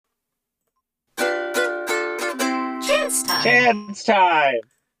Chance time. Chance time.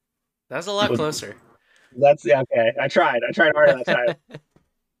 That was a lot closer. That's okay. I tried. I tried harder that time.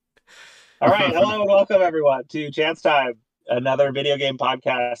 All right. Hello and welcome everyone to Chance Time, another video game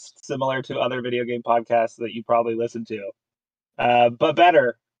podcast similar to other video game podcasts that you probably listen to, but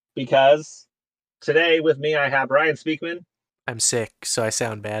better because today with me I have Ryan Speakman. I'm sick, so I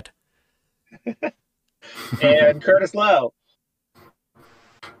sound bad. And Curtis Lowe.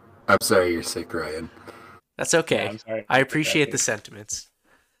 I'm sorry you're sick, Ryan. That's okay. Yeah, I'm sorry. I appreciate the sentiments.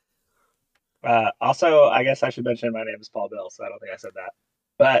 Also, I guess I should mention my name is Paul Bill, so I don't think I said that.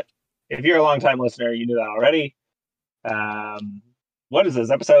 But if you're a long-time listener, you knew that already. What is this,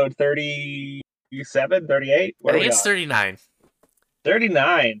 episode 37, 38? I think it's 39.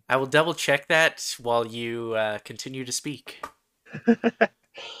 39. I will double check that while you continue to speak.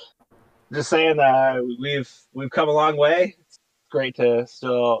 Just saying, we've come a long way. It's great to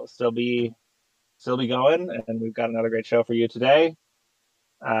still be going, and we've got another great show for you today.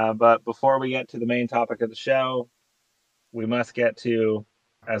 But before we get to the main topic of the show, we must get to,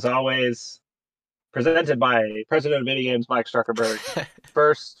 as always, presented by President of Video Games Mike Struckerberg.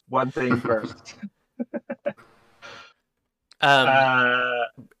 First, one thing first. By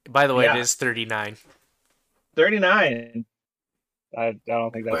the way, yeah. It is 39. 39. I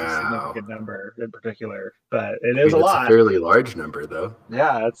don't think that's a significant number in particular, but it is a lot. It's a fairly large number, though.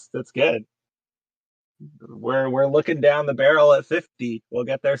 Yeah, that's good. We're looking down the barrel at 50. We'll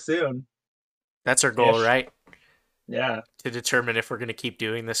get there soon. That's our goal, right? Yeah. To determine if we're going to keep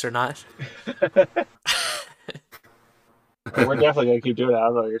doing this or not. We're definitely going to keep doing it. I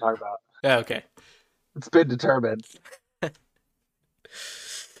don't know what you're talking about. Yeah, okay. It's been determined.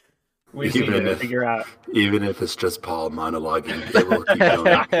 We just need to figure out. Even if it's just Paul monologuing, it will keep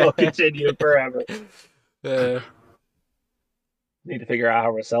going. We'll continue forever. Need to figure out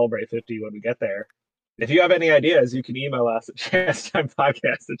how we'll celebrate 50 when we get there. If you have any ideas, you can email us at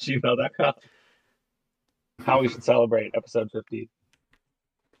chancetimepodcast@gmail.com. How we should celebrate episode 50.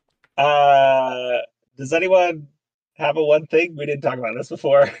 Does anyone have a one thing? We didn't talk about this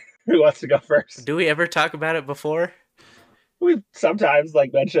before. Who wants to go first? Do we ever talk about it before? We've sometimes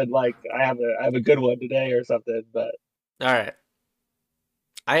mentioned I have a good one today or something, but all right.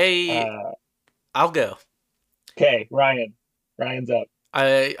 I'll go. Okay, Ryan's up.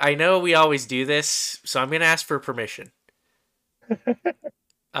 I know we always do this, so I'm gonna ask for permission.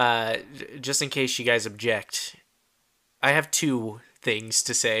 Just in case you guys object. I have 2 things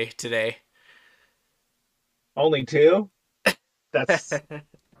to say today. Only 2? That's. Are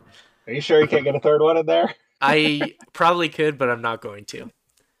you sure you can't get a third one in there? I probably could, but I'm not going to.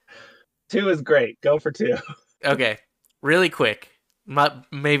 2 is great. Go for 2. Okay. Really quick.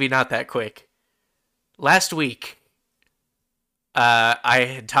 Maybe not that quick. Last week, I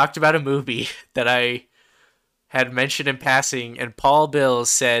had talked about a movie that I had mentioned in passing, and Paul Bill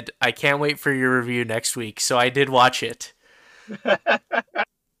said, I can't wait for your review next week, so I did watch it.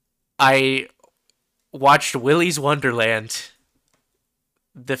 I watched Willy's Wonderland,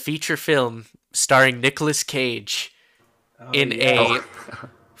 the feature film starring Nicolas Cage a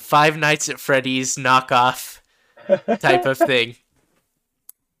Five Nights at Freddy's knockoff type of thing.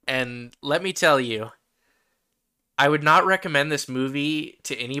 And let me tell you, I would not recommend this movie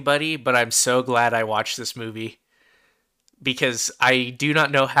to anybody, but I'm so glad I watched this movie. Because I do not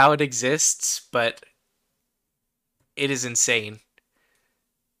know how it exists, but it is insane.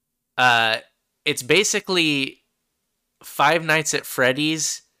 It's basically Five Nights at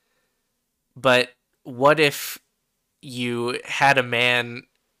Freddy's, but what if you had a man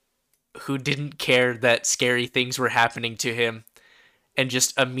who didn't care that scary things were happening to him and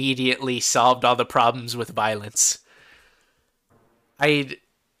just immediately solved all the problems with violence? It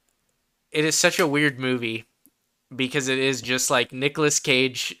is such a weird movie because it is just like Nicolas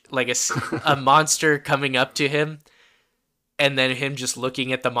Cage, like a monster coming up to him and then him just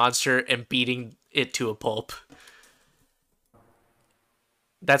looking at the monster and beating it to a pulp.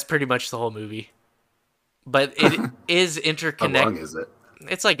 That's pretty much the whole movie. But it is interconnected. How long is it?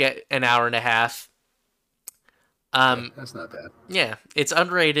 It's like an hour and a half. That's not bad. Yeah, it's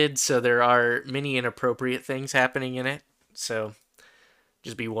unrated, so there are many inappropriate things happening in it. So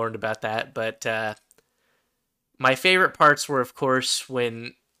just be warned about that. But my favorite parts were, of course,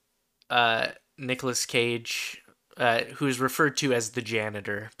 when Nicolas Cage, who's referred to as the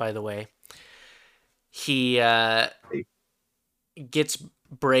janitor, by the way, he gets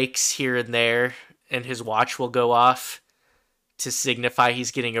breaks here and there, and his watch will go off to signify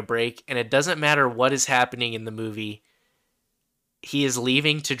he's getting a break. And it doesn't matter what is happening in the movie. He is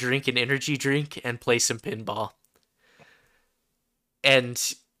leaving to drink an energy drink and play some pinball. And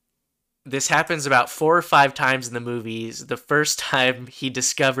this happens about 4 or 5 times in the movies. The first time he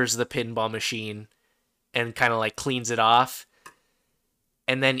discovers the pinball machine and kind of like cleans it off.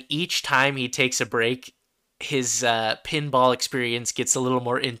 And then each time he takes a break, his pinball experience gets a little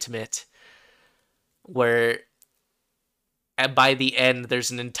more intimate. Where by the end,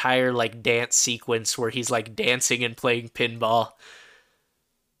 there's an entire like dance sequence where he's like dancing and playing pinball.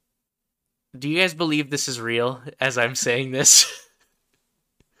 Do you guys believe this is real as I'm saying this?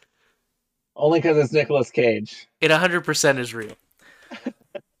 Only because it's Nicolas Cage. It 100% is real.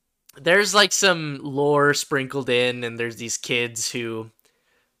 There's like some lore sprinkled in, and there's these kids who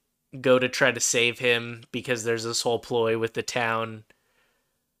go to try to save him because there's this whole ploy with the town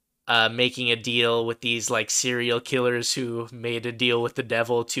making a deal with these like serial killers who made a deal with the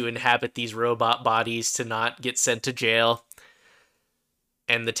devil to inhabit these robot bodies to not get sent to jail.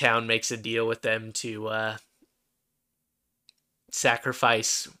 And the town makes a deal with them to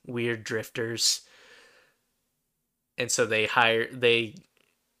sacrifice weird drifters. And so they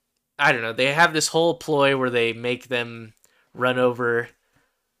I don't know, they have this whole ploy where they make them run over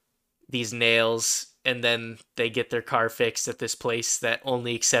these nails, and then they get their car fixed at this place that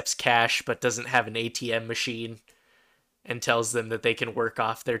only accepts cash but doesn't have an ATM machine, and tells them that they can work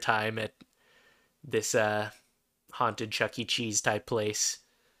off their time at this haunted Chuck E. Cheese type place.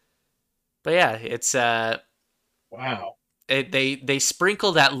 But yeah, it's Wow. they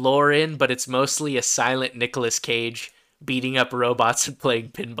sprinkle that lore in, but it's mostly a silent Nicolas Cage beating up robots and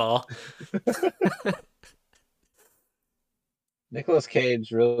playing pinball. Nicolas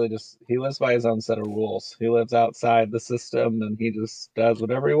Cage really he lives by his own set of rules. He lives outside the system and he just does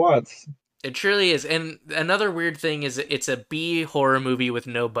whatever he wants. It truly is. And another weird thing is it's a B horror movie with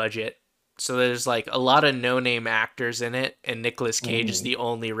no budget. So there's like a lot of no-name actors in it, and Nicolas Cage is the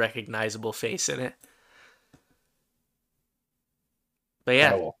only recognizable face in it. But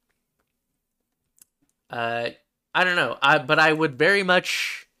yeah. Incredible. I don't know. But I would very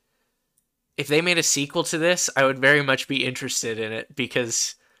much, if they made a sequel to this, I would very much be interested in it,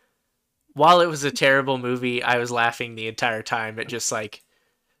 because while it was a terrible movie, I was laughing the entire time at just like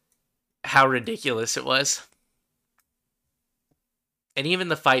how ridiculous it was. And even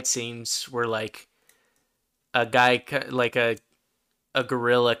the fight scenes were like a guy, like a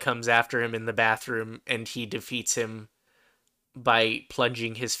gorilla comes after him in the bathroom and he defeats him by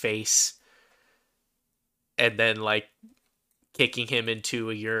plunging his face and then like kicking him into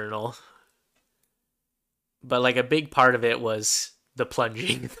a urinal. But like a big part of it was the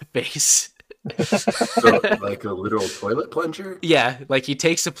plunging in the face. So, like a literal toilet plunger? Yeah, like he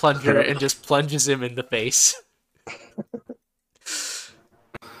takes a plunger and just plunges him in the face.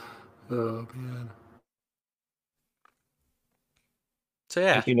 Oh, man. So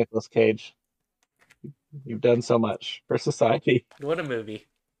yeah. Thank you, Nicolas Cage. You've done so much for society. What a movie.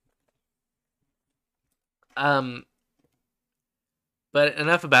 But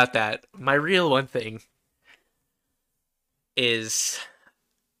enough about that. My real one thing is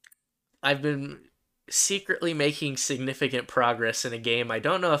I've been secretly making significant progress in a game I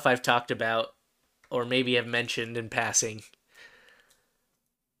don't know if I've talked about or maybe have mentioned in passing.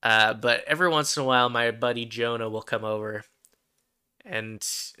 But every once in a while, my buddy Jonah will come over. And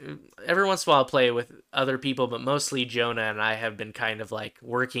every once in a while I'll play with other people, but mostly Jonah and I have been kind of like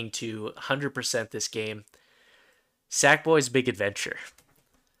working to 100% this game. Sackboy's Big Adventure.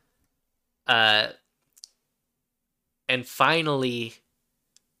 And finally,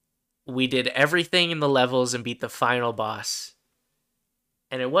 we did everything in the levels and beat the final boss.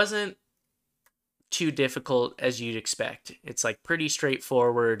 And it wasn't too difficult as you'd expect. It's like pretty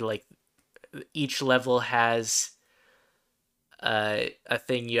straightforward. Like each level has a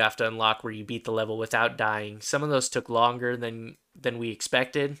thing you have to unlock where you beat the level without dying. Some of those took longer than we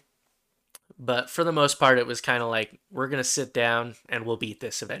expected, but for the most part it was kind of like, we're gonna sit down and we'll beat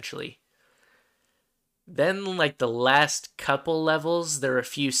this eventually. Then like the last couple levels, there were a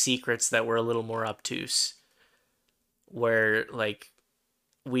few secrets that were a little more obtuse, where like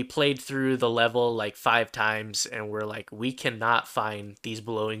we played through the level like 5 times and we're like, we cannot find these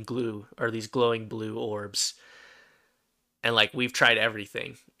glowing blue orbs. And like we've tried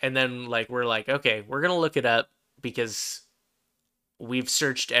everything. And then like we're like, okay, we're going to look it up because we've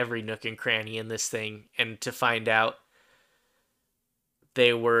searched every nook and cranny in this thing, and to find out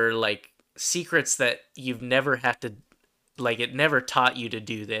they were like secrets that you've never had to, like, it never taught you to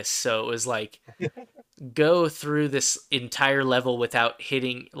do this. So it was like, go through this entire level without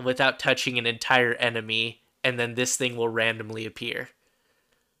touching an entire enemy, and then this thing will randomly appear.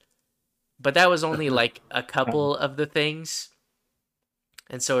 But that was only like a couple of the things.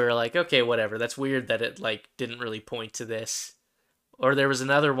 And so we were like, okay, whatever. That's weird that it like didn't really point to this. Or there was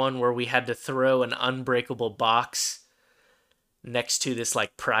another one where we had to throw an unbreakable box next to this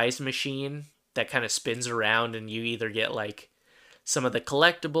like prize machine that kind of spins around, and you either get like some of the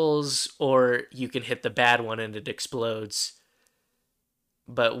collectibles or you can hit the bad one and it explodes.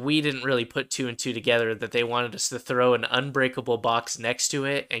 But we didn't really put two and two together that they wanted us to throw an unbreakable box next to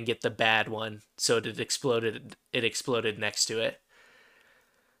it and get the bad one, so it exploded next to it.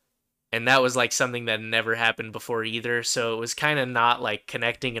 And that was like something that never happened before either, so it was kind of not like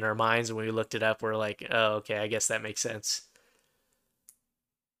connecting in our minds. When we looked it up, we're like, oh, okay, I guess that makes sense.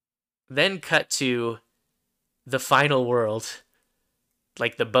 Then cut to the final world,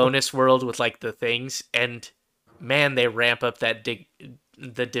 like the bonus world with like the things, and man, they ramp up the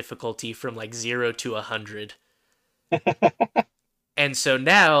difficulty from like 0 to 100. And so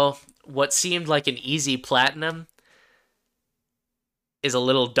now what seemed like an easy platinum is a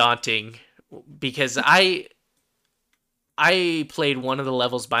little daunting, because I played one of the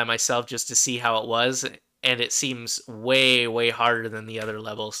levels by myself just to see how it was, and it seems way harder than the other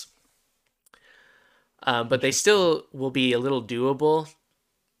levels. But they still will be a little doable.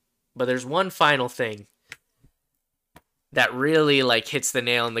 But there's one final thing that really like hits the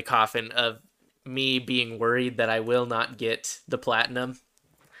nail in the coffin of me being worried that I will not get the platinum.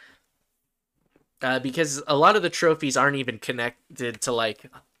 Because a lot of the trophies aren't even connected to like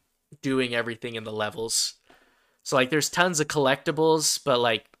doing everything in the levels. So like there's tons of collectibles, but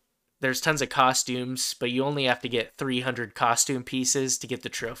like there's tons of costumes, but you only have to get 300 costume pieces to get the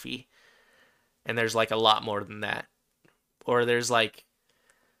trophy. And there's like a lot more than that. Or there's like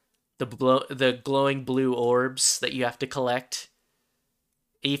the glowing blue orbs that you have to collect.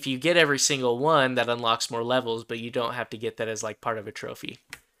 If you get every single one, that unlocks more levels, but you don't have to get that as like part of a trophy.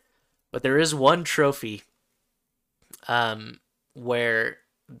 But there is one trophy where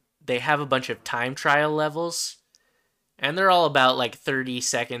they have a bunch of time trial levels, and they're all about like 30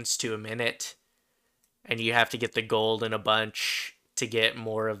 seconds to a minute, and you have to get the gold in a bunch to get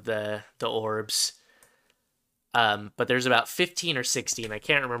more of the orbs. But there's about 15 or 16. I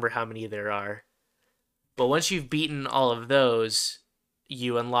can't remember how many there are. But once you've beaten all of those,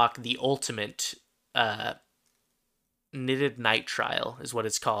 you unlock the ultimate Knitted Night Trial is what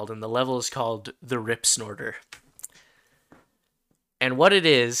it's called, and the level is called the Rip Snorter. And what it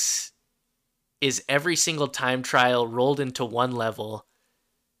is every single time trial rolled into one level,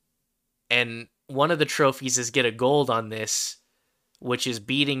 and one of the trophies is get a gold on this, which is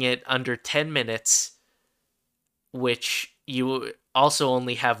beating it under 10 minutes, which you also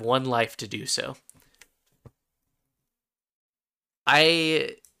only have one life to do so.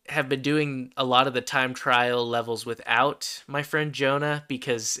 I have been doing a lot of the time trial levels without my friend Jonah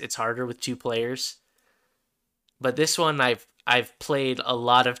because it's harder with two players. But this one I've played a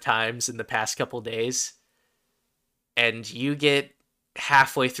lot of times in the past couple days, and you get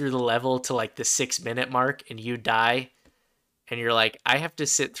halfway through the level to like the 6-minute mark and you die, and you're like, I have to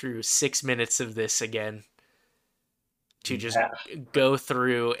sit through 6 minutes of this again to just go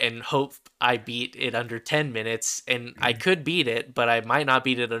through and hope I beat it under 10 minutes. And I could beat it, but I might not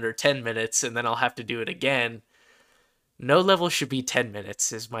beat it under 10 minutes, and then I'll have to do it again. No level should be 10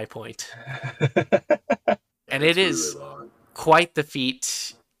 minutes is my point. And it is really quite the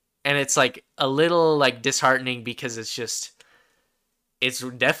feat. And it's like a little like disheartening because it's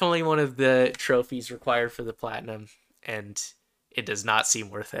definitely one of the trophies required for the platinum, and it does not seem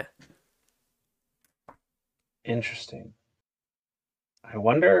worth it. Interesting. I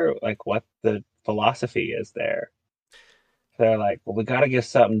wonder like what the philosophy is there. They're like, well, we got to give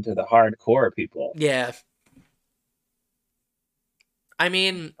something to the hardcore people. Yeah. I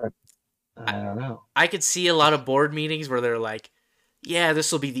mean, I don't know. I could see a lot of board meetings where they're like, yeah,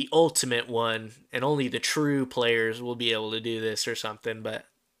 this will be the ultimate one, and only the true players will be able to do this or something, but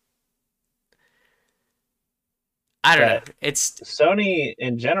I don't know. It's Sony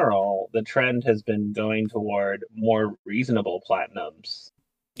in general, the trend has been going toward more reasonable platinums.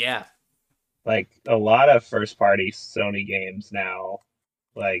 Yeah. Like a lot of first party Sony games now,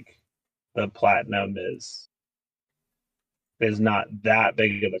 like the platinum is not that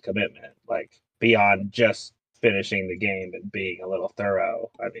big of a commitment, like beyond just finishing the game and being a little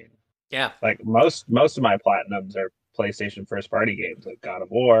thorough. I mean, yeah. Like most of my platinums are PlayStation first party games like God of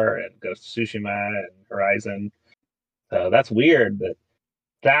War and Ghost of Tsushima and Horizon. So that's weird that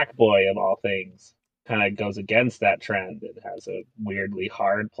Sackboy, of all things, kind of goes against that trend and has a weirdly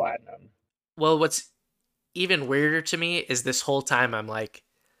hard platinum. Well, what's even weirder to me is this whole time I'm like,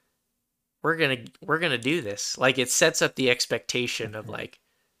 we're gonna do this. Like, it sets up the expectation of like,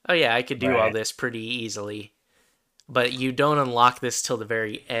 oh yeah, I could do all this pretty easily. But you don't unlock this till the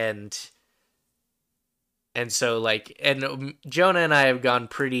very end. And so like, and Jonah and I have gone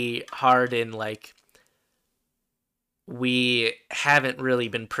pretty hard in like, we haven't really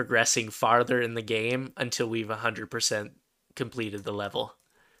been progressing farther in the game until we've 100% completed the level,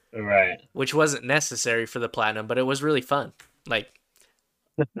 Right. which wasn't necessary for the platinum, but it was really fun. Like,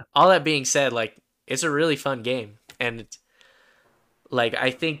 all that being said, like, it's a really fun game. And it's, like,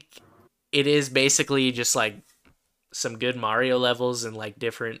 I think it is basically just like some good Mario levels and like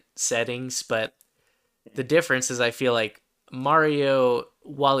different settings, but the difference is I feel like Mario,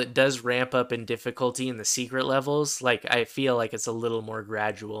 while it does ramp up in difficulty in the secret levels, like I feel like it's a little more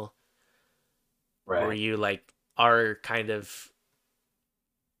gradual, where Right. you like are kind of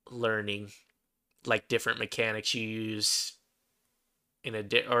learning like different mechanics you use in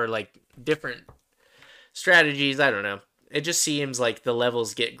or like different strategies. I don't know. It just seems like the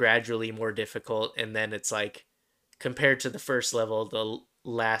levels get gradually more difficult, and then it's like compared to the first level, the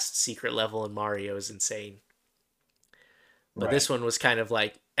last secret level in Mario is insane. But Right. this one was kind of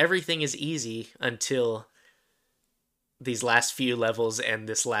like everything is easy until these last few levels and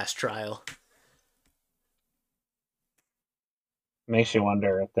this last trial. Makes you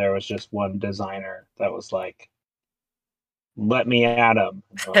wonder if there was just one designer that was like, "Let me at him."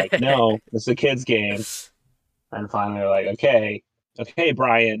 And they're like, "No, it's a kids' game." And finally, they're like, "Okay, okay,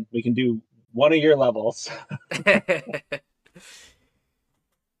 Brian, we can do one of your levels."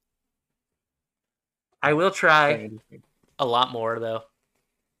 I will try Very interesting. a lot more though,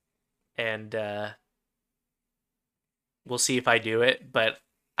 and we'll see if I do it. But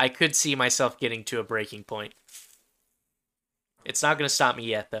I could see myself getting to a breaking point. It's not going to stop me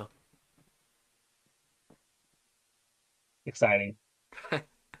yet, though. Exciting.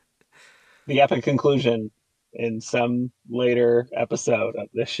 The epic conclusion in some later episode of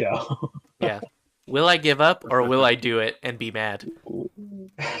this show. Yeah. Will I give up or will I do it and be mad? Will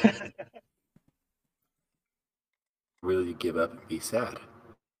you give up and be sad?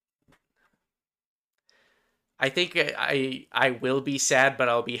 I think I will be sad, but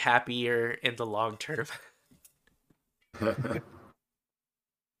I'll be happier in the long term.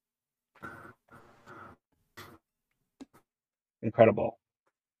 Incredible.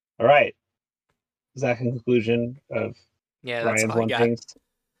 All right. Is that a conclusion of Yeah, that's Brian's all I One got. Things?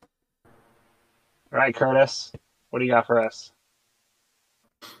 All right, Curtis, what do you got for us?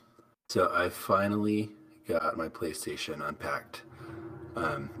 So I finally got my PlayStation unpacked.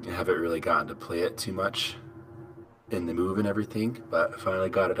 I haven't really gotten to play it too much in the move and everything, but I finally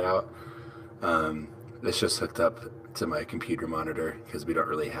got it out. It's just hooked up to my computer monitor because we don't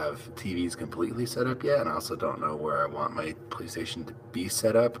really have TVs completely set up yet, and I also don't know where I want my PlayStation to be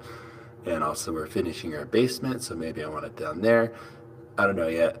set up. And also, we're finishing our basement, so maybe I want it down there. I don't know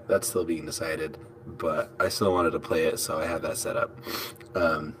yet. That's still being decided, but I still wanted to play it, so I have that set up.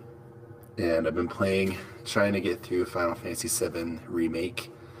 And I've been trying to get through Final Fantasy VII Remake,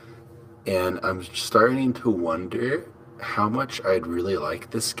 and I'm starting to wonder how much I'd really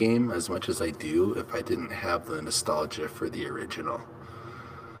like this game as much as I do if I didn't have the nostalgia for the original.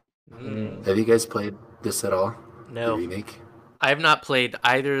 Have you guys played this at all? The No. remake? I have not played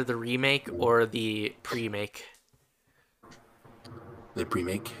either the remake or the pre-make. The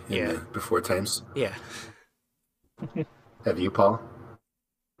pre-make in Yeah. the before times? Yeah. Have you, Paul?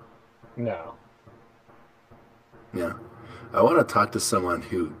 No. Yeah. I want to talk to someone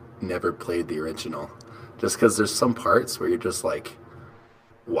who never played the original. Just because there's some parts where you're just like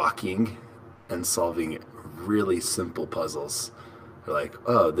walking and solving really simple puzzles. You're like,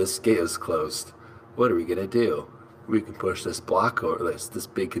 oh, this gate is closed. What are we going to do? We can push this block over this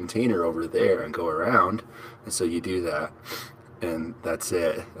big container over there and go around. And so you do that. And that's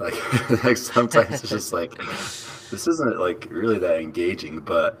it. Like sometimes it's just like, this isn't like really that engaging,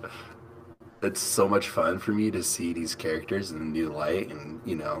 but it's so much fun for me to see these characters in a new light and,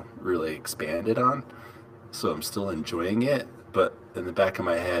 really expanded on. So I'm still enjoying it, but in the back of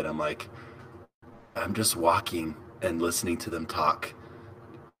my head, I'm like, I'm just walking and listening to them talk.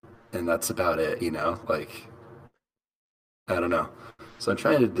 And that's about it, like, I don't know. So I'm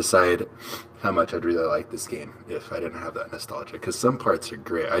trying to decide how much I'd really like this game if I didn't have that nostalgia. Because some parts are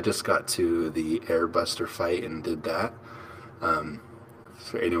great. I just got to the Airbuster fight and did that.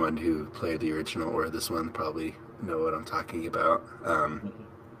 For anyone who played the original or this one, probably know what I'm talking about.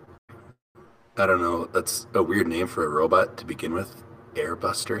 I don't know. That's a weird name for a robot to begin with,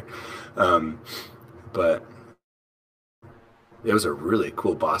 Airbuster. But it was a really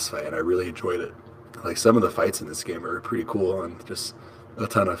cool boss fight, and I really enjoyed it. Like, some of the fights in this game are pretty cool and just a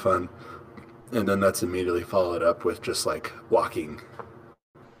ton of fun. And then that's immediately followed up with just like walking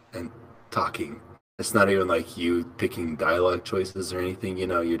and talking It's not even like you picking dialogue choices or anything, you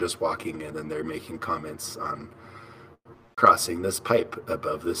know, you're just walking and then they're making comments on crossing this pipe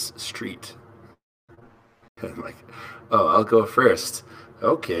above this street. And like, oh, I'll go first.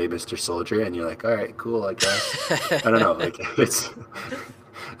 Okay, Mr. Soldier. And you're like, all right, cool, I guess. I don't know. Like, it's,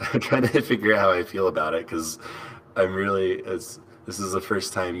 I'm trying to figure out how I feel about it because this is the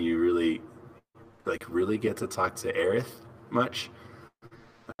first time you really get to talk to Aerith much.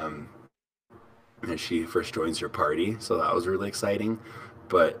 And she first joins your party, so that was really exciting.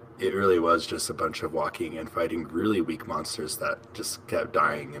 But it really was just a bunch of walking and fighting really weak monsters that just kept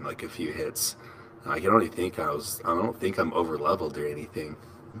dying in like a few hits. I don't think I'm over leveled or anything.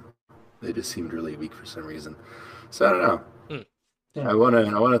 They just seemed really weak for some reason. So I don't know. Yeah. I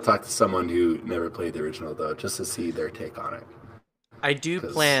wanna talk to someone who never played the original though, just to see their take on it. I do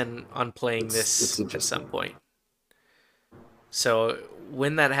plan on playing this at some point. So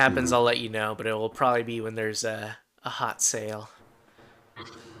when that happens, I'll let you know, but it will probably be when there's a hot sale.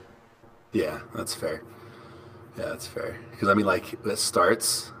 Yeah, that's fair. Because I mean, like, it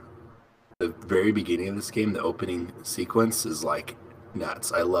starts, the very beginning of this game, the opening sequence is like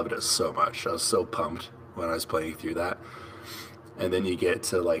nuts. I loved it so much. I was so pumped when I was playing through that. And then you get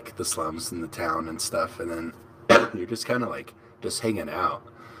to like the slums and the town and stuff, and then you're just kind of like just hanging out,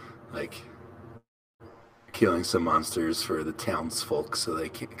 like killing some monsters for the townsfolk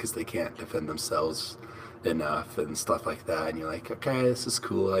because they can't defend themselves enough and stuff like that. And you're like, okay, this is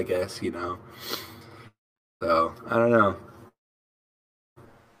cool, I guess, you know. So I don't know.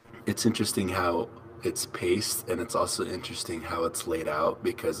 It's interesting how it's paced, and it's also interesting how it's laid out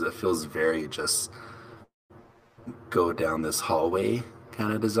because it feels very just go down this hallway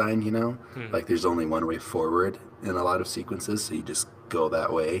kind of design, you know? Like there's only one way forward in a lot of sequences, so you just go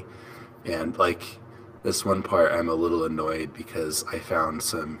that way. And like this one part, I'm a little annoyed because I found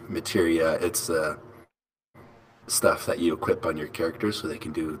some materia. It's stuff that you equip on your characters so they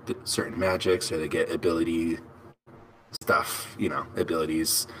can do certain magics or they get ability stuff, you know,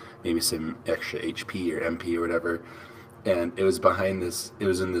 abilities, maybe some extra HP or MP or whatever. And it was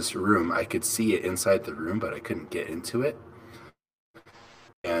in this room. I could see it inside the room, but I couldn't get into it.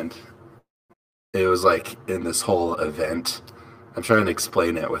 And it was like in this whole event. I'm trying to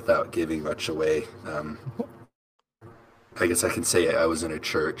explain it without giving much away. I guess I can say I was in a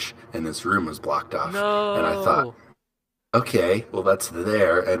church and this room was blocked off. No. And I thought, okay, well, that's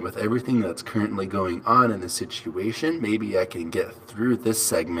there. And with everything that's currently going on in the situation, maybe I can get through this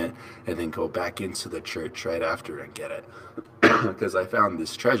segment and then go back into the church right after and get it. Because I found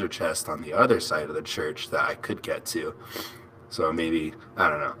this treasure chest on the other side of the church that I could get to. So maybe, I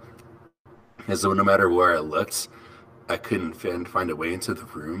don't know. And so no matter where I looked, I couldn't find a way into the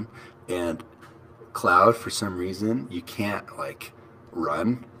room. And Cloud, for some reason, you can't, like,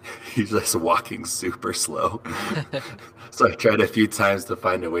 run. He's just walking super slow. So I tried a few times to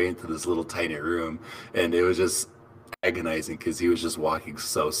find a way into this little tiny room, and it was just agonizing because he was just walking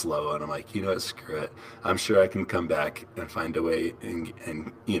so slow. And I'm like, you know what, screw it. I'm sure I can come back and find a way, and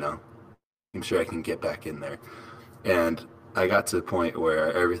you know, I'm sure I can get back in there. And I got to the point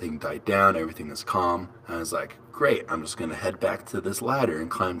where everything died down, everything is calm. And I was like, great, I'm just going to head back to this ladder and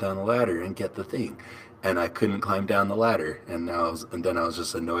climb down the ladder and get the thing. And I couldn't climb down the ladder. And then I was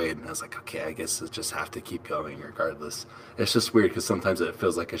just annoyed. And I was like, okay, I guess I just have to keep going regardless. It's just weird because sometimes it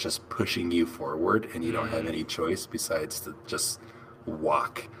feels like it's just pushing you forward and you don't have any choice besides to just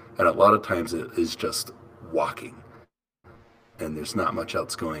walk. And a lot of times it is just walking. And there's not much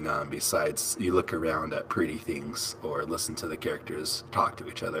else going on besides you look around at pretty things or listen to the characters talk to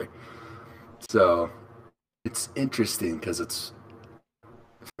each other. So it's interesting because it's,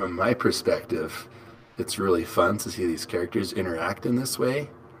 from my perspective, it's really fun to see these characters interact in this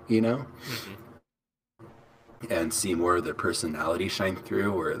way, you know? And see more of their personality shine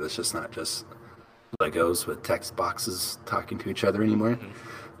through, where it's just not just Legos with text boxes talking to each other anymore.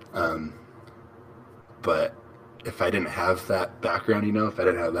 But if I didn't have that background, you know, if I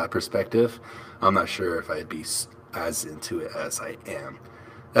didn't have that perspective, I'm not sure if I'd be as into it as I am.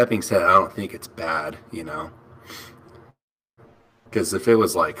 That being said, I don't think it's bad, you know, because if it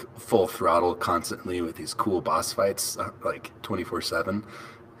was like full throttle constantly with these cool boss fights, like 24/7,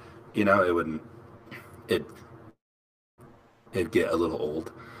 you know, it'd get a little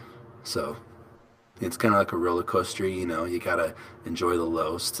old. So it's kind of like a roller coaster, you know. You gotta enjoy the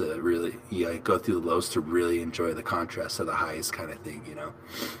lows to really, go through the lows to really enjoy the contrast of the highs, kind of thing, you know.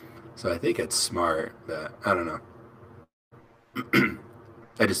 So I think it's smart, but I don't know.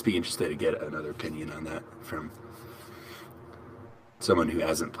 I'd just be interested to get another opinion on that from someone who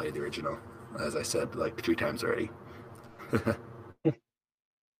hasn't played the original, as I said like 3 times already.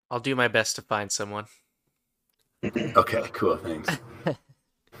 I'll do my best to find someone. Okay, cool. Thanks.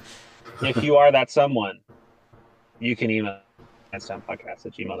 If you are that someone, you can email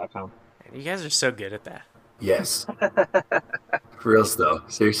handsdownpodcast@gmail.com. You guys are so good at that. Yes. For reals though,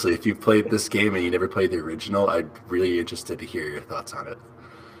 seriously, if you played this game and you never played the original, I'd really interested to hear your thoughts on it.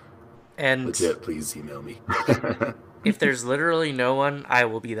 And Legit, please email me. if there's literally no one, I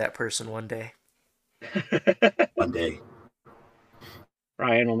will be that person one day. One day.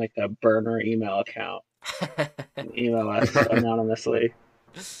 Ryan will make a burner email account and email us anonymously.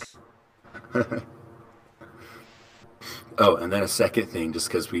 Oh, and then a second thing, just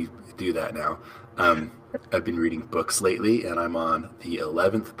because we do that now. I've been reading books lately, and I'm on the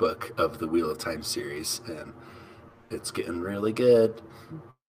 11th book of the Wheel of Time series, and it's getting really good.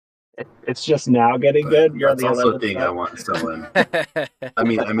 It's just now getting But good. You're on that's the also a 11th thing book. I want someone. I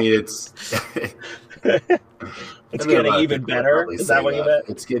mean, it's. It's getting even better. Is that what you meant?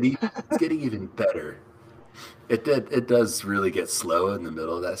 It's getting even better. It does really get slow in the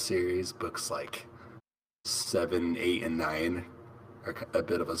middle of that series. Books like 7, 8, and 9 are a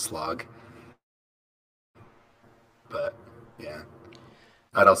bit of a slog. But yeah,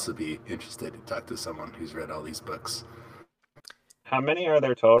 I'd also be interested to talk to someone who's read all these books. How many are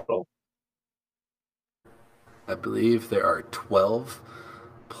there total? I believe there are 12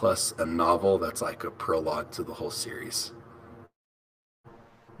 plus a novel that's like a prologue to the whole series.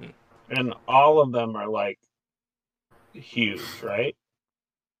 And all of them are like huge, right?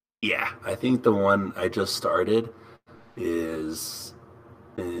 Yeah, I think the one I just started is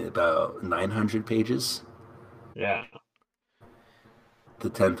about 900 pages. Yeah. The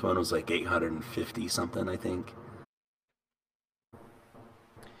 10th one was like 850 something, I think.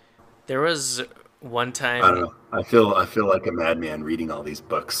 There was one time. I don't know. I feel like a madman reading all these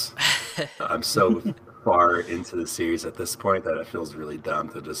books. I'm so far into the series at this point that it feels really dumb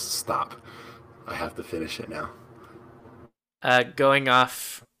to just stop. I have to finish it now. Going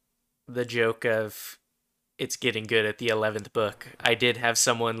off the joke of it's getting good at the 11th book, I did have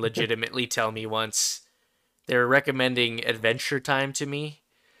someone legitimately tell me once they were recommending Adventure Time to me,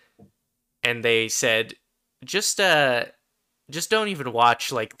 and they said, just don't even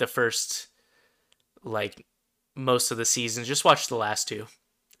watch like the first, like, most of the seasons. Just watch the last two.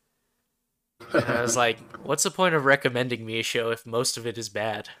 And I was like, what's the point of recommending me a show if most of it is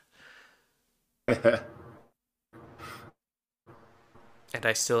bad? And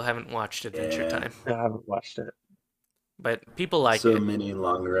I still haven't watched Adventure Time. I haven't watched it. But people like so it. many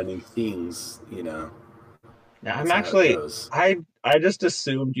long-running things, you know. Yeah, That's how it goes. I just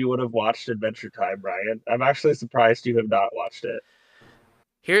assumed you would have watched Adventure Time, Ryan. I'm actually surprised you have not watched it.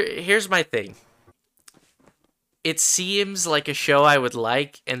 Here's my thing. It seems like a show I would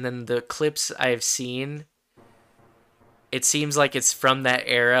like, and then the clips I've seen, it seems like it's from that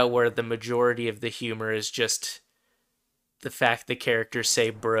era where the majority of the humor is just the fact the characters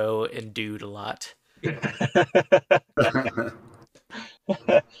say bro and dude a lot. The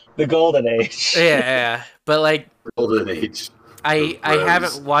golden age. Yeah. But like Golden age. I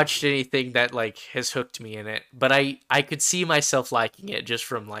haven't watched anything that like has hooked me in it, but I could see myself liking it just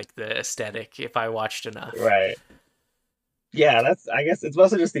from like the aesthetic if I watched enough. Right. Yeah, I guess it's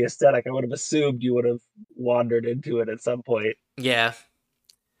mostly just the aesthetic. I would have assumed you would have wandered into it at some point. Yeah.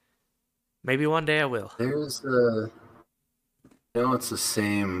 Maybe one day I will. There's it's the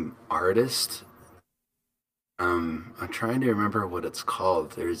same artist. I'm trying to remember what it's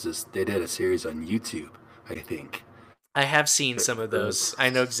called. They did a series on YouTube, I think. I have seen some of those. I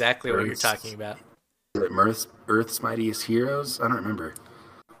know exactly what you're talking about. Is it Earth's Mightiest Heroes? I don't remember.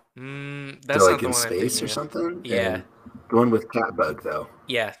 That's They're not the in one space or something? Yeah. And the one with Catbug, though.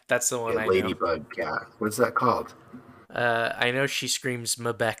 Yeah, that's the one I know. Ladybug Cat. What's that called? I know she screams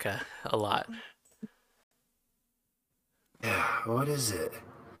Mabecca a lot. Yeah, what is it?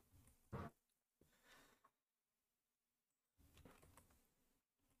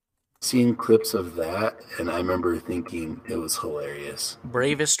 Seeing clips of that, and I remember thinking it was hilarious.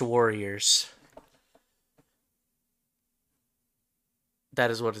 Bravest Warriors. That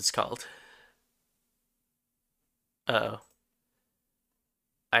is what it's called. Uh-oh.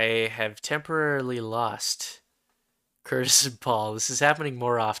 I have temporarily lost Curtis and Paul. This is happening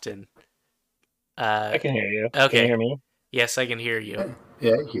more often. I can hear you. Okay. Can you hear me? Yes, I can hear you.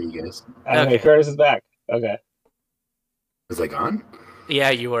 Yeah, I hear you guys. Okay, Curtis is back. Okay. Was I gone? Yeah,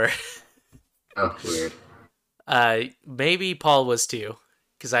 you were. Oh, weird. Maybe Paul was too,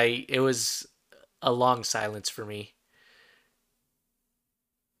 because it was a long silence for me.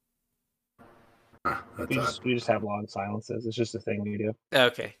 That's we just have long silences. It's just a thing we do.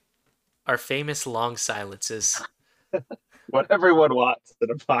 Okay. Our famous long silences. what everyone wants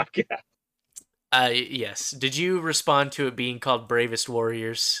in a podcast. Yes. Did you respond to it being called Bravest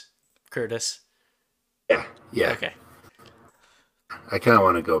Warriors, Curtis? Yeah. Okay. I kind of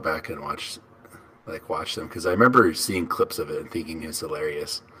want to go back and watch them because I remember seeing clips of it and thinking it's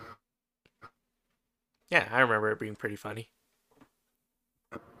hilarious. Yeah, I remember it being pretty funny.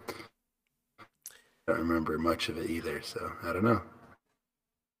 I don't remember much of it either, so I don't know.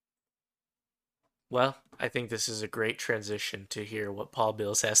 Well, I think this is a great transition to hear what Paul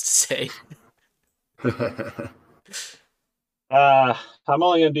Bills has to say. I'm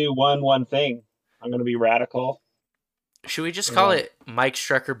only gonna do one thing. I'm gonna be radical. Should we just call it Mike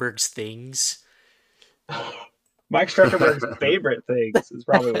Struckerberg's Things? Mike Struckerberg's favorite things is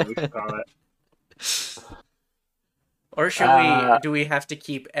probably what we should call it. Or should do we have to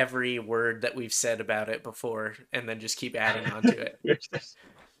keep every word that we've said about it before and then just keep adding on to it?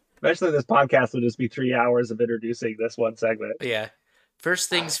 Eventually this podcast will just be 3 hours of introducing this one segment. Yeah. First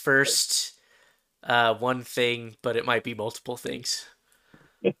things first, one thing, but it might be multiple things.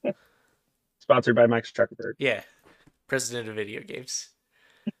 Sponsored by Mike Struckerberg. Yeah. President of video games.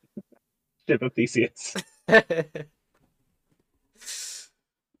 Ship of Theseus. But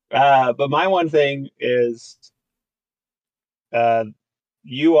my one thing is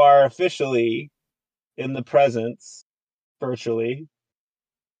you are officially in the presence, virtually,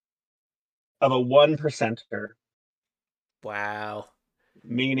 of a 1%er. Wow.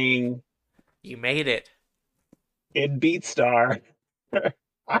 Meaning you made it. In BeatStar,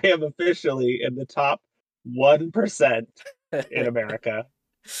 I am officially in the top 1% in America.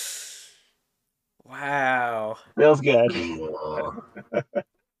 Wow. Feels good.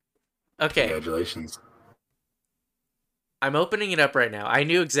 Okay. Congratulations. I'm opening it up right now. I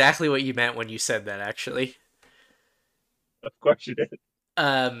knew exactly what you meant when you said that, actually. Of course you did.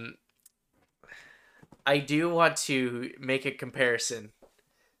 I do want to make a comparison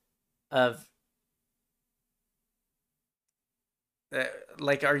of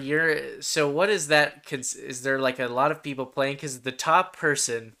so what is that? Is there like a lot of people playing? Because the top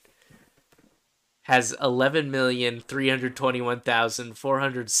person has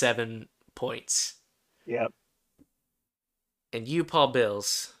 11,321,407 points. Yep. And you, Paul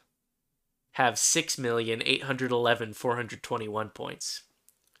Bills, have 6,811,421 points.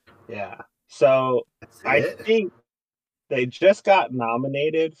 Yeah. So I think they just got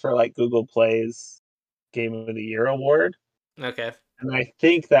nominated for like Google Play's Game of the Year award. Okay. And I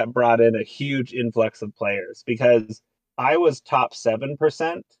think that brought in a huge influx of players because I was top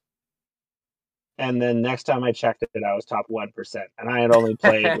 7%. And then next time I checked it, I was top 1%. And I had only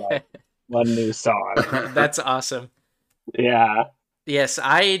played like one new song. That's awesome. Yeah. Yes,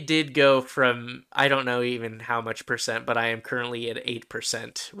 I did go from, I don't know even how much percent, but I am currently at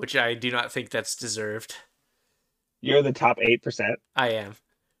 8%, which I do not think that's deserved. You're the top 8%? I am.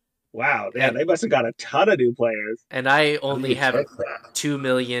 Wow, yeah, they must have got a ton of new players. And I only have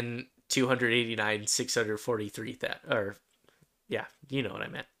 2,289,643 or yeah, you know what I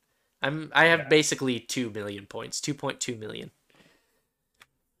meant. I have basically 2 million points, 2.2 million.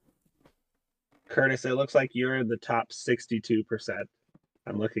 Curtis, it looks like you're in the top 62%.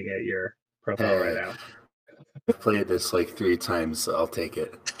 I'm looking at your profile right now. I've played this like 3 times, so I'll take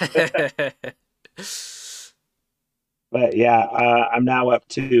it. But yeah, I'm now up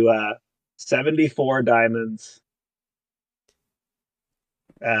to 74 diamonds.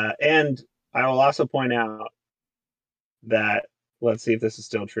 And I will also point out that, let's see if this is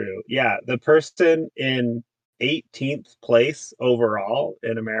still true. Yeah, the person in 18th place overall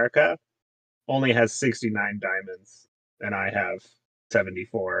in America only has 69 diamonds, and I have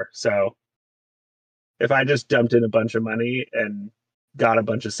 74. So if I just dumped in a bunch of money and got a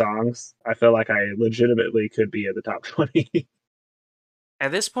bunch of songs, I feel like I legitimately could be in the top 20.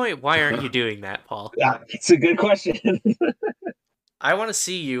 At this point, why aren't you doing that, Paul? Yeah, it's a good question. I want to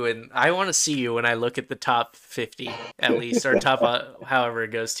see you, and I want to see you when I look at the top 50 at least, or top however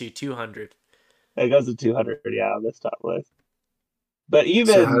it goes to 200. It goes to 200, yeah, on this top list. But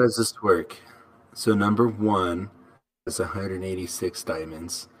even so, how does this work? So, number 1 has 186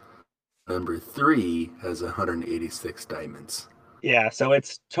 diamonds. Number 3 has 186 diamonds. Yeah, so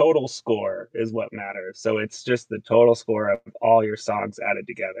it's total score is what matters. So it's just the total score of all your songs added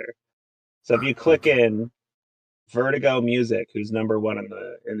together. So if you click in Vertigo Music, who's number 1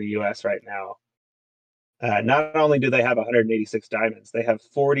 in the US right now, not only do they have 186 diamonds, they have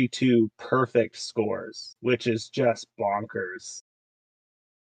 42 perfect scores, which is just bonkers.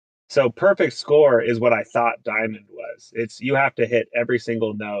 So perfect score is what I thought diamond was. It's you have to hit every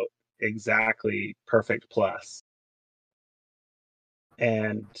single note exactly perfect plus.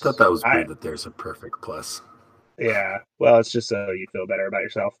 And I thought that was weird that there's a perfect plus. Yeah. Well, it's just so you feel better about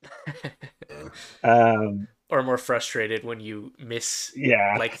yourself. Yeah. Or more frustrated when you miss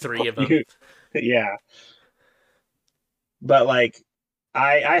Yeah. like 3 of them. Yeah. But like,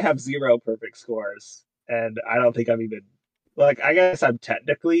 I have zero perfect scores, and I don't think I'm even like. I guess I'm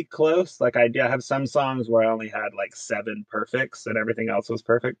technically close. Like, I have some songs where I only had like 7 perfects, and everything else was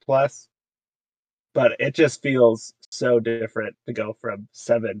perfect plus. But it just feels so different to go from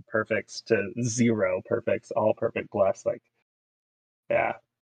 7 perfects to 0 perfects, all perfect plus. Like, yeah.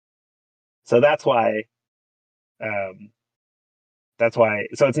 So um, that's why.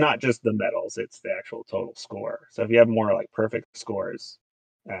 So it's not just the medals; it's the actual total score. So if you have more like perfect scores,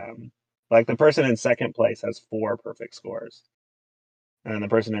 um, like the person in second place has 4 perfect scores, and the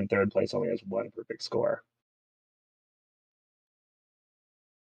person in third place only has 1 perfect score.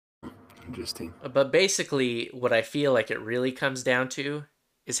 Interesting. But basically, what I feel like it really comes down to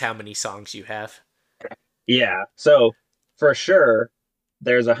is how many songs you have. Yeah. So for sure,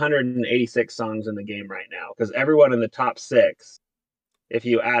 there's 186 songs in the game right now because everyone in the top 6, if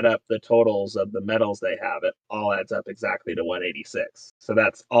you add up the totals of the medals they have, it all adds up exactly to 186. So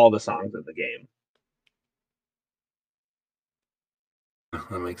that's all the songs in the game.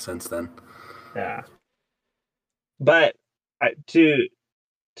 That makes sense then. Yeah. But to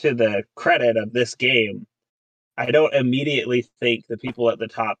the credit of this game, I don't immediately think the people at the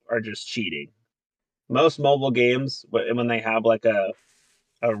top are just cheating. Most mobile games, when they have like a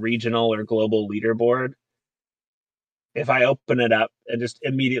regional or global leaderboard, if I open it up and just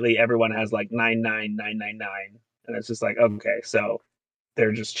immediately everyone has like 99999, and it's just like, okay, so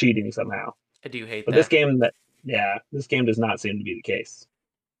they're just cheating somehow. I do hate But that. this game does not seem to be the case.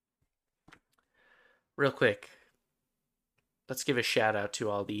 Real quick, let's give a shout out to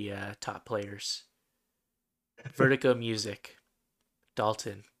all the top players. Vertigo Music,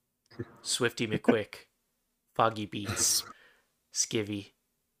 Dalton, Swifty McQuick, Foggy Beats, Skivvy,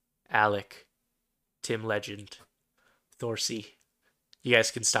 Alec, Tim Legend, Thorsey. You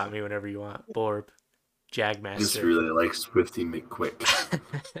guys can stop me whenever you want. Borb, I just Jagmaster. really like Swifty McQuick.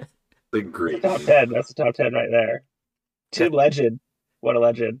 The great Top name. 10. That's the top 10 right there. Tim Legend. What a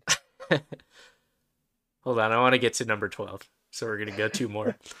legend. Hold on, I want to get to number 12. So we're going to go 2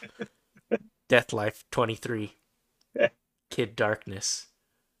 more. Deathlife 23. Kid Darkness.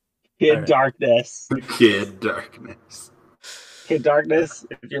 Kid All right. Darkness. Kid Darkness. Kid Darkness,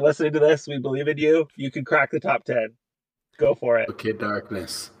 if you're listening to this, we believe in you. You can crack the top 10. Go for it. Kid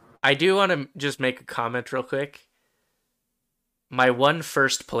Darkness. I do want to just make a comment real quick. My one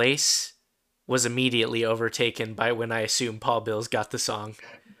first place was immediately overtaken by When I Assume Paul Bills Got the Song.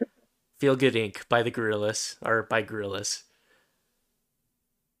 Feel Good Inc. by the Gorillaz, or by Gorillaz.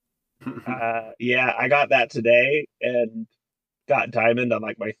 Yeah, I got that today and got Diamond on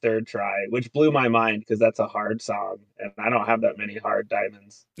like my 3rd try, which blew my mind because that's a hard song, and I don't have that many hard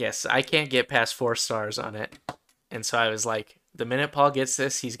diamonds. Yes, I can't get past 4 stars on it. And so I was like, the minute Paul gets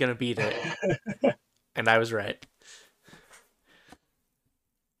this, he's going to beat it. And I was right.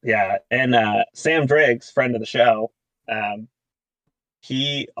 Yeah, and Sam Driggs, friend of the show,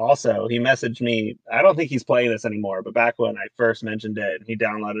 he messaged me. I don't think he's playing this anymore, but back when I first mentioned it, he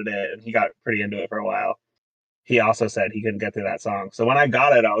downloaded it and he got pretty into it for a while. He also said he couldn't get through that song. So when I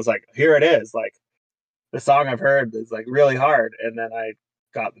got it, I was like, here it is. Like, the song I've heard is like really hard. And then I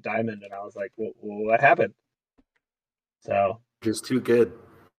got the diamond and I was like, well, what happened? So Just too good.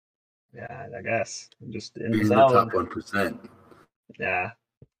 yeah, I guess I'm just in You're the in the zone. top 1%. Yeah,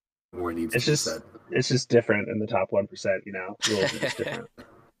 More needs it's to be just said. it's just different in the top 1%. Rules are just different.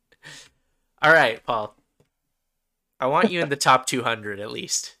 All right, Paul. I want you in the top 200 at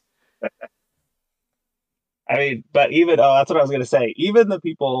least. I mean, but that's what I was gonna say. Even the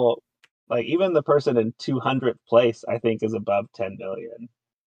people, like even the person in 200th place, I think is above 10 million.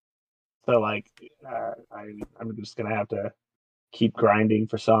 So like, I'm just gonna have to keep grinding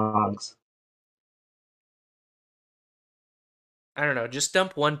for songs. I don't know. Just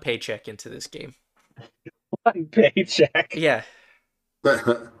dump 1 paycheck into this game. One paycheck. Yeah. All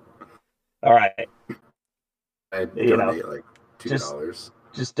right. I donate like just $2.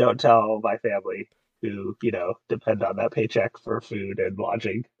 just don't tell my family who depend on that paycheck for food and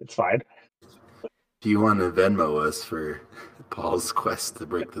lodging. It's fine. Do you want to Venmo us for Paul's quest to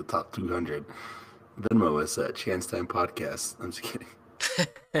break the top 200? Venmo us at Chance Time Podcast. I'm just kidding.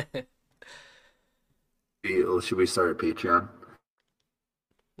 Should we start a Patreon?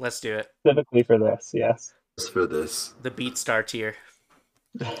 Let's do it. Specifically for this, yes. Just for this. The BeatStar tier.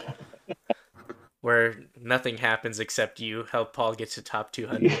 Where nothing happens except you help Paul get to top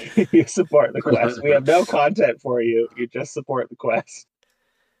 200. You support the quest. We have no content for you. You just support the quest.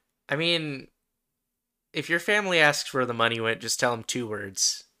 I mean, If your family asks where the money went, just tell them 2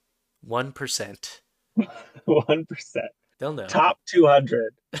 words. 1%. 1%. They'll know. Top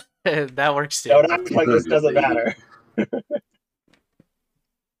 200. That works too. Don't act like this 200, doesn't baby. matter.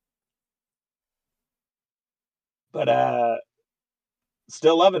 But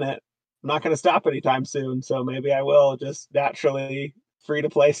still loving it. I'm not going to stop anytime soon, so maybe I will just naturally free to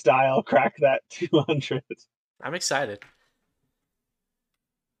play style crack that 200. I'm excited.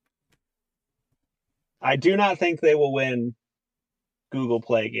 I do not think they will win Google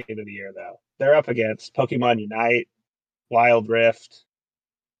Play Game of the Year though. They're up against Pokemon Unite, Wild Rift,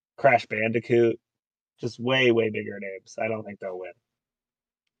 Crash Bandicoot, just way bigger names. I don't think they'll win.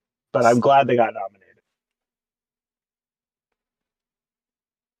 But I'm glad they got nominated.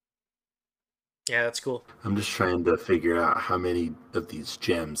 Yeah, that's cool. I'm just trying to figure out how many of these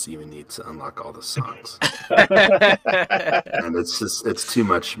gems you even need to unlock all the songs. And it's too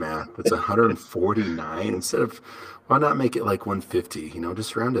much math. It's 149 instead of, why not make it like 150?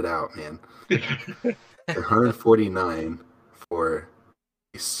 Just round it out, man. 149 for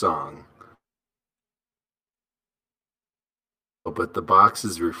a song. Oh, but the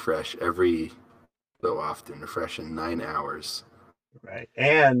boxes refresh every so often, refresh in 9 hours. Right.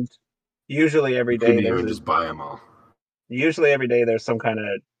 And usually every You day couldn't even just buy them all. Usually every day there's some kind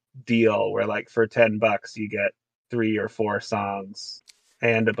of deal where like for $10 you get 3 or 4 songs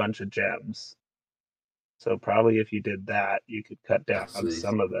and a bunch of gems. So probably if you did that, you could cut down So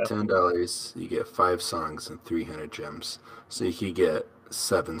some of the $10, you get 5 songs and 300 gems. So you could get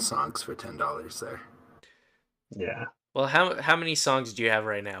 7 songs for $10 there. Yeah. Well, how many songs do you have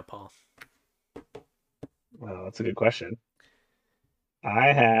right now, Paul? Well, that's a good question.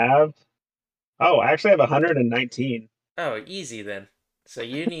 I actually have 119. Oh, easy then. So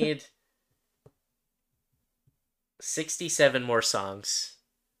you need 67 more songs.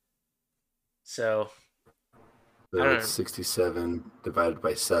 So it's 67 divided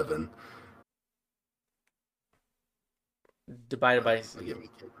by 7. Divided by... Wow.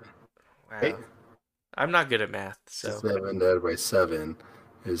 Right? I'm not good at math, so... 7 divided by 7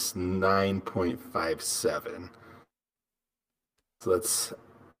 is 9.57. So that's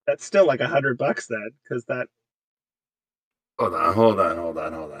still like $100 then, because that... Hold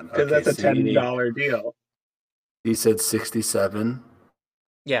on. Because that's a $10 deal. You said 67?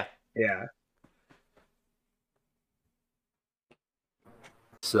 Yeah. Yeah.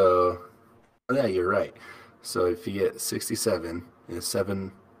 So, yeah, you're right. So if you get 67 and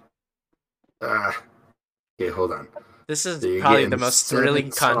 7... okay, hold on. This is probably the most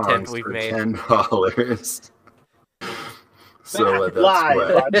thrilling content we've made. $10. So that's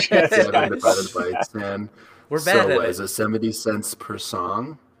what? 7 divided by 10. We're bad at it. So is it 70 cents per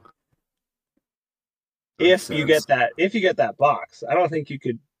song? If you get that box, I don't think you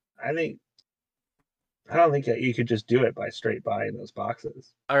could that you could just do it by straight buying those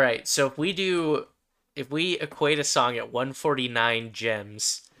boxes. All right, so if we equate a song at 149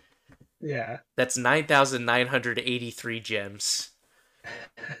 gems, yeah, that's 9,983 gems.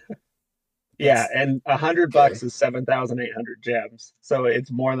 Yeah, and $100 is 7,800 gems, so it's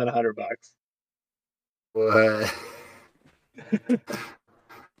more than $100. What?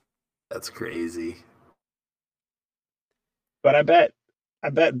 That's crazy. But I bet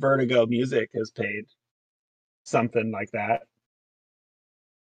Vertigo Music has paid something like that.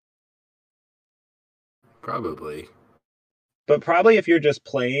 Probably. But probably if you're just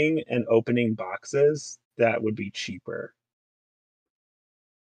playing and opening boxes, that would be cheaper.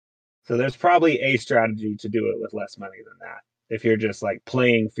 So there's probably a strategy to do it with less money than that. If you're just like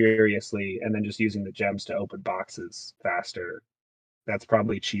playing furiously and then just using the gems to open boxes faster, that's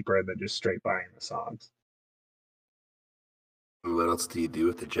probably cheaper than just straight buying the songs. What else do you do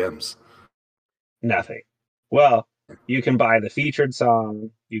with the gems? Nothing. Well, you can buy the featured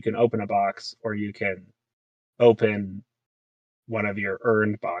song, you can open a box, or you can open one of your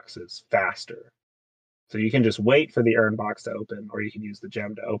earned boxes faster. So you can just wait for the earned box to open, or you can use the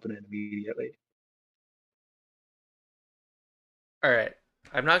gem to open it immediately. All right.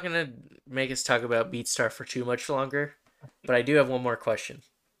 I'm not going to make us talk about BeatStar for too much longer, but I do have one more question.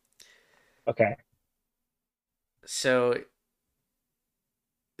 Okay. So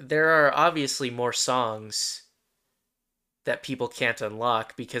there are obviously more songs that people can't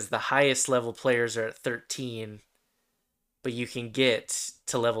unlock because the highest level players are at 13, but you can get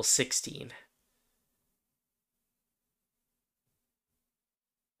to level 16.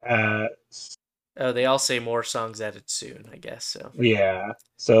 They all say more songs added soon, I guess. So yeah,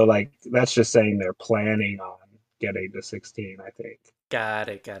 so like that's just saying they're planning on getting to 16, I think. Got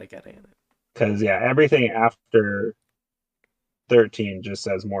it. Because yeah, everything after 13 just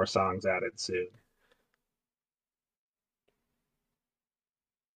says more songs added soon.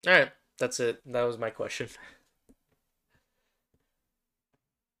 All right, that's it. That was my question.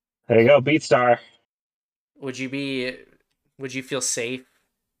 There you go, BeatStar. Would you be? Would you feel safe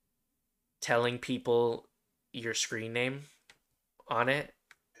telling people your screen name on it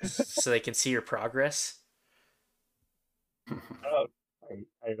so they can see your progress? Oh,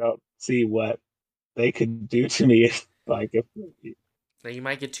 I don't see what they could do to me if Now you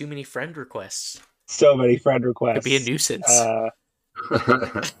might get too many friend requests. so many friend Could be a requests. nuisance.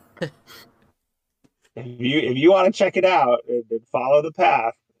 If you want to check it out and follow the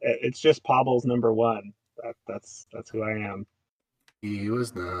path, it's just Pauble's number one. That's who I am. He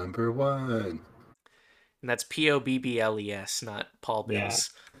was number one. And that's Pobbles, not Paul Yeah,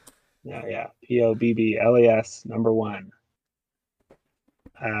 Bills. yeah. Pobbles number one.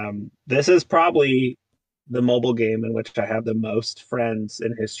 This is probably the mobile game in which I have the most friends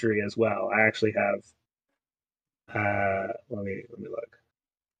in history as well. I actually have. Let me look.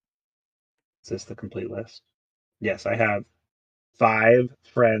 Is this the complete list? Yes, I have 5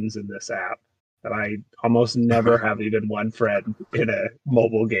 friends in this app, and I almost never have even one friend in a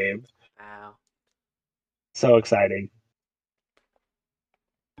mobile game. Wow. So exciting.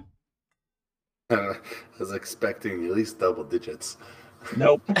 I was expecting at least double digits.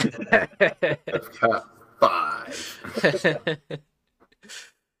 Nope. I've got 5.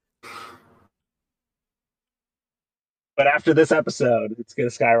 But after this episode, it's going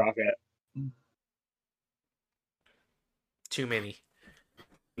to skyrocket. Too many.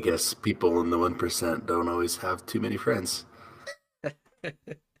 I guess people in the 1% don't always have too many friends.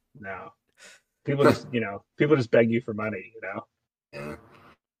 No. People just beg you for money, Yeah.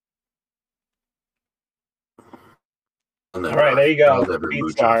 All right, there you go. I'll never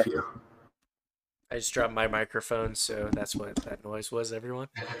mooch off you. I just dropped my microphone, so that's what that noise was, everyone.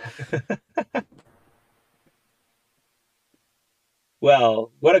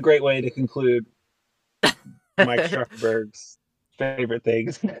 Well, what a great way to conclude Mike Struckberg's favorite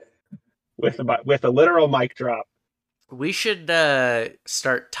things with a literal mic drop. We should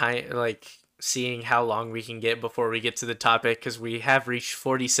start seeing how long we can get before we get to the topic, because we have reached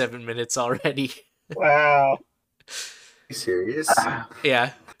 47 minutes already. Wow. Are you serious?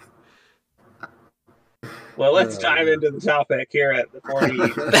 Yeah. Well, let's dive into the topic here at the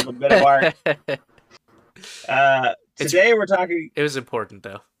 47-minute mark. Today we're talking. It was important,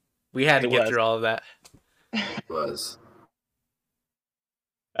 though. We had to get through all of that. It was.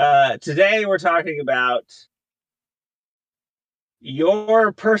 Today we're talking about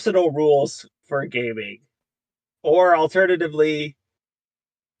your personal rules for gaming, or alternatively,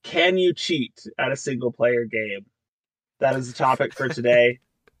 can you cheat at a single player game? That is the topic for today.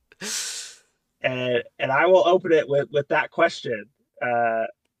 And I will open it with that question.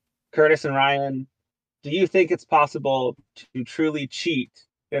 Curtis and Ryan, do you think it's possible to truly cheat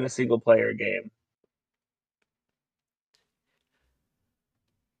in a single player game?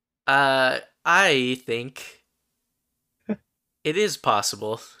 I think it is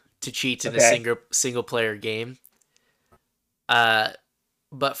possible to cheat in a single player game. But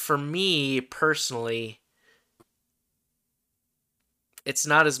for me personally, it's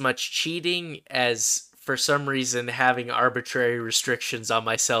not as much cheating as, for some reason, having arbitrary restrictions on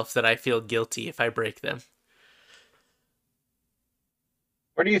myself that I feel guilty if I break them.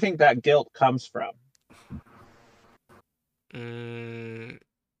 Where do you think that guilt comes from?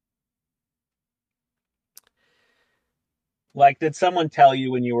 Like, did someone tell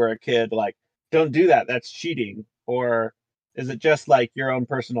you when you were a kid, like, don't do that, that's cheating? Or is it just like your own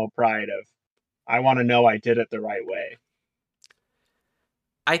personal pride of, I want to know I did it the right way?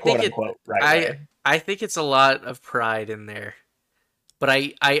 I think I think it's a lot of pride in there. But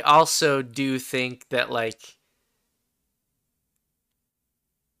I also do think that, like,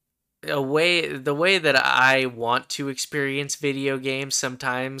 the way that I want to experience video games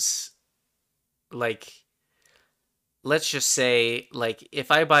sometimes, like, let's just say, like,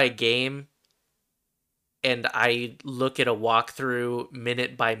 if I buy a game and I look at a walkthrough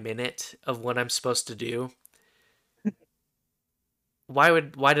minute by minute of what I'm supposed to do,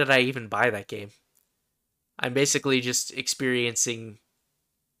 why did I even buy that game? I'm basically just experiencing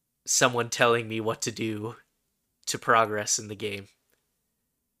someone telling me what to do to progress in the game.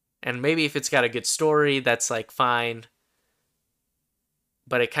 And maybe if it's got a good story, that's, like, fine.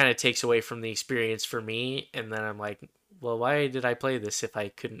 But it kind of takes away from the experience for me, and then I'm like, well, why did I play this if I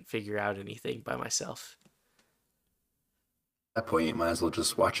couldn't figure out anything by myself? At that point, you might as well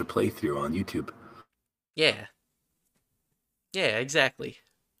just watch a playthrough on YouTube. Yeah. Yeah, exactly.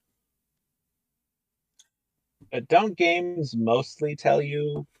 But don't games mostly tell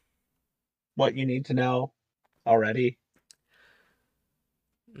you what you need to know already?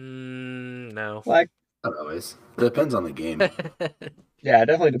 No. Like, Not always. It depends on the game. yeah, it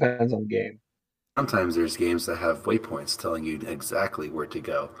definitely depends on the game. Sometimes there's games that have waypoints telling you exactly where to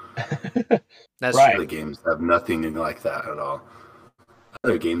go. That's Right. true. Other games have nothing like that at all.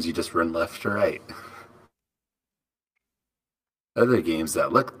 Other games you just run left or right. Other games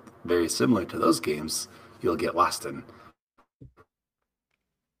that look very similar to those games, you'll get lost in.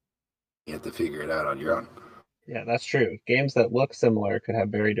 You have to figure it out on your own. Yeah, that's true. Games that look similar could have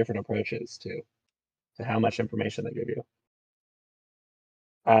very different approaches to how much information they give you.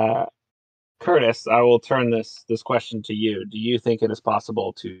 Uh, Curtis, I will turn this question to you. Do you think it is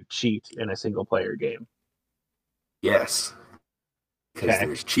possible to cheat in a single player game? Yes, because Okay.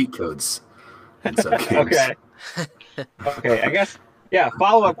 there's cheat codes in some games. Okay. Okay. I guess yeah,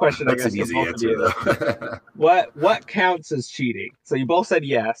 follow-up question, I That's guess, an for easy both of answer, you. though. What counts as cheating? So you both said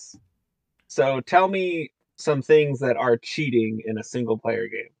yes. So tell me some things that are cheating in a single player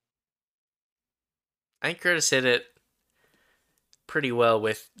game. I think Curtis hit it pretty well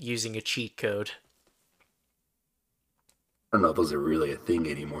with using a cheat code. I don't know if those are really a thing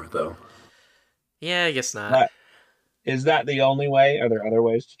anymore, though. Yeah, I guess not. But is that the only way? Are there other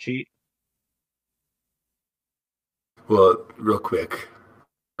ways to cheat? Well, real quick,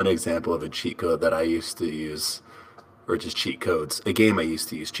 an example of a cheat code that I used to use, or just cheat codes. A game I used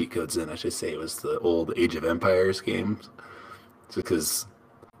to use cheat codes in, I should say, it was the old Age of Empires games. Because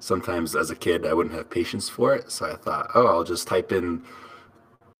sometimes as a kid I wouldn't have patience for it, so I thought, oh, I'll just type in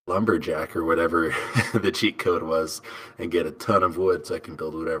lumberjack or whatever the cheat code was and get a ton of wood so I can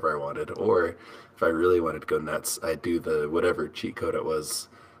build whatever I wanted. Or if I really wanted to go nuts, I'd do the whatever cheat code it was,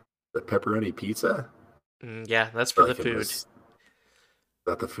 the pepperoni pizza. Yeah, that's I for feel the like it food. was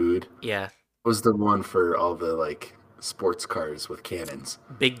not the food. Yeah, It was the one for all the like sports cars with cannons.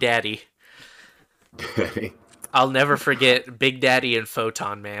 Big Daddy. I'll never forget Big Daddy and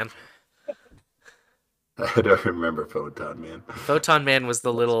Photon Man. I don't remember Photon Man. Photon Man was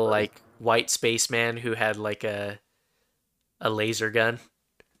the That's little funny. like white spaceman who had like a laser gun.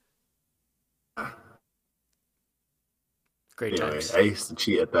 Great Anyway, times. I used to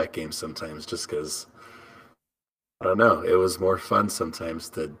cheat at that game sometimes just because I don't know. It was more fun sometimes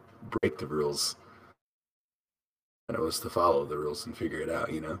to break the rules than it was to follow the rules and figure it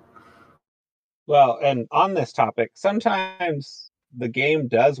out, you know? Well, and on this topic, sometimes the game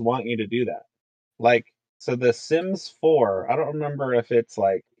does want you to do that. Like, so the Sims 4, I don't remember if it's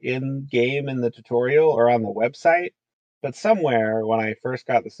like in game in the tutorial or on the website, but somewhere when I first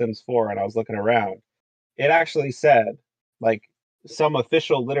got the Sims 4 and I was looking around, it actually said, like, some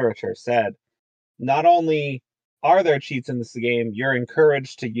official literature said, not only are there cheats in this game, you're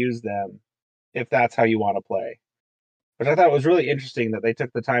encouraged to use them if that's how you want to play. Which I thought was really interesting that they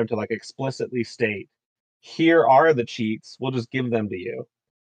took the time to like explicitly state, here are the cheats, we'll just give them to you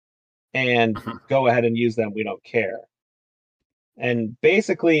and go ahead and use them, we don't care. And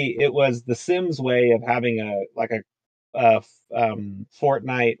basically it was the Sims way of having a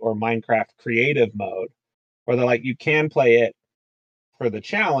Fortnite or Minecraft creative mode where they're like, you can play it for the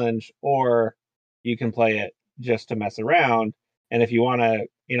challenge or you can play it just to mess around. And if you want to,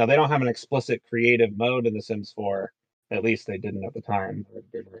 they don't have an explicit creative mode in The Sims 4. At least they didn't at the time.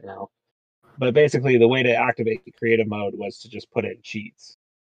 They're doing it now. But basically, the way to activate the creative mode was to just put in cheats.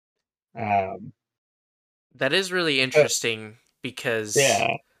 Um, That is really interesting because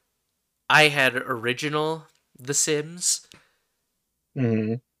yeah. I had original The Sims,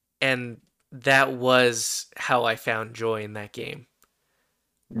 Hmm. and that was how I found joy in that game.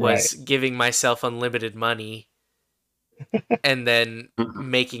 Right. Was giving myself unlimited money and then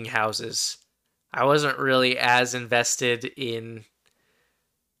making houses. I wasn't really as invested in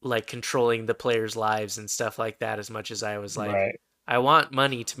like controlling the players' lives and stuff like that as much as I was like, Right. I want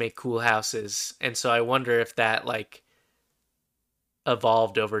money to make cool houses. And so I wonder if that like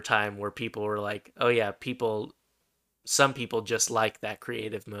evolved over time where people were like, oh yeah, some people just like that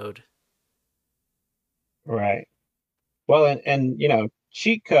creative mode. Right. Well, and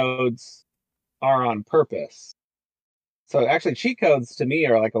cheat codes are on purpose. So actually, cheat codes to me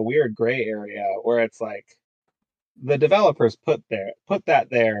are like a weird gray area where it's like the developers put that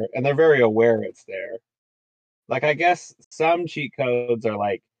there, and they're very aware it's there. Like I guess some cheat codes are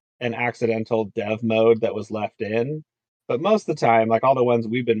like an accidental dev mode that was left in, but most of the time, like all the ones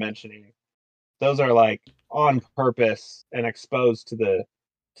we've been mentioning, those are like on purpose and exposed to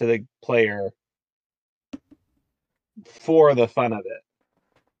the player for the fun of it.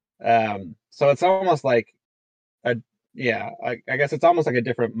 So it's almost like a yeah, I guess it's almost like a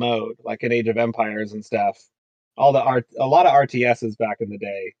different mode, like in Age of Empires and stuff. A lot of RTSs back in the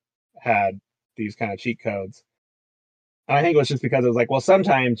day had these kind of cheat codes. And I think it was just because it was like, well,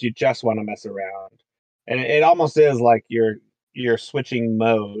 sometimes you just want to mess around, and it almost is like you're switching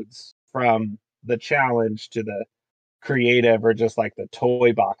modes from the challenge to the creative or just like the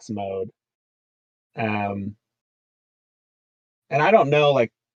toy box mode. Um, and I don't know,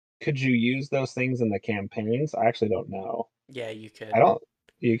 like, could you use those things in the campaigns? I actually don't know. Yeah, you could. I don't.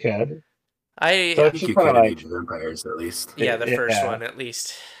 You could. So I I it's think just you kind of could in like, Age of Empires at least. yeah, the first yeah. one at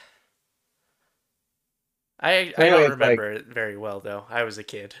least. I So I anyway, don't it's like, remember it very well though. I was a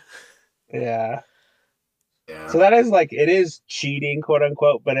kid. yeah. Yeah. So that is like, it is cheating, quote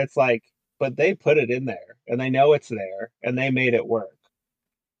unquote, but it's like, but they put it in there and they know it's there and they made it work.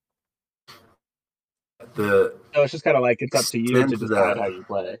 The So it's just kind of like it's up to you to extent decide that, how you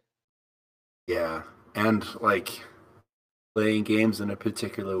play. yeah, and like playing games in a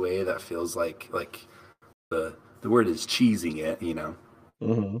particular way that feels like the word is cheesing it, you know.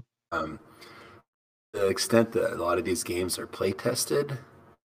 Hmm. Um, the extent that a lot of these games are play tested.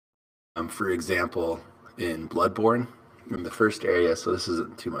 For example, in Bloodborne, in the first area, so this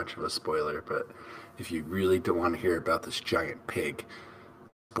isn't too much of a spoiler, but if you really don't want to hear about this giant pig,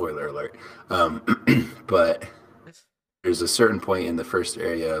 spoiler alert. But there's a certain point in the first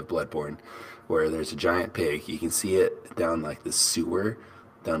area of Bloodborne where there's a giant pig. You can see it down like this sewer,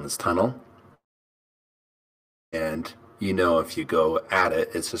 down this tunnel, and you know if you go at it,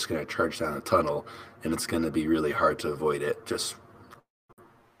 it's just going to charge down a tunnel, and it's going to be really hard to avoid it. Just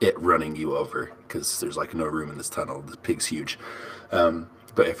it running you over because there's like no room in this tunnel. The pig's huge.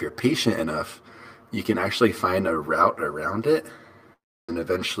 But if you're patient enough, you can actually find a route around it, and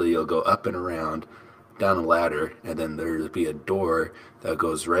eventually you'll go up and around down a ladder, and then there'll be a door that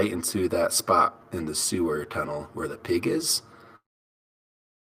goes right into that spot in the sewer tunnel where the pig is,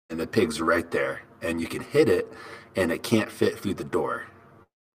 and the pig's right there, and you can hit it, and it can't fit through the door.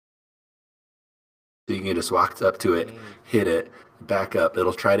 So you can just walk up to it, hit it, back up.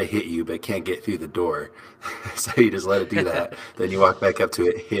 It'll try to hit you, but it can't get through the door. So you just let it do that. Then you walk back up to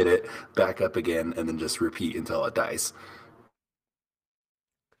it, hit it, back up again, and then just repeat until it dies.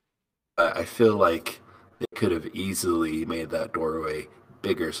 I feel like they could have easily made that doorway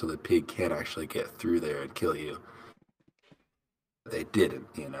bigger so the pig can't actually get through there and kill you. But they didn't,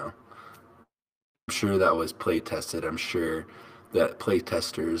 you know. I'm sure that was play tested. I'm sure that play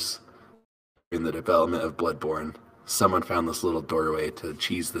testers in the development of Bloodborne, someone found this little doorway to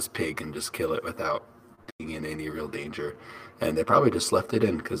cheese this pig and just kill it without being in any real danger. And they probably just left it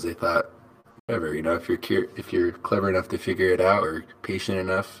in because they thought, whatever, you know, if you're clever enough to figure it out or patient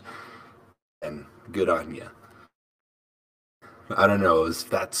enough, then good on you. I don't know if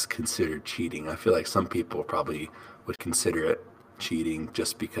that's considered cheating. I feel like some people probably would consider it cheating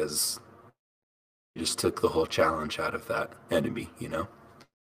just because you just took the whole challenge out of that enemy, you know?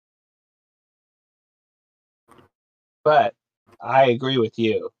 But I agree with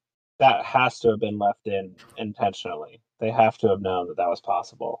you. That has to have been left in intentionally. They have to have known that that was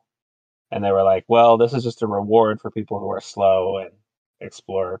possible. And they were like, well, this is just a reward for people who are slow and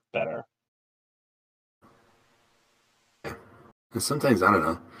explore better. And sometimes, I don't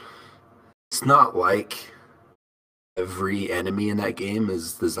know, it's not like every enemy in that game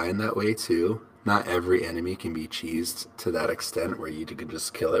is designed that way too. Not every enemy can be cheesed to that extent where you can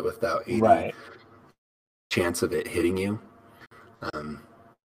just kill it without any Right. chance of it hitting you. So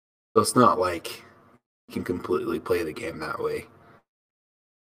it's not like you can completely play the game that way.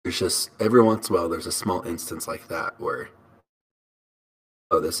 There's just every once in a while there's a small instance like that where,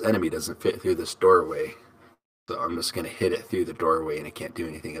 oh, this enemy doesn't fit through this doorway, so I'm just gonna hit it through the doorway and it can't do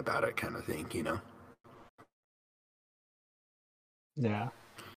anything about it, kind of thing, you know. Yeah.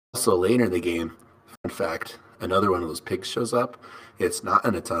 Also, later in the game, fun fact, another one of those pigs shows up. It's not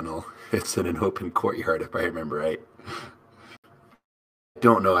in a tunnel, it's in an open courtyard, if I remember right. I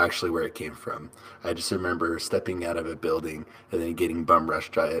don't know actually where it came from. I just remember stepping out of a building and then getting bum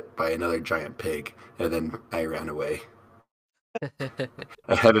rushed by another giant pig, and then I ran away.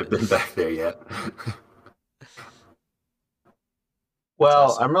 I haven't been back there yet.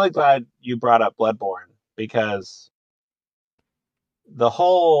 Well, awesome. I'm really glad you brought up Bloodborne because the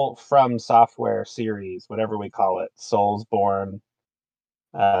whole From Software series, whatever we call it, Soulsborne,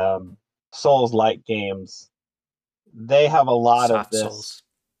 um, Souls-like games, they have a lot of Soft this. Souls.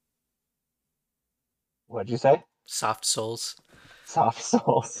 What'd you say? Soft Souls. Soft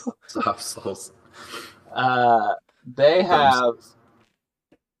Souls. Soft souls. They Firm have souls.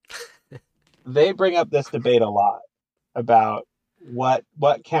 they bring up this debate a lot about what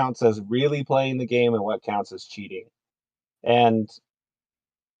counts as really playing the game and what counts as cheating. And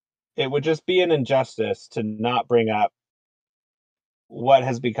it would just be an injustice to not bring up what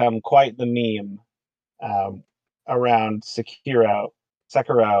has become quite the meme, um, around Sekiro,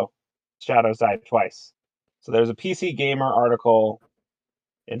 Shadows Die Twice. So there's a PC Gamer article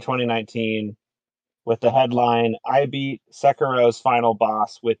in 2019 with the headline, I beat Sekiro's final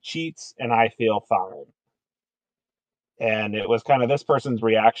boss with cheats and I feel fine. And it was kind of this person's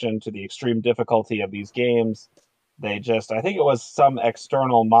reaction to the extreme difficulty of these games. I think it was some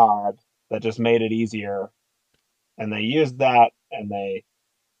external mod that just made it easier. And they used that and they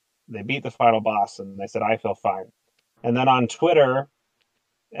beat the final boss and they said, I feel fine. And then on Twitter,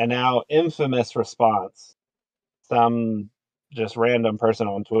 and now infamous response, some just random person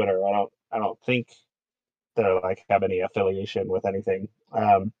on Twitter. I don't think they're like have any affiliation with anything.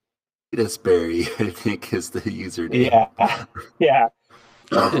 Berry, I think, is the username. Yeah, yeah.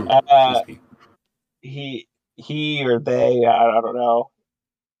 Excuse me. He or they, I don't know,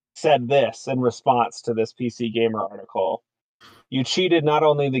 said this in response to this PC Gamer article. You cheated not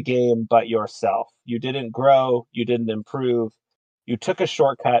only the game, but yourself. You didn't grow, you didn't improve, you took a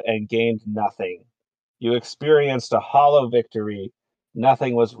shortcut and gained nothing. You experienced a hollow victory,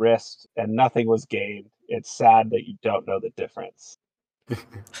 nothing was risked and nothing was gained. It's sad that you don't know the difference.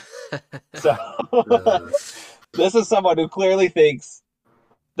 So, this is someone who clearly thinks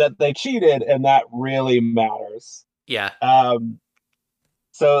that they cheated and that really matters. Yeah.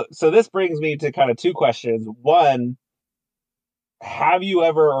 So this brings me to kind of two questions. One, have you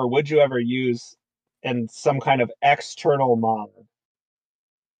ever or would you ever use in some kind of external mod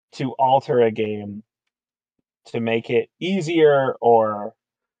to alter a game to make it easier or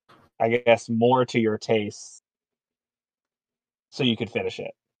I guess more to your taste so you could finish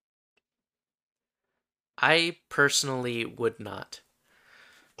it? I personally would not.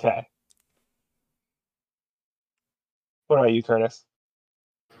 Okay. What about you, Curtis?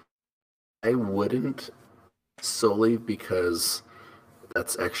 I wouldn't, solely because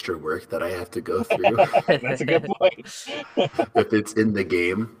that's extra work that I have to go through. That's a good point. If it's in the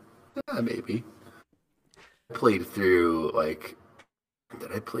game, yeah, maybe. I played through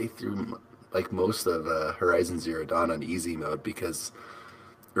did I play through like most of Horizon Zero Dawn on easy mode because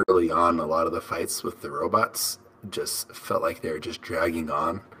early on a lot of the fights with the robots just felt like they were just dragging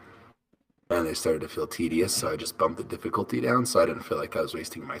on and they started to feel tedious, so I just bumped the difficulty down so I didn't feel like I was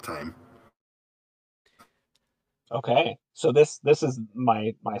wasting my time. Okay. So this is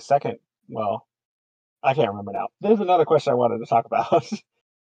my second, well, I can't remember now. There's another question I wanted to talk about.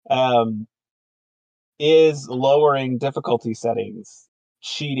 Is lowering difficulty settings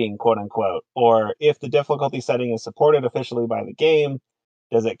cheating, quote unquote? Or if the difficulty setting is supported officially by the game,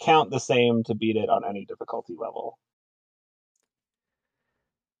 does it count the same to beat it on any difficulty level?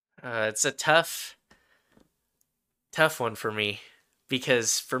 It's a tough one for me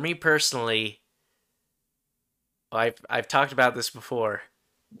because for me personally, I've talked about this before.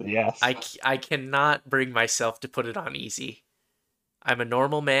 Yes. I cannot bring myself to put it on easy. I'm a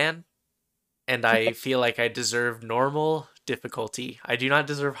normal man, and I feel like I deserve normal difficulty. I do not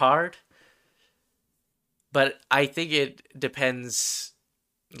deserve hard, but I think it depends.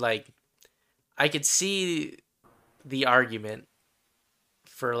 Like, I could see the argument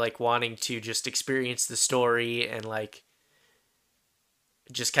for like wanting to just experience the story and like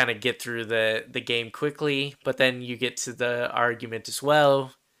just kind of get through the game quickly, but then you get to the argument as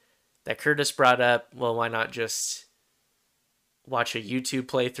well that Curtis brought up. Well, why not just watch a YouTube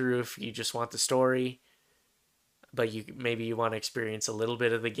playthrough if you just want the story, but you want to experience a little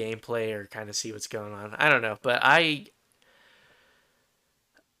bit of the gameplay or kind of see what's going on. I don't know, but I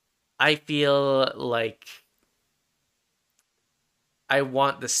feel like I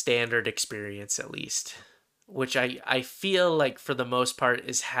want the standard experience at least, which I feel like for the most part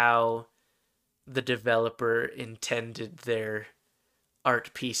is how the developer intended their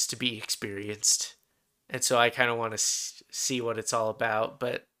art piece to be experienced. And so I kind of want to see what it's all about,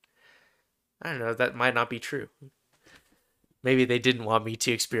 but I don't know, that might not be true. Maybe they didn't want me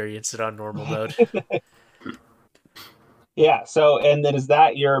to experience it on normal mode. Yeah. So, and then is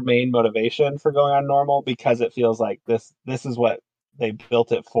that your main motivation for going on normal? Because it feels like this is what they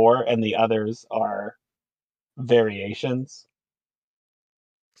built it for, and the others are variations.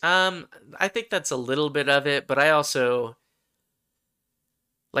 I think that's a little bit of it, but I also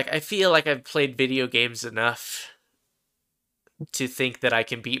I feel like I've played video games enough to think that I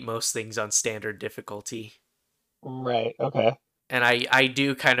can beat most things on standard difficulty. Right. Okay. And I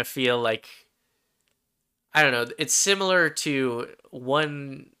do kind of feel like I don't know, it's similar to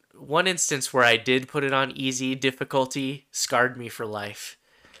one instance where I did put it on easy difficulty, scarred me for life.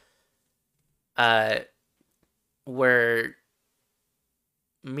 Where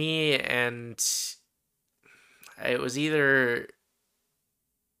me and it was either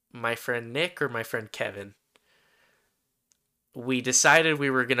my friend Nick or my friend Kevin. we decided we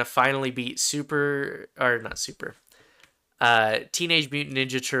were gonna finally beat Teenage Mutant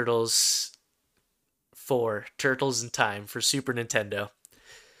Ninja Turtles 4, Turtles in Time for Super Nintendo.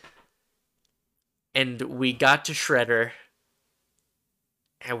 And we got to Shredder,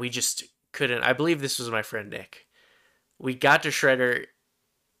 and we just couldn't. I believe this was my friend Nick. We got to Shredder,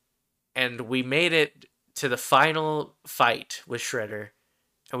 and we made it to the final fight with Shredder,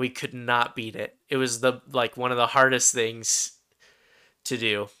 and we could not beat it. It was one of the hardest things to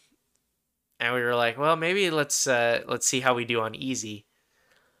do. And we were like, well, maybe let's see how we do on easy.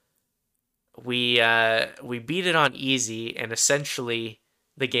 We beat it on easy, and essentially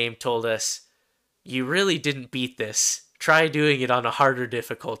the game told us, you really didn't beat this. Try doing it on a harder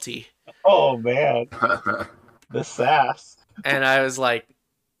difficulty. Oh man, the sass. And I was like,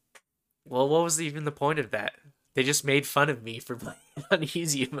 well, what was even the point of that? They just made fun of me for playing on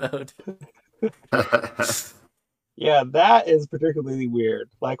easy mode. Yeah, that is particularly weird.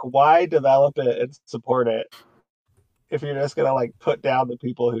 Like, why develop it and support it if you're just gonna like put down the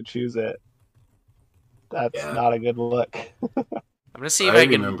people who choose it? That's not a good look. I'm gonna see if I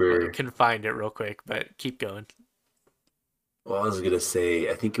can find it real quick, but keep going. Well, I was gonna say,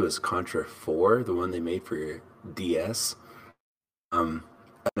 I think it was Contra 4, the one they made for your DS. I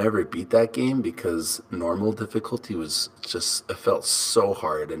never beat that game because normal difficulty was just, it felt so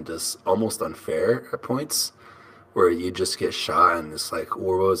hard and just almost unfair at points, where you just get shot and it's like,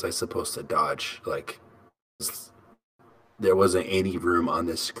 what was I supposed to dodge? Like, there wasn't any room on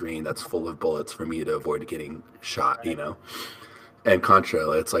this screen that's full of bullets for me to avoid getting shot, you know? And Contra,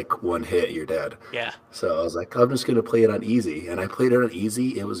 it's like one hit, you're dead. Yeah. So I was like, I'm just going to play it on easy. And I played it on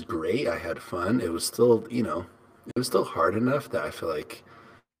easy. It was great. I had fun. It was still, it was still hard enough that I feel like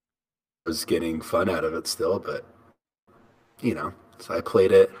I was getting fun out of it still. But, so I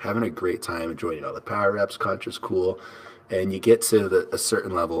played it, having a great time, enjoying all the power-ups. Contra's cool. And you get to a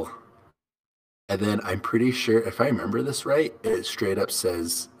certain level. And then I'm pretty sure, if I remember this right, it straight up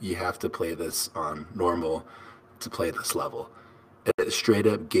says you have to play this on normal to play this level. It straight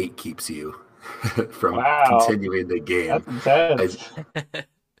up gatekeeps you from continuing the game. That's intense.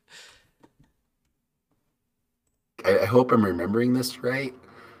 I hope I'm remembering this right.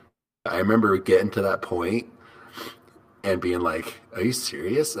 I remember getting to that point and being like, are you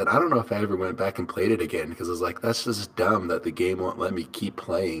serious? And I don't know if I ever went back and played it again because I was like, that's just dumb that the game won't let me keep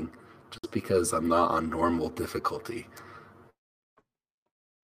playing just because I'm not on normal difficulty.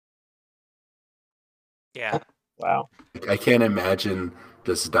 Yeah. Wow. I can't imagine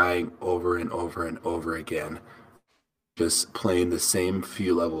just dying over and over and over again, just playing the same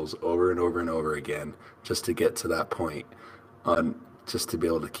few levels over and over and over again just to get to that point, just to be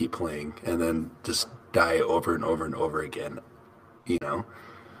able to keep playing and then just die over and over and over again. I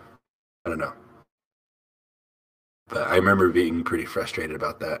don't know. But I remember being pretty frustrated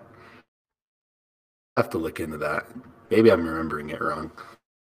about that. I have to look into that. Maybe I'm remembering it wrong.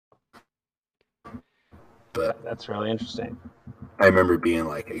 But that's really interesting. I remember being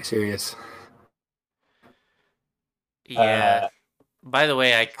like, are you serious? Yeah. By the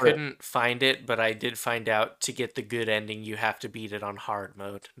way, I couldn't find it, but I did find out to get the good ending, you have to beat it on hard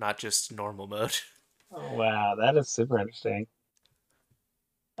mode, not just normal mode. Oh, wow, that is super interesting.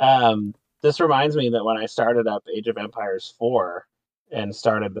 This reminds me that when I started up Age of Empires 4 and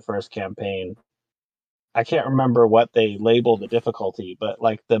started the first campaign, I can't remember what they label the difficulty, but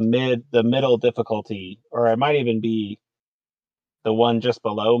like the middle difficulty, or it might even be the one just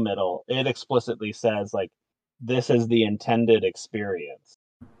below middle, it explicitly says like, this is the intended experience.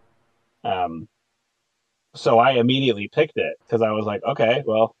 So I immediately picked it because I was like, okay,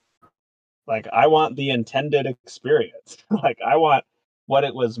 well, like I want the intended experience. Like I want what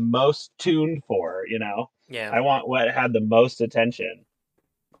it was most tuned for, Yeah. I want what had the most attention.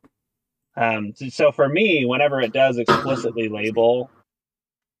 So for me, whenever it does explicitly label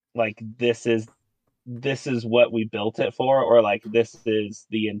like this is what we built it for, or like this is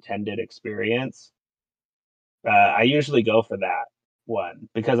the intended experience, I usually go for that one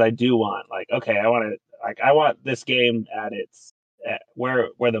because I do want like, okay, I want this game at its where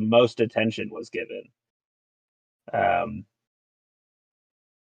the most attention was given.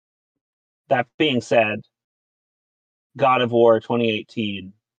 That being said, God of War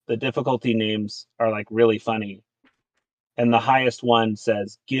 2018, the difficulty names are like really funny. And the highest one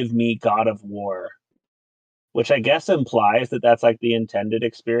says, give me God of War, which I guess implies that that's like the intended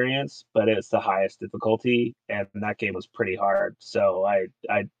experience, but it's the highest difficulty. And that game was pretty hard. So I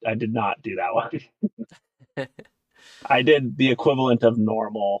did not do that one. I did the equivalent of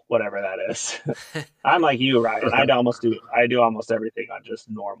normal, whatever that is. I'm like you, Ryan. I do almost everything on just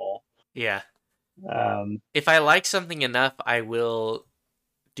normal. Yeah. If I like something enough, I will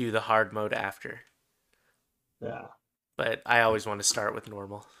do the hard mode after. Yeah. But I always want to start with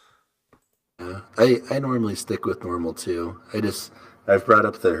normal. Yeah, I normally stick with normal too. I've brought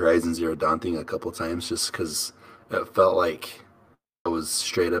up the Horizon Zero Dawn thing a couple times just because it felt like I was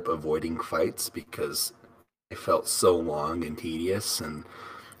straight up avoiding fights because it felt so long and tedious and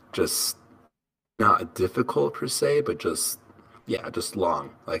just not difficult per se, but just yeah, just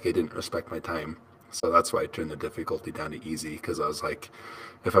long. Like I didn't respect my time. So that's why I turned the difficulty down to easy because I was like,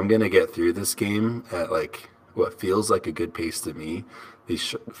 if I'm gonna get through this game at like what feels like a good pace to me,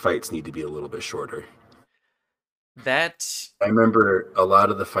 these fights need to be a little bit shorter. That I remember a lot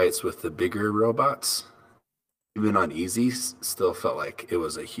of the fights with the bigger robots, even on easy, still felt like it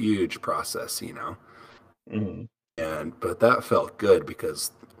was a huge process, you know. Mm-hmm. And but that felt good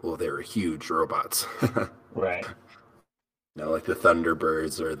because well, they were huge robots. Right. You know, like the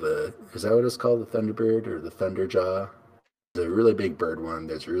Thunderbirds or the is that what it's called, the Thunderbird or the Thunderjaw? There's a really big bird one.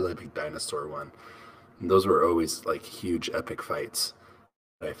 There's a really big dinosaur one. And those were always like huge epic fights.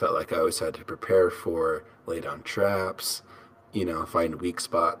 I felt like I always had to prepare for, lay down traps, you know, find weak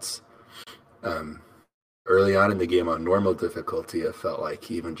spots. Um, Early on in the game on normal difficulty, it felt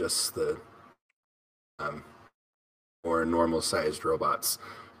like even just the um, more normal sized robots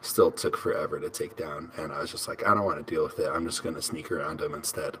still took forever to take down. And I was just like, I don't want to deal with it. I'm just going to sneak around them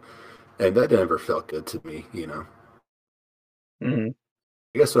instead. And that never felt good to me, you know. Mm-hmm.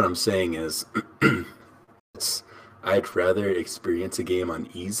 I guess what I'm saying is, it's, I'd rather experience a game on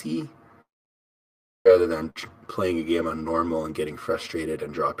easy rather than playing a game on normal and getting frustrated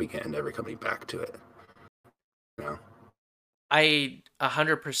and dropping it and never coming back to it. You know? I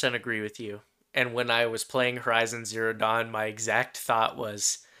 100% agree with you. And when I was playing Horizon Zero Dawn, my exact thought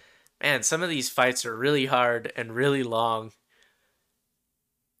was, man, some of these fights are really hard and really long.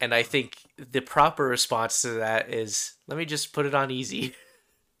 And I think the proper response to that is, let me just put it on easy.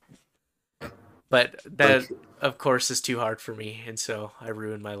 But that, Like, of course, is too hard for me. And so I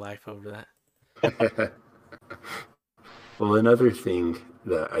ruined my life over that. well, another thing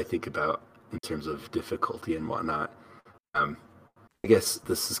that I think about in terms of difficulty and whatnot, um, I guess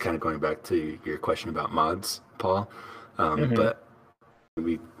this is kind of going back to your question about mods, Paul. Mm-hmm. But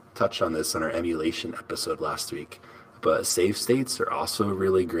we touched on this on our emulation episode last week. But save states are also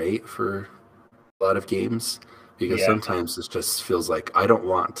really great for a lot of games because Yeah. sometimes it just feels like I don't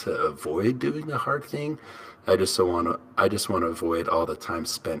want to avoid doing the hard thing. I just want to avoid all the time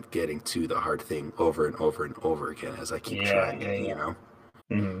spent getting to the hard thing over and over and over again as I keep Yeah. trying Yeah. it, you Yeah. know.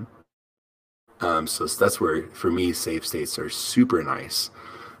 Mm-hmm. So that's where for me save states are super nice.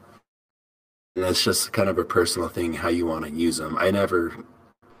 And it's just kind of a personal thing how you want to use them. I never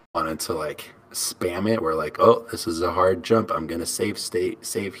wanted to like spam it where like, oh, this is a hard jump. I'm gonna save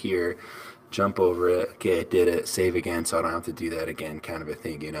here, jump over it. Okay, I did it. Save again, so I don't have to do that again, kind of a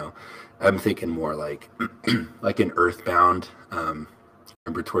thing. You know, I'm thinking more like like in Earthbound.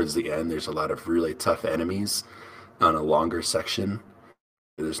 Remember towards the end, there's a lot of really tough enemies on a longer section.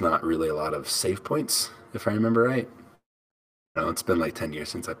 There's not really a lot of save points, if I remember right. No, it's been like 10 years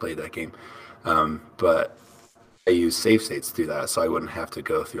since I played that game. But I use save states to do that, so I wouldn't have to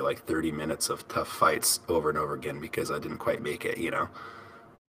go through like 30 minutes of tough fights over and over again because I didn't quite make it, you know?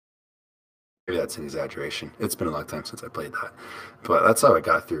 Maybe that's an exaggeration. It's been a long time since I played that. But that's how I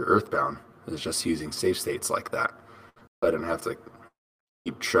got through Earthbound, is just using save states like that. I didn't have to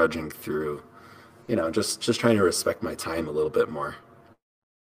keep trudging through, you know, just trying to respect my time a little bit more.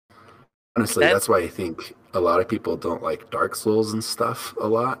 Honestly, That that's why I think a lot of people don't like Dark Souls and stuff a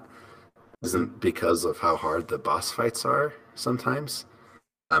lot, isn't because of how hard the boss fights are sometimes.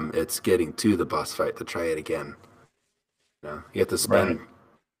 It's getting to the boss fight to try it again. You know, you have to Right. spend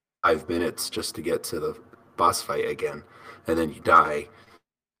 5 minutes just to get to the boss fight again, and then you die,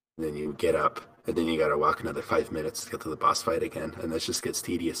 and then you get up, and then you got to walk another 5 minutes to get to the boss fight again, and this just gets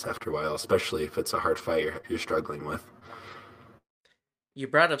tedious after a while, especially if it's a hard fight you're struggling with. you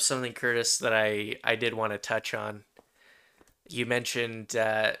brought up something, Curtis, that I did want to touch on. You mentioned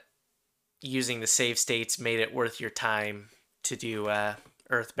using the save states made it worth your time to do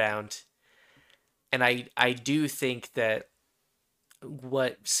Earthbound. And I do think that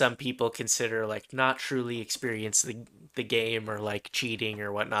what some people consider like not truly experience the game or like cheating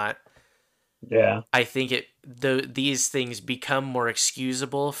or whatnot, Yeah. I think these things become more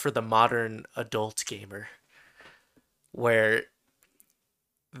excusable for the modern adult gamer, where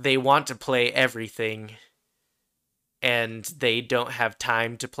they want to play everything and they don't have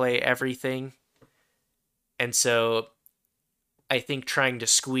time to play everything. And so I think trying to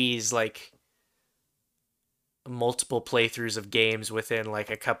squeeze like multiple playthroughs of games within like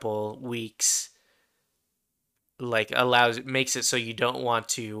a couple weeks like makes it so you don't want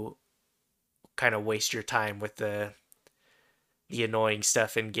to kind of waste your time with the annoying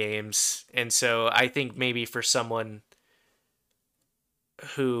stuff in games. And so I think maybe for someone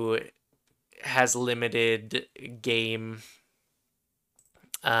who has limited game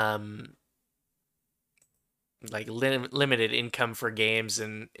um like limited income for games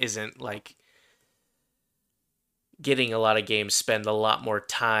and isn't like getting a lot of games, spend a lot more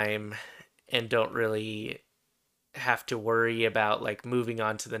time and don't really have to worry about like moving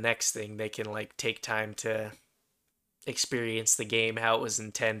on to the next thing. They can like take time to experience the game how it was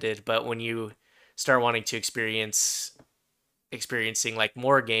intended. But when you start wanting to experiencing like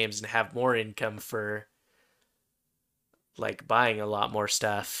more games and have more income for like buying a lot more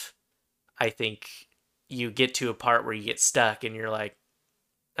stuff, I think you get to a part where you get stuck and you're like,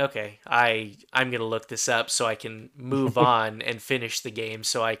 okay, I'm gonna look this up so I can move on and finish the game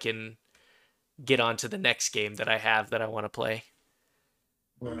so I can get on to the next game that I have that I want to play.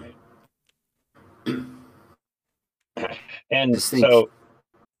 Right. And Just think, so,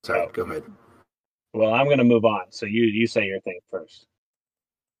 sorry, go ahead. well, I'm going to move on. So you say your thing first.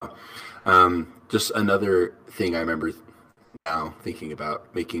 Just another thing I remember now thinking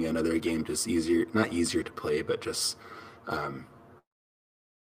about making another game just easier, not easier to play, but just I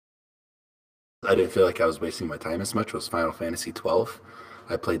didn't feel like I was wasting my time as much was Final Fantasy 12.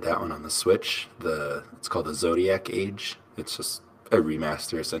 I played that one on the Switch. It's called the Zodiac Age. It's just a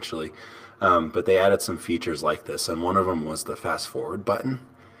remaster essentially. But they added some features like this, and one of them was the fast forward button.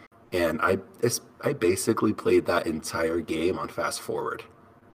 And I basically played that entire game on fast forward,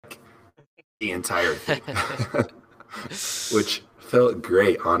 like, the entire thing, which felt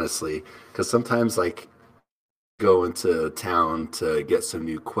great, honestly. Because sometimes, like, go into town to get some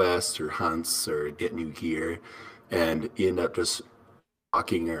new quests or hunts or get new gear, and you end up just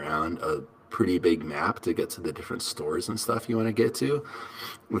walking around a pretty big map to get to the different stores and stuff you want to get to.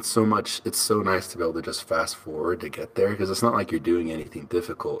 It's so nice to be able to just fast forward to get there, because it's not like you're doing anything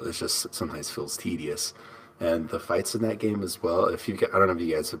difficult. It's just sometimes feels tedious. And the fights in that game as well, I don't know if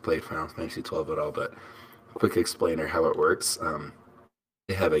you guys have played Final Fantasy 12 at all, but quick explainer how it works.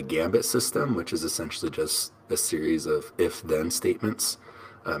 They have a gambit system, which is essentially just a series of if-then statements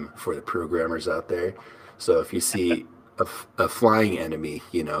for the programmers out there. So if you see a flying enemy,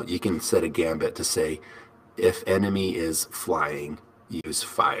 you can set a gambit to say, if enemy is flying, use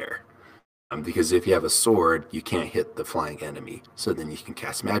fire. Because if you have a sword, you can't hit the flying enemy. So then you can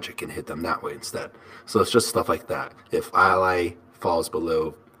cast magic and hit them that way instead. So it's just stuff like that. If ally falls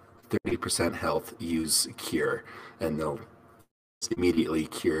below 30% health, use cure, and they'll immediately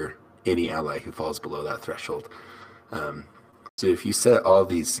cure any ally who falls below that threshold. So if you set all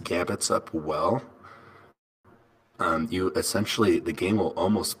these gambits up well, the game will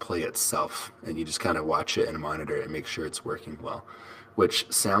almost play itself, and you just kind of watch it and monitor it and make sure it's working well,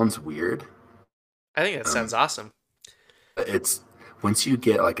 which sounds weird. I think that sounds awesome. It's once you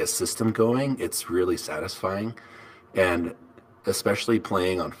get like a system going, it's really satisfying, and especially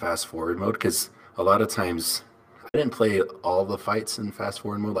playing on fast forward mode, because a lot of times I didn't play all the fights in fast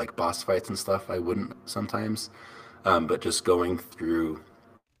forward mode, like boss fights and stuff. I wouldn't sometimes, but just going through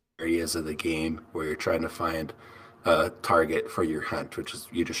areas of the game where you're trying to find a target for your hunt, which is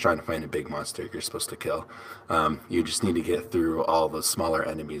you're just trying to find a big monster you're supposed to kill. You just need to get through all the smaller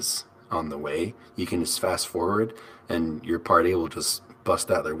enemies on the way. You can just fast forward, and your party will just bust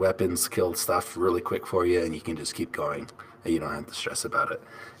out their weapons, kill stuff really quick for you, and you can just keep going, and you don't have to stress about it.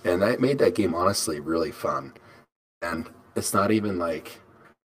 And that made that game honestly really fun. And it's not even like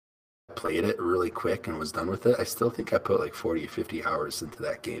I played it really quick and was done with it. I still think I put like 40 or 50 hours into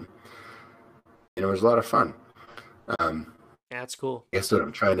that game. And it was a lot of fun. Yeah, that's cool. I guess what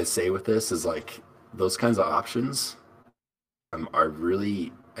I'm trying to say with this is like those kinds of options are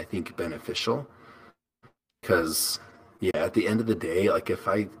really, I think, beneficial. Because, yeah, at the end of the day, like if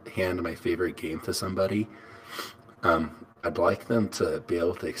I hand my favorite game to somebody, I'd like them to be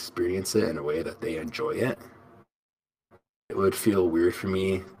able to experience it in a way that they enjoy it. It would feel weird for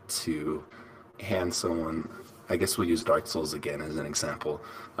me to hand someone, I guess we'll use Dark Souls again as an example,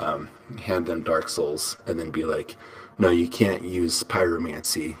 hand them Dark Souls and then be like, no, you can't use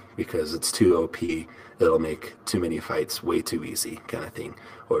pyromancy because it's too OP. It'll make too many fights way too easy, kind of thing.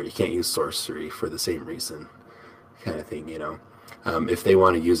 Or you can't use sorcery for the same reason, kind of thing, If they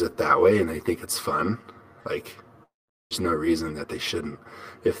want to use it that way and they think it's fun, like, there's no reason that they shouldn't.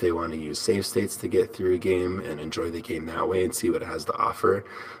 If they want to use save states to get through a game and enjoy the game that way and see what it has to offer,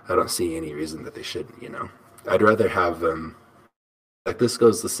 I don't see any reason that they shouldn't, I'd rather have like this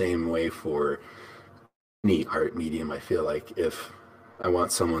goes the same way for any art medium. I feel like if I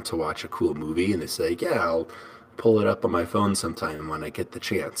want someone to watch a cool movie and they say, yeah, I'll pull it up on my phone sometime when I get the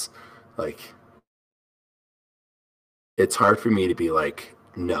chance. Like, it's hard for me to be like,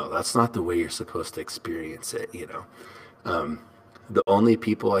 no, that's not the way you're supposed to experience it, you know. The only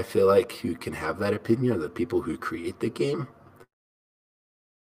people I feel like who can have that opinion are the people who create the game,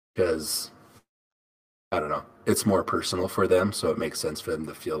 because I don't know, it's more personal for them, so it makes sense for them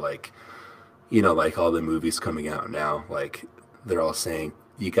to feel like, you know, like all the movies coming out now, like they're all saying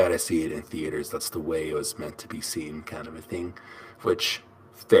you got to see it in theaters. That's the way it was meant to be seen, kind of a thing. Which,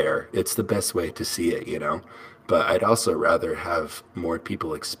 fair, it's the best way to see it, you know. But I'd also rather have more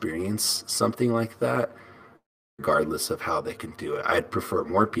people experience something like that, regardless of how they can do it. I'd prefer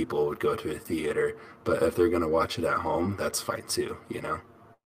more people would go to a theater, but if they're gonna watch it at home, that's fine too, you know.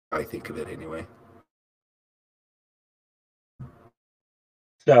 I think of it anyway.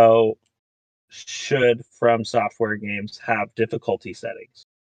 So, should From Software games have difficulty settings?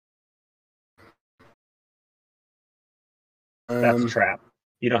 That's a trap.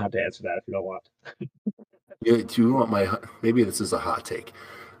 You don't have to answer that if you don't want. Do you want my? Maybe this is a hot take.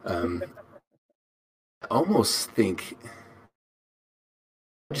 I almost think.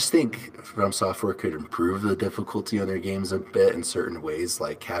 I just think From Software could improve the difficulty on their games a bit in certain ways,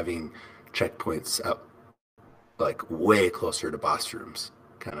 like having checkpoints out, like way closer to boss rooms,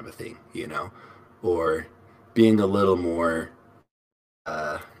 kind of a thing, you know, or being a little more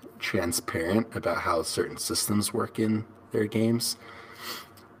transparent about how certain systems work in their games.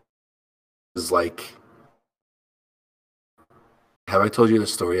 Is like, have I told you the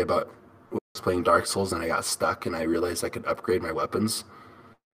story about when I was playing Dark Souls and I got stuck and I realized I could upgrade my weapons?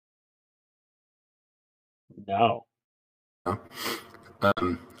 No. No?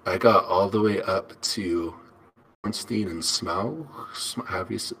 I got all the way up to Ornstein and Smough,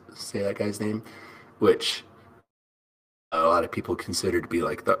 however you say that guy's name, which a lot of people consider to be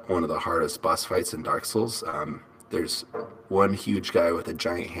like one of the hardest boss fights in Dark Souls. There's one huge guy with a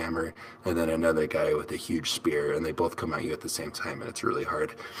giant hammer and then another guy with a huge spear, and they both come at you at the same time, and it's really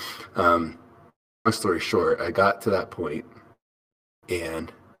hard. Long story short, I got to that point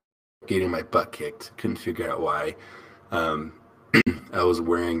and getting my butt kicked. Couldn't figure out why. I was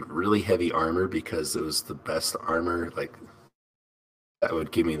wearing really heavy armor because it was the best armor, like that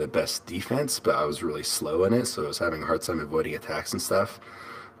would give me the best defense, but I was really slow in it, so I was having a hard time avoiding attacks and stuff.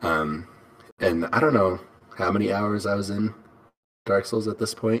 And I don't know how many hours I was in Dark Souls at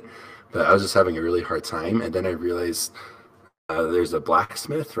this point, but I was just having a really hard time. And then I realized there's a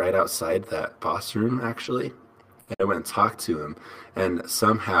blacksmith right outside that boss room, actually. And I went and talked to him, and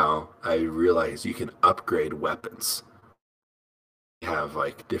somehow I realized you can upgrade weapons. You have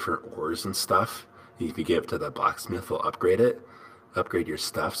like different ores and stuff. If you give it to the blacksmith, they'll upgrade your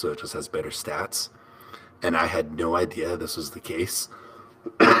stuff so it just has better stats. And I had no idea this was the case.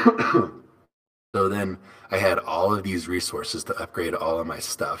 So then I had all of these resources to upgrade all of my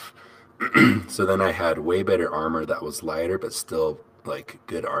stuff. So then I had way better armor that was lighter but still like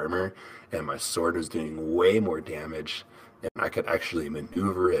good armor, and my sword was doing way more damage, and I could actually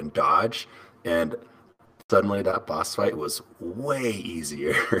maneuver and dodge, and suddenly that boss fight was way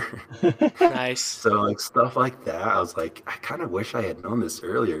easier. Nice. So like stuff like that, I was like, I kind of wish I had known this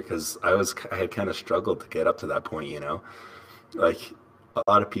earlier, because I had kind of struggled to get up to that point, you know. Like a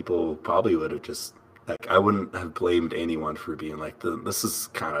lot of people probably would have just like, I wouldn't have blamed anyone for being like, this is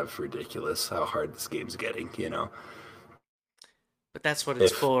kind of ridiculous how hard this game's getting, you know. But that's what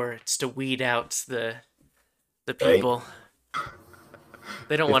it's If for. It's to weed out the right, people.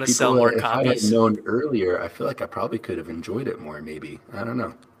 They don't if want to people sell more if I had copies. known earlier, I feel like I probably could have enjoyed it more. Maybe, I don't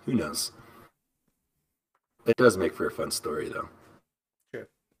know. Who knows? It does make for a fun story, though. True.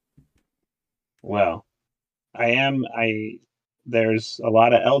 Well, there's a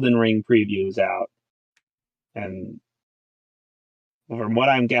lot of Elden Ring previews out, and from what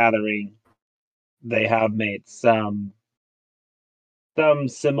I'm gathering, they have made some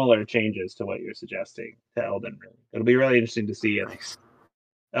similar changes to what you're suggesting to Elden Ring. It'll be really interesting to see if Nice.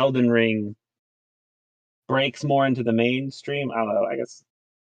 Elden Ring breaks more into the mainstream. I don't know. I guess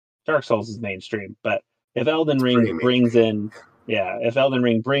Dark Souls is mainstream, but if Elden It's Ring pretty brings mainstream. if Elden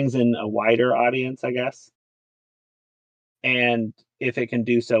Ring brings in a wider audience, I guess, and if it can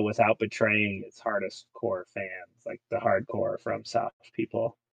do so without betraying its hardest core fans, like the hardcore From Soft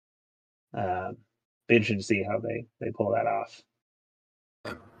people, be interesting to see how they pull that off,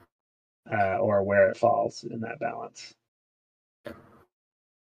 or where it falls in that balance.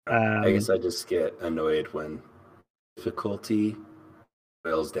 I guess I just get annoyed when difficulty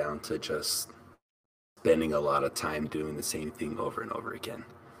boils down to just spending a lot of time doing the same thing over and over again.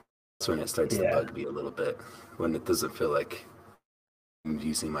 That's when it starts to Yeah. bug me a little bit, when it doesn't feel like I'm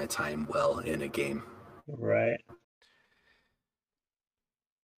using my time well in a game. Right.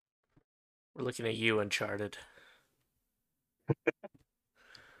 We're looking at you, Uncharted.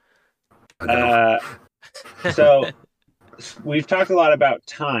 I know. Uh, so we've talked a lot about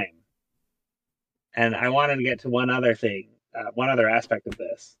time, and I wanted to get to one other thing, one other aspect of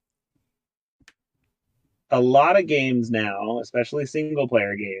this. A lot of games now, especially single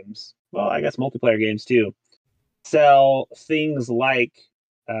player games, well, I guess multiplayer games too, sell things like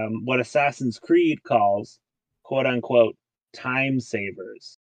what Assassin's Creed calls quote unquote time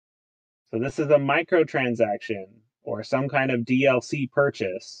savers. So this is a microtransaction or some kind of DLC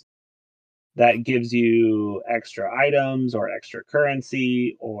purchase that gives you extra items or extra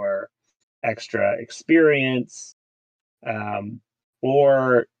currency or extra experience, um,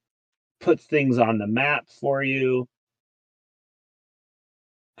 or puts things on the map for you.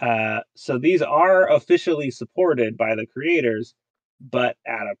 So these are officially supported by the creators, but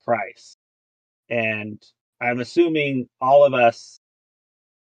at a price. And I'm assuming all of us,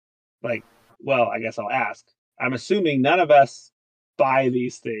 like, well, I guess I'll ask. I'm assuming none of us buy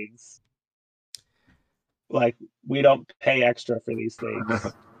these things. Like, we don't pay extra for these things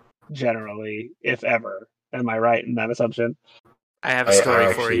generally, if ever. Am I right in that assumption? I have a I story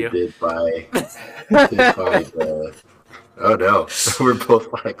for actually you. did buy the. Oh no, we're both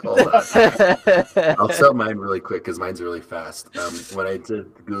like, hold on. I'll tell mine really quick because mine's really fast. When I did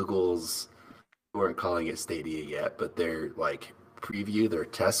Google's, we weren't calling it Stadia yet, but their like preview, their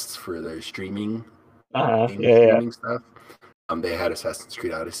tests for their streaming, game Yeah, yeah. streaming stuff. They had Assassin's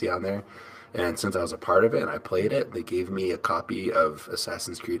Creed Odyssey on there, and since I was a part of it and I played it, they gave me a copy of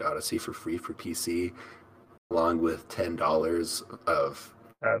Assassin's Creed Odyssey for free for PC, along with $10 of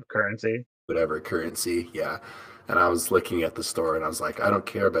Of currency. whatever currency. Yeah. And I was looking at the store and I was like, I don't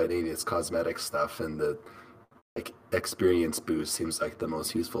care about any of this cosmetic stuff. And the like experience boost seems like the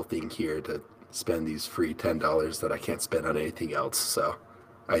most useful thing here to spend these free $10 that I can't spend on anything else. So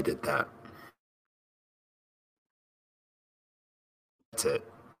I did that. That's it.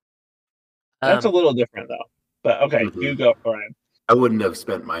 That's a um, little different though. But okay, Hmm. you go, Ryan. I wouldn't have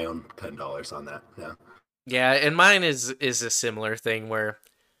spent my own $10 on that. Yeah. yeah, and mine is a similar thing where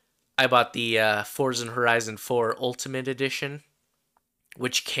I bought the Forza Horizon 4 Ultimate Edition,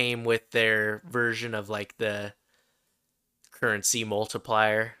 which came with their version of like the currency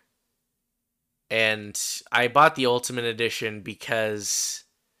multiplier. And I bought the Ultimate Edition because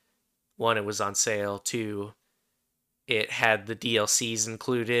one, it was on sale, two, it had the DLCs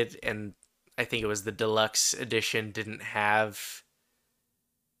included, and I think it was the deluxe edition didn't have.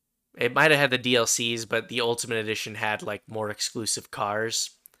 It might have had the DLCs, but the Ultimate Edition had like more exclusive cars.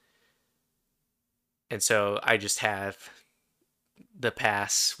 And so I just have the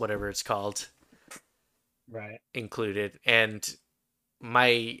pass, whatever it's called, Right. included. And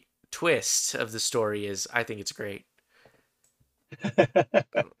my twist of the story is I think it's great.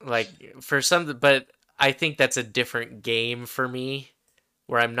 Like for some, but I think that's a different game for me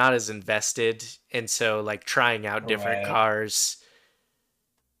where I'm not as invested. And so like trying out different Right. cars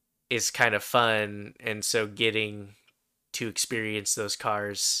is kind of fun. And so getting to experience those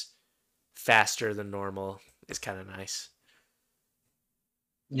cars faster than normal is kind of nice.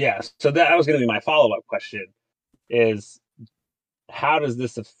 Yeah. So that was going to be my follow-up question is how does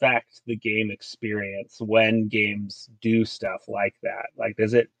this affect the game experience when games do stuff like that? Like,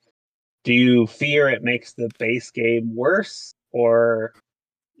 do you fear it makes the base game worse, or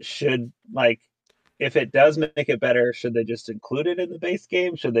should, like, if it does make it better, should they just include it in the base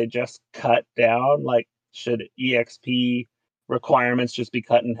game? Should they just cut down? Like, should EXP requirements just be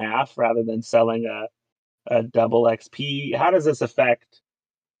cut in half rather than selling a double XP? How does this affect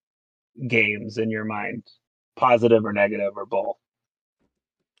games in your mind? Positive or negative or both?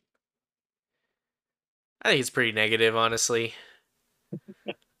 I think it's pretty negative, honestly.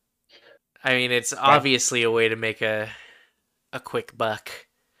 I mean, it's That's obviously a way to make a quick buck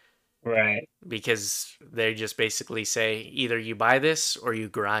right. because they just basically say either you buy this or you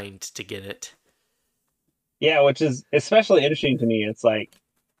grind to get it. Yeah, which is especially interesting to me. It's like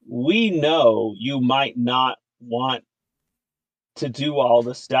we know you might not want to do all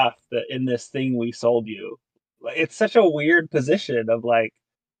the stuff that in this thing we sold you. It's such a weird position of like,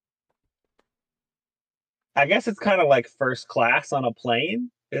 I guess it's kind of like first class on a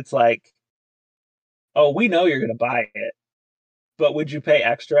plane. It's like, oh, we know you're going to buy it, but would you pay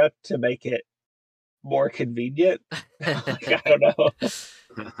extra to make it more convenient? Like, I don't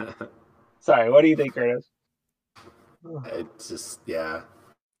know. Sorry, what do you think, Curtis? It's just, yeah,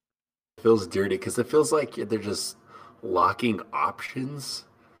 it feels dirty because it feels like they're just locking options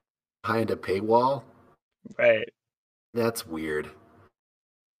behind a paywall. Right. That's weird.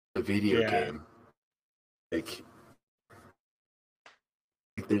 A video Yeah. game. Like,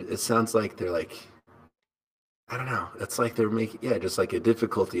 it sounds like they're like, I don't know. It's like they're making, yeah, just like a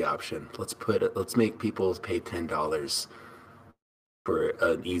difficulty option. Let's make people pay $10 for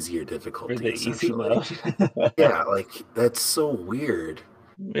an easier For difficulty, the easy essentially. mode. Yeah, like that's so weird.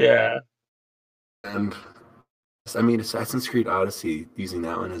 Yeah. And I mean, Assassin's Creed Odyssey, using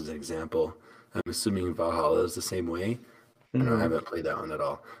that one as an example, I'm assuming Valhalla is the same way. I don't know, I haven't played that one at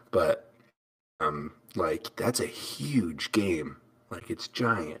all, but like that's a huge game. Like it's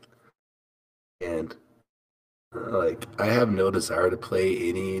giant, and like I have no desire to play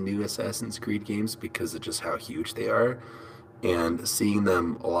any new Assassin's Creed games because of just how huge they are, and seeing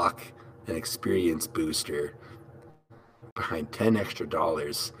them lock an experience booster behind $10 extra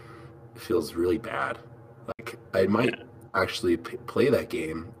feels really bad. Like I might actually play that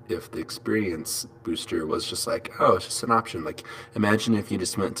game if the experience booster was just like, oh, it's just an option. Like imagine if you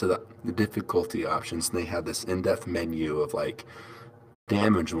just went to the difficulty options and they had this in-depth menu of like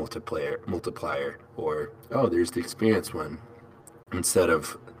damage multiplier, or oh, there's the experience one. Instead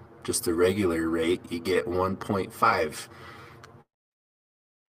of just the regular rate, you get 1.5.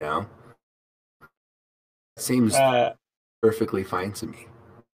 You know, seems perfectly fine to me.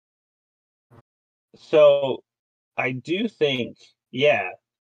 So I do think, yeah,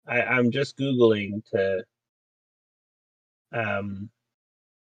 I'm just Googling to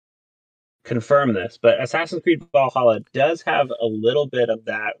confirm this, but Assassin's Creed Valhalla does have a little bit of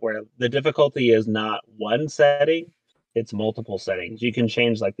that where the difficulty is not one setting, it's multiple settings. You can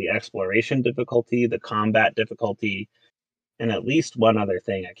change like the exploration difficulty, the combat difficulty, and at least one other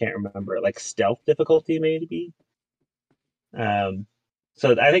thing. I can't remember, like stealth difficulty maybe.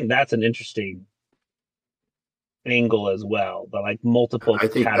 So I think that's an interesting angle as well, but like multiple I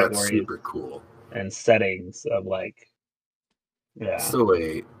think that's categories super cool. and settings of like, It's yeah, the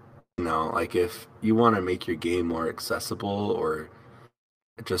way, like if you want to make your game more accessible or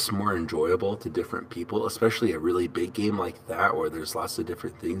just more enjoyable to different people, especially a really big game like that where there's lots of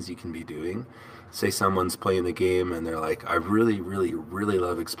different things you can be doing. Say someone's playing the game and they're like, I really, really, really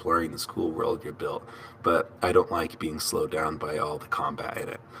love exploring this cool world you built, but I don't like being slowed down by all the combat in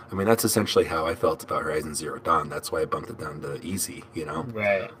it. I mean, that's essentially how I felt about Horizon Zero Dawn. That's why I bumped it down to easy,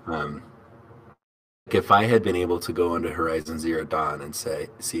 right, Um, if I had been able to go into Horizon Zero Dawn and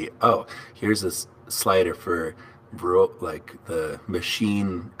see, oh, here's this slider for like the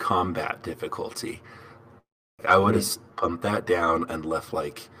machine combat difficulty, I would have bumped that down and left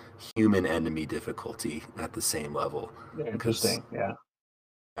like human enemy difficulty at the same level because interesting, yeah.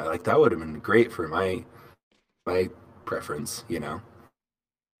 like that would have been great for my preference.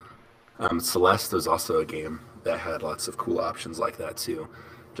 Celeste was also a game that had lots of cool options like that too,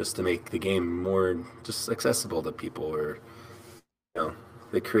 just to make the game more just accessible to people. Or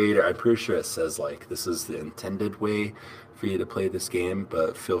the creator, I'm pretty sure it says like this is the intended way for you to play this game,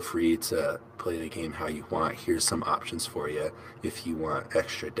 but feel free to play the game how you want. Here's some options for you if you want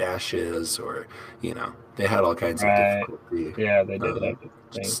extra dashes, or they had all kinds of Right. difficulty, Yeah, they did have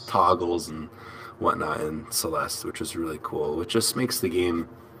just things. toggles and whatnot in Celeste, which is really cool. Which just makes the game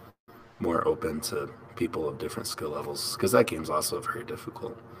more open to people of different skill levels, because that game's also very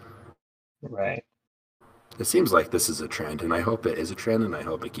difficult. Right. It seems like this is a trend, and I hope it is a trend, and I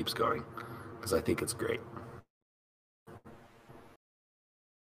hope it keeps going, because I think it's great.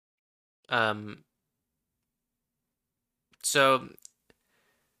 So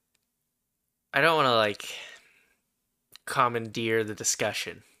I don't want to like commandeer the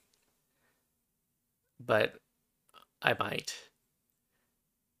discussion, but I might.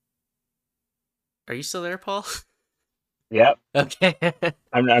 Are you still there, Paul? Yep. Okay.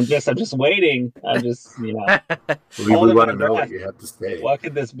 I'm just waiting. I'm just we holding want my to know what breath. you have to say. What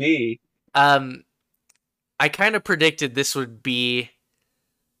could this be? I kind of predicted this would be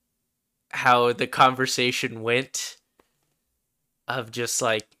how the conversation went, of just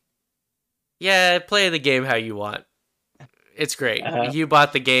like, yeah, play the game how you want. It's great. You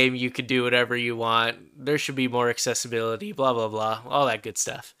bought the game, you could do whatever you want. There should be more accessibility, blah, blah, blah, all that good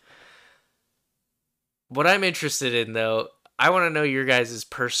stuff. What I'm interested in, though, I want to know your guys'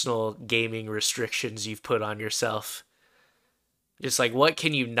 personal gaming restrictions you've put on yourself. Just like, what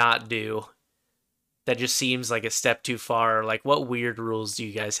can you not do that just seems like a step too far? Like, what weird rules do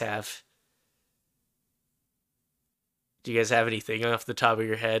you guys have? Do you guys have anything off the top of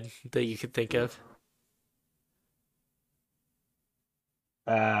your head that you could think of?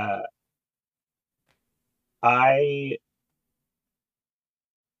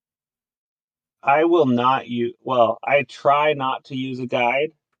 I will not use. Well, I try not to use a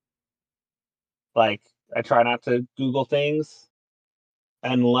guide. Like I try not to Google things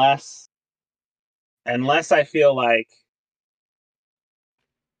unless unless I feel like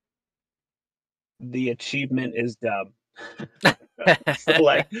the achievement is dumb. So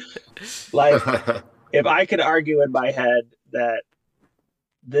like if I could argue in my head that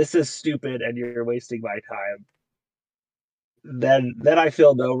this is stupid and you're wasting my time, then I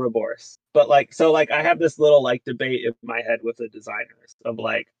feel no remorse. But like I have this little like debate in my head with the designers of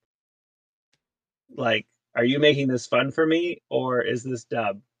like are you making this fun for me or is this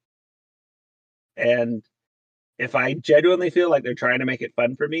dumb? And if I genuinely feel like they're trying to make it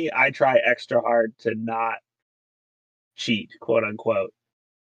fun for me, I try extra hard to not cheat, quote unquote.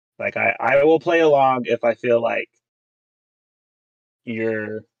 Like I will play along if I feel like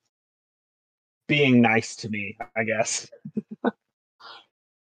you're being nice to me, I guess.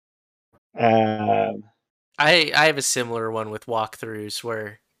 Um, I have a similar one with walkthroughs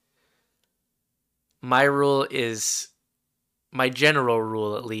where my rule is, my general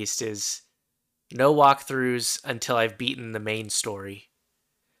rule at least is no walkthroughs until I've beaten the main story.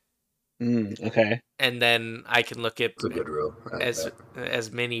 okay. And then I can look at It's a good rule.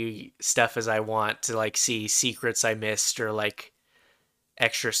 as many stuff as I want to like see secrets I missed or like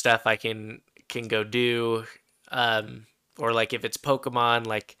extra stuff I can go do. Or like if it's Pokemon,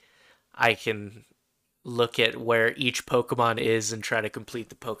 like I can look at where each Pokemon is and try to complete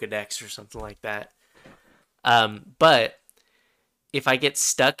the Pokedex or something like that. But if I get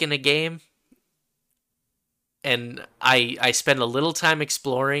stuck in a game and I spend a little time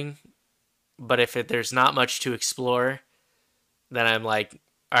exploring, but if there's not much to explore, then I'm like,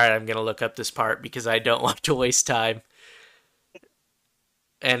 all right, I'm going to look up this part because I don't want to waste time.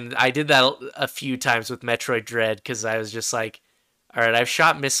 And I did that a few times with Metroid Dread because I was just like, all right, I've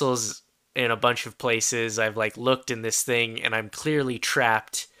shot missiles in a bunch of places. I've like looked in this thing and I'm clearly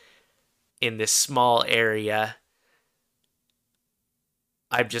trapped in this small area.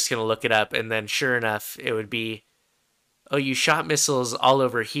 I'm just going to look it up. And then sure enough, it would be, oh, you shot missiles all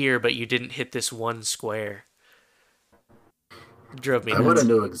over here, but you didn't hit this one square. It drove me I nuts. want to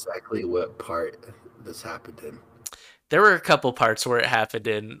know exactly what part this happened in. There were a couple parts where it happened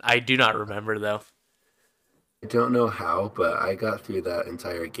in. I do not remember, though. I don't know how, but I got through that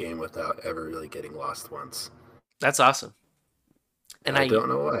entire game without ever really getting lost once. That's awesome. And I don't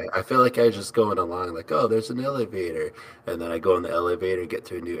know why. I feel like I was just going along like, oh, there's an elevator. And then I go in the elevator, get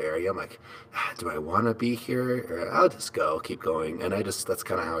to a new area. I'm like, do I want to be here? Or I'll just go, keep going. And that's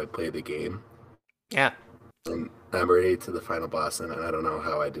kind of how I play the game. Yeah. And I'm ready to the final boss, and I don't know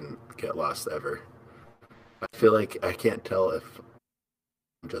how I didn't get lost ever. I feel like I can't tell if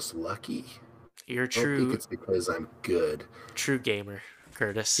I'm just lucky. You're I don't think true. it's because I'm good. True gamer,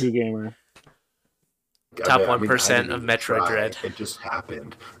 Curtis. True gamer. Top I 1% of Metroid try. Dread. It just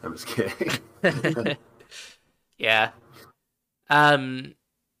happened. I'm just kidding. Yeah. But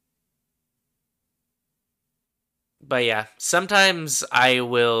yeah, sometimes I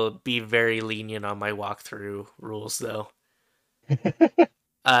will be very lenient on my walkthrough rules, though.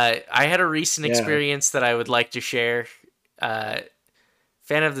 I had a recent experience that I would like to share.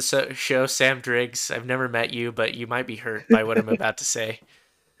 Fan of the show, Sam Driggs. I've never met you, but you might be hurt by what I'm about to say.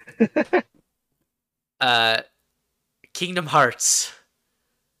 Kingdom Hearts.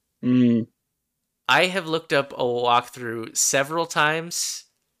 I have looked up a walkthrough several times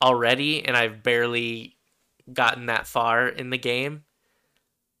already, and I've barely gotten that far in the game.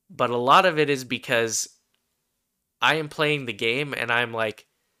 But a lot of it is because I am playing the game, and I'm like,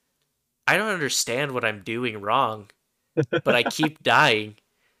 I don't understand what I'm doing wrong, but I keep dying.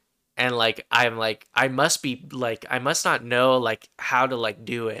 And like, I'm like, I must not know like how to like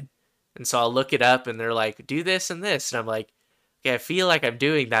do it. And so I'll look it up and they're like, do this and this. And I'm like, okay, I feel like I'm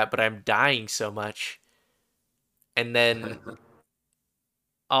doing that, but I'm dying so much. And then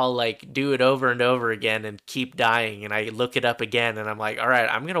I'll like do it over and over again and keep dying. And I look it up again and I'm like, all right,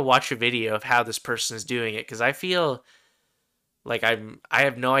 I'm going to watch a video of how this person is doing it. Cause I feel like I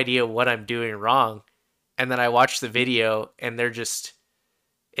have no idea what I'm doing wrong. And then I watch the video and they're just,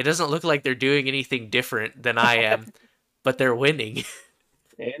 it doesn't look like they're doing anything different than I am, but they're winning.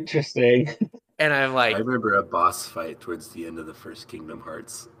 Interesting. And I'm like, I remember a boss fight towards the end of the first Kingdom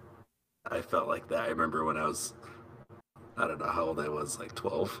Hearts. I felt like that. I remember when I don't know how old I was, like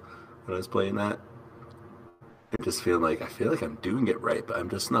 12 when I was playing that. I just feel like I'm doing it right, but I'm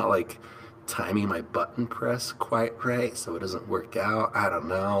just not like timing my button press quite right, so it doesn't work out. I don't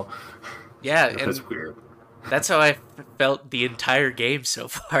know. Yeah, it's weird. That's how I felt the entire game so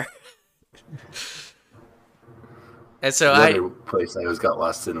far. And so Another place I got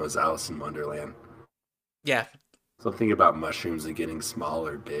lost in was Alice in Wonderland. Yeah. Something about mushrooms and getting small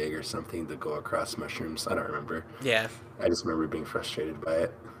or big or something to go across mushrooms. I don't remember. Yeah. I just remember being frustrated by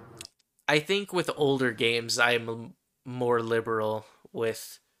it. I think with older games, I'm more liberal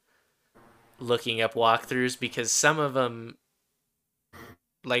with looking up walkthroughs because some of them,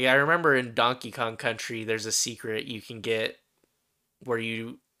 like I remember in Donkey Kong Country, there's a secret you can get where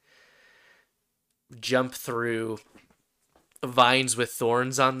you jump through vines with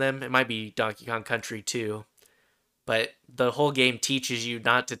thorns on them. It might be Donkey Kong Country too, but the whole game teaches you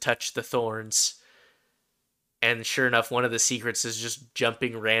not to touch the thorns. And sure enough, one of the secrets is just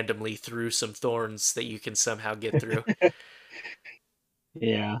jumping randomly through some thorns that you can somehow get through.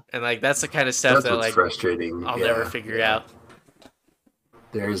 Yeah. And like that's the kind of stuff That's that what's like frustrating. I'll never Yeah, figure yeah. out.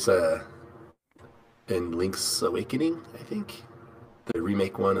 There's in Link's Awakening, I think. The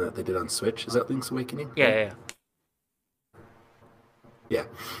remake one that they did on Switch. Is that Link's Awakening? Yeah, yeah, Yeah.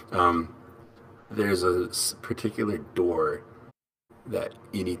 Um, there's a particular door that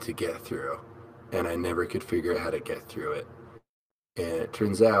you need to get through, and I never could figure out how to get through it. And it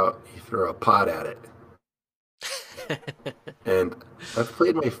turns out you throw a pot at it. yeah. And I've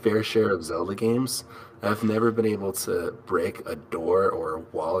played my fair share of Zelda games. I've never been able to break a door or a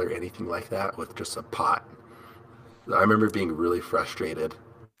wall or anything like that with just a pot. I remember being really frustrated.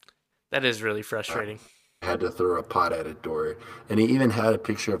 That is really I frustrating. had to throw a pot at a door, and he even had a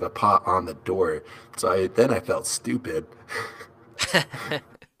picture of a pot on the door. So I felt stupid. I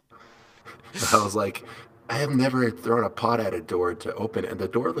was like, I have never thrown a pot at a door to open it, and the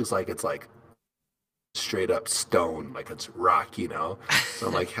door looks like it's like straight up stone, like it's rock, you know? So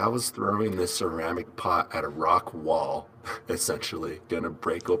I'm like, how is throwing this ceramic pot at a rock wall essentially gonna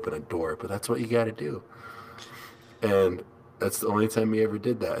break open a door? But that's what you gotta do. And that's the only time we ever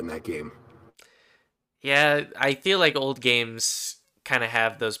did that in that game. Yeah, I feel like old games kind of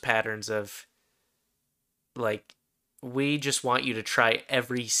have those patterns of like we just want you to try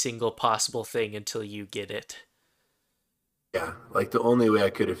every single possible thing until you get it. Yeah, like the only way I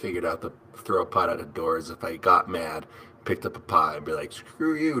could have figured out to throw a pot at a door is if I got mad, picked up a pot, and be like,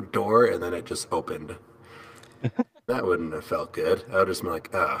 screw you, door, and then it just opened. That wouldn't have felt good. I would have just been like,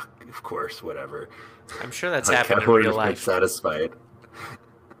 ah, of course, whatever. I'm sure that's Like, happened I in would real have been life. satisfied,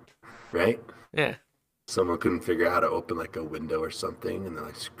 right? Yeah. Someone couldn't figure out how to open like a window or something, and they're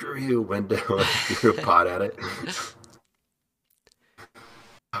like, screw you, window, and threw a pot at it.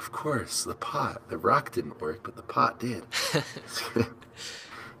 Of course, the pot. The rock didn't work, but the pot did.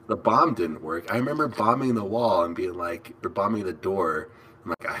 The bomb didn't work. I remember bombing the wall and being like, or bombing the door.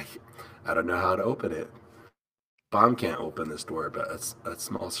 I'm like, I don't know how to open it. Bomb can't open this door, but a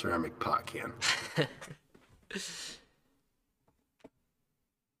small ceramic pot can.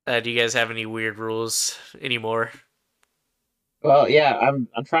 Do you guys have any weird rules anymore? Well, yeah, I'm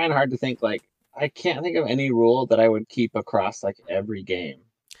trying hard to think like I can't think of any rule that I would keep across like every game.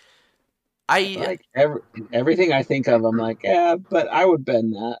 I Like everything I think of, I'm like, yeah, but I would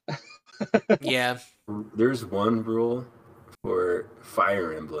bend that. yeah. There's one rule for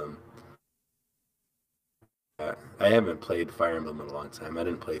Fire Emblem. I haven't played Fire Emblem in a long time. I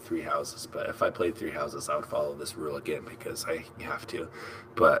didn't play Three Houses, but if I played Three Houses, I would follow this rule again because I have to.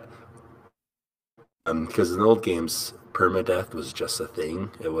 But because in the old games, permadeath was just a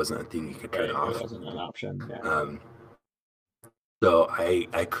thing. It wasn't a thing you could turn Right, it off. wasn't an option. Yeah. So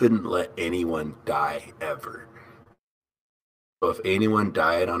I couldn't let anyone die ever. So if anyone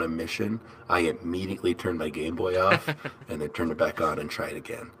died on a mission, I immediately turned my Game Boy off and then turned it back on and tried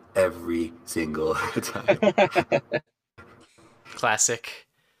again every single time. Classic.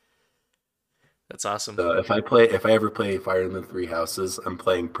 That's awesome. So if I ever play Fire Emblem Three Houses, I'm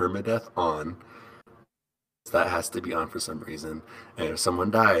playing permadeath on. So that has to be on for some reason. And if someone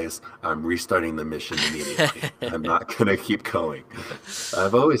dies, I'm restarting the mission immediately. I'm not gonna keep going.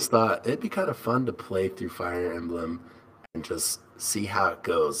 I've always thought it'd be kind of fun to play through Fire Emblem and just see how it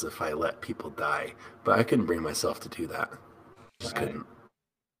goes if I let people die. But I couldn't bring myself to do that. Just Right. couldn't.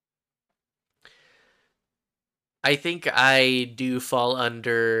 I think I do fall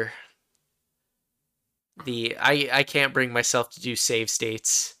under the I can't bring myself to do save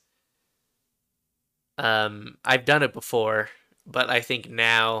states. I've done it before, but I think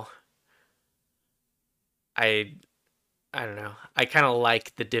now I I don't know. I kind of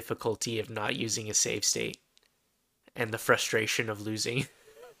like the difficulty of not using a save state and the frustration of losing.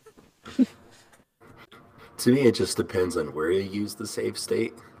 To me, it just depends on where you use the save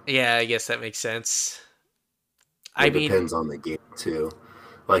state. Yeah, I guess that makes sense. I It mean, depends on the game too.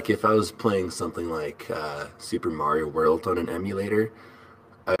 Like if I was playing something like Super Mario World on an emulator,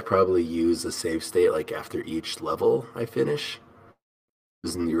 I'd probably use a save state like after each level I finish.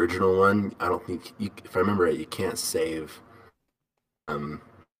 Because in the original one, I don't think you, if I remember right, you can't save. Um,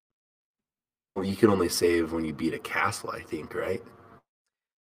 well, you can only save when you beat a castle, I think, right?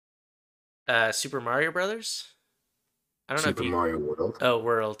 Super Mario Brothers. I don't know if Super you. Mario World. Oh,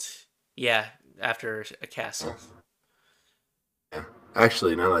 World. Yeah, after a castle. Yeah.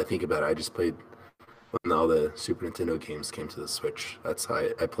 Actually, now that I think about it, I just played when all the Super Nintendo games came to the Switch. That's how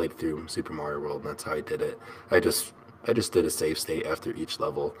I played through Super Mario World, and that's how I did it. I just I just did a save state after each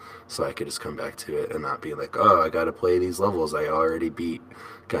level, so I could just come back to it and not be like, oh, I got to play these levels I already beat,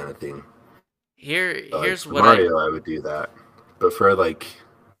 kind of thing. Like Here's for what I. Mario, I would do that, but for like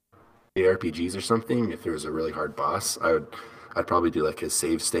the RPGs or something, if there was a really hard boss, I'd probably do like a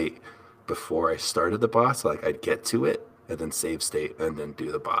save state before I started the boss. Like I'd get to it and then save state and then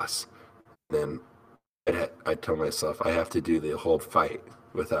do the boss. Then I'd tell myself I have to do the whole fight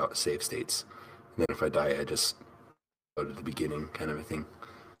without save states. And then if I die, I just go to the beginning, kind of a thing.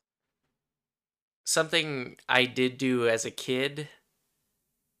 Something I did do as a kid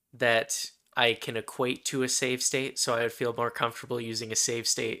that I can equate to a save state, so I would feel more comfortable using a save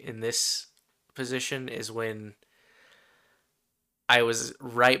state in this position is when I was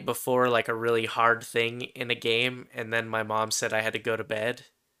right before like a really hard thing in a game, and then my mom said I had to go to bed.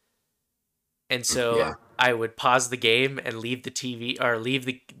 And so Yeah, I would pause the game and leave the TV or leave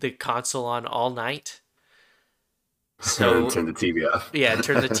the console on all night. and So turn the TV off. yeah,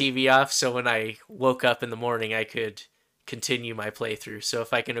 turn the TV off so when I woke up in the morning I could continue my playthrough. So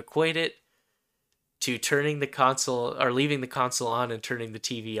if I can equate it to turning the console or leaving the console on and turning the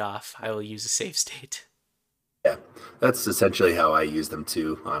TV off, I will use a save state. Yeah, that's essentially how I use them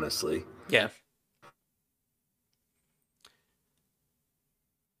too, honestly. Yeah.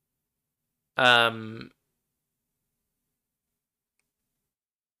 Um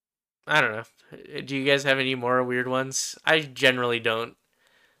I don't know. Do you guys have any more weird ones? I generally don't.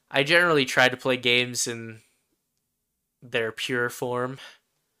 I generally try to play games in their pure form,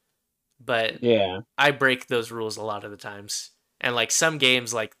 but Yeah. I break those rules a lot of the times. And like some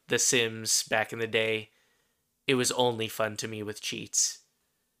games like The Sims back in the day, it was only fun to me with cheats.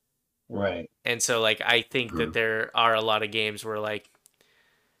 Right. And so like I think that Mhm. there are a lot of games where like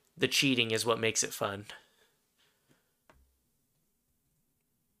the cheating is what makes it fun.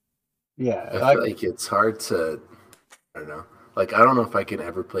 Yeah. I Like feel like it's hard to, I don't know. Like, I don't know if I can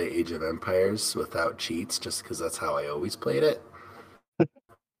ever play Age of Empires without cheats, just because that's how I always played it.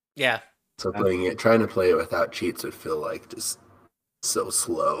 Yeah. So that's trying to play it without cheats would feel like just so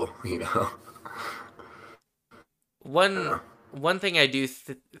slow, you know? I don't One know. one thing I do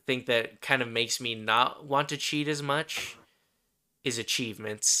think that kind of makes me not want to cheat as much is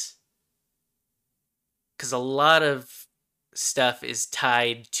achievements, because a lot of stuff is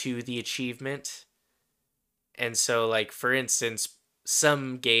tied to the achievement. And so, like, for instance,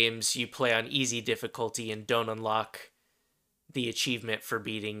 some games you play on easy difficulty and don't unlock the achievement for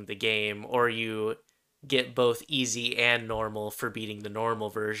beating the game, or you get both easy and normal for beating the normal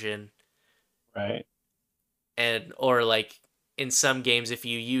version. right. And, or like, in some games, if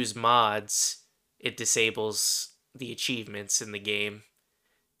you use mods, it disables the achievements in the game.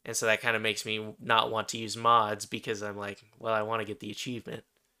 And so that kind of makes me not want to use mods because I'm like, well, I want to get the achievement.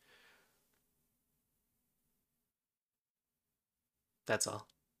 That's all.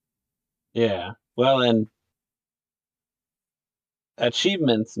 Yeah. Well, and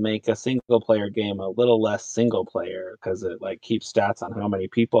achievements make a single player game a little less single player because it like keeps stats on how many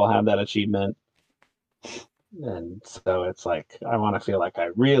people have that achievement. And so it's like I want to feel like I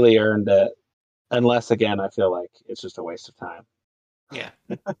really earned it. Unless again I feel like it's just a waste of time. Yeah.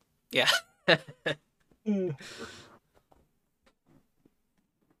 Yeah. Mm.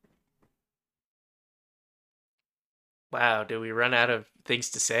 Wow, did we run out of things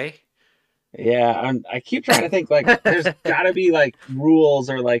to say? Yeah, I keep trying to think like there's got to be like rules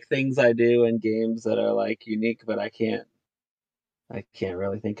or like things I do in games that are like unique, but I can't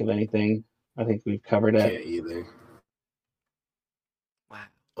really think of anything. I think we've covered it. Can't either. Wow.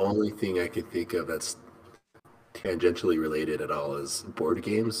 Only thing I can think of that's tangentially related at all is board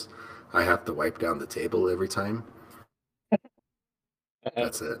games. I have to wipe down the table every time.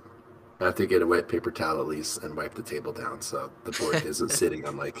 That's it. I have to get a wet paper towel at least and wipe the table down so the board isn't sitting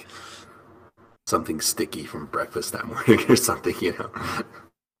on like something sticky from breakfast that morning or something, you know.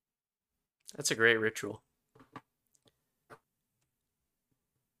 That's a great ritual.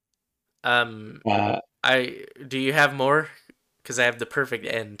 Um, Uh, I do you have more? Because I have the perfect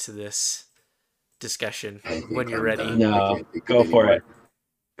end to this discussion I when think you're I'm ready. done. I no, can't think of go any for more. it.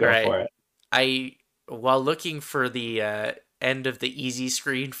 All Go right. for it. I while looking for the end of the easy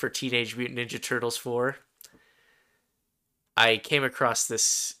screen for Teenage Mutant Ninja Turtles 4, I came across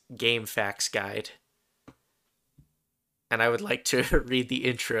this game facts guide, and I would like to read the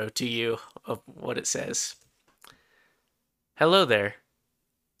intro to you of what it says. Hello there.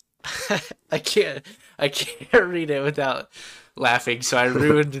 I can't read it without laughing, so I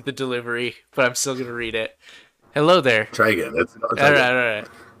ruined the delivery, but I'm still gonna read it. Hello there. Try again. All right.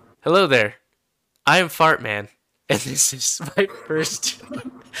 Hello there. I am Fart Man, and this is my first.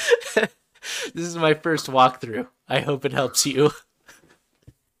 This is my first walkthrough. I hope it helps you.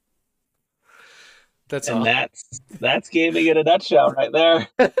 That's And all. that's gaming in a nutshell right there.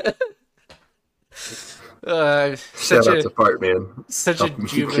 Such Shout out a to Fart Man. such a Helping me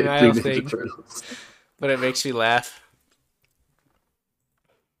get juvenile through Ninja thing, Turtles. but it makes me laugh.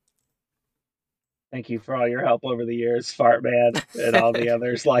 Thank you for all your help over the years, Fart Man, and all the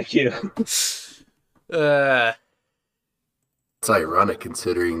others like you. Uh, It's ironic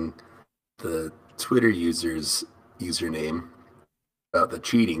considering the Twitter user's username about the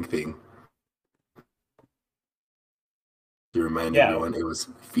cheating thing. To remind everyone, it was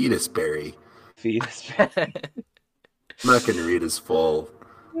Fetusberry. Fetus. I'm not going to read his full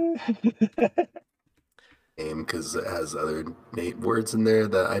name because it has other words in there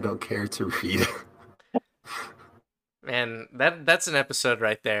that I don't care to read. Man, that's an episode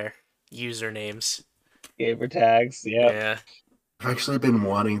right there. Usernames. Gamer tags, Yeah. I've actually been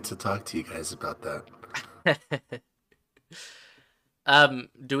wanting to talk to you guys about that.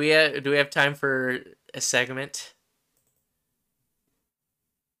 Do we have time for a segment?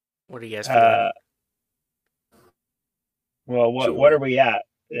 What are you guys feeling? Well, what Sure. are we at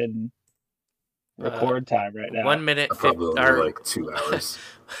in record time right now? 1 minute, Probably only like 2 hours.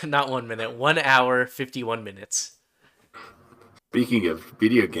 Not 1 minute. 1 hour, 51 minutes. Speaking of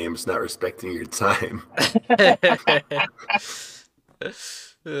video games not respecting your time, I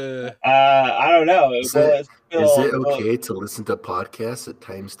don't know. is it okay to listen to podcasts at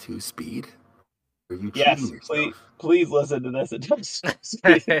times 2 speed? Are you cheating yourself? Please listen to this at times 2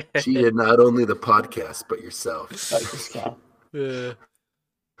 speed. Cheated not only the podcast but yourself.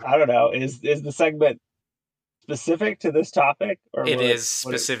 I don't know. Is the segment specific to this topic, or it is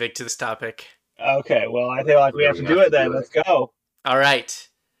specific to this topic? Okay, well, I feel like we have to do it then. Let's go. All right.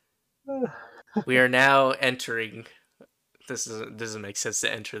 We are now entering. This doesn't make sense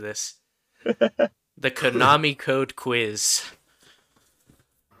to enter this. The Konami Code quiz.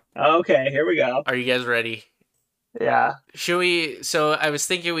 Okay, here we go. Are you guys ready? Yeah. Should we? So I was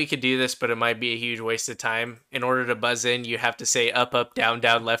thinking we could do this, but it might be a huge waste of time. In order to buzz in, you have to say up, up, down,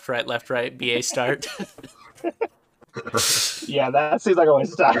 down, left, right, BA start. Yeah, that seems like a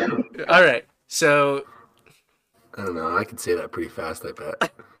waste of time. All right. So I don't know. I can say that pretty fast, I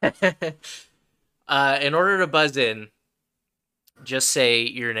bet. In order to buzz in, just say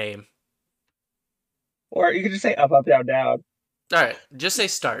your name. Or you can just say up, up, down, down. All right. Just say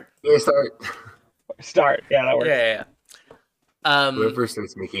start. Yeah, start. Start. Yeah, that works. Yeah. Whoever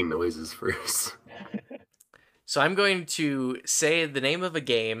starts making noises first. So I'm going to say the name of a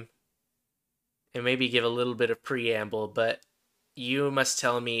game and maybe give a little bit of preamble, but you must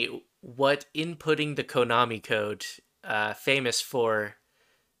tell me what inputting the Konami code, famous for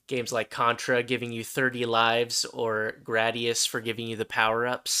games like Contra giving you 30 lives or Gradius for giving you the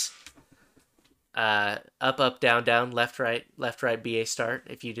power-ups. Up, up, down, down, left, right, BA start,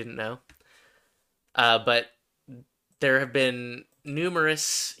 if you didn't know. But there have been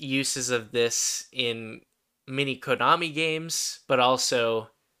numerous uses of this in many Konami games, but also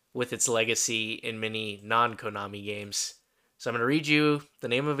with its legacy in many non-Konami games. So I'm going to read you the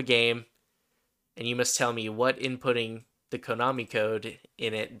name of a game, and you must tell me what inputting the Konami code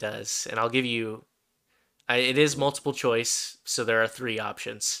in it does. And I'll give you... it is multiple choice, so there are 3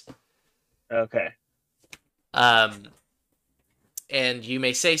 options. Okay. And you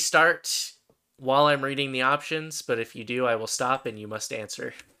may say start while I'm reading the options, but if you do, I will stop and you must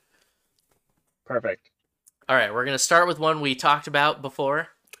answer. Perfect. All right, we're going to start with one we talked about before.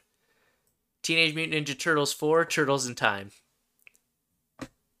 Teenage Mutant Ninja Turtles 4, Turtles in Time.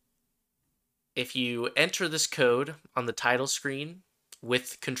 If you enter this code on the title screen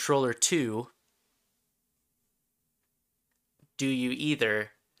with controller 2, do you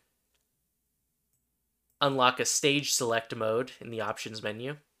either unlock a stage select mode in the options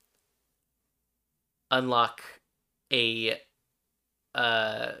menu, unlock a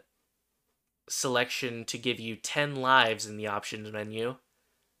selection to give you 10 lives in the options menu,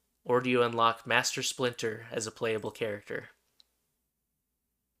 or do you unlock Master Splinter as a playable character?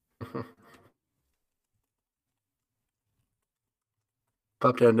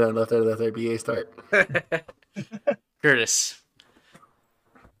 Pop down, down, left, BA start. Curtis.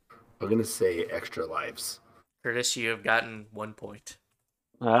 I'm going to say extra lives. Curtis, you have gotten 1 point.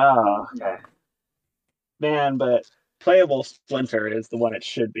 Oh, okay. Man, but playable Splinter is the one it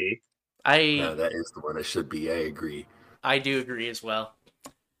should be. Yeah, that is the one it should be. I agree. I do agree as well.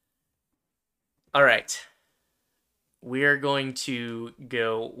 All right. We're going to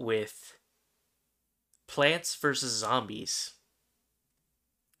go with Plants vs. Zombies.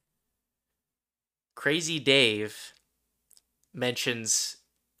 Crazy Dave mentions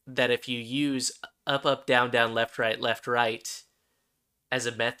that if you use up, up, down, down, left, right as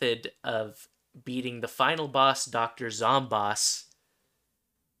a method of beating the final boss, Dr. Zomboss,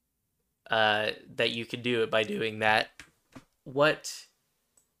 that you can do it by doing that. What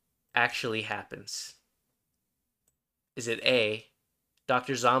actually happens? Is it A,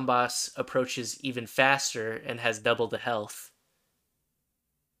 Dr. Zomboss approaches even faster and has double the health?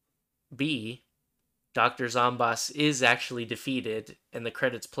 B, Dr. Zomboss is actually defeated and the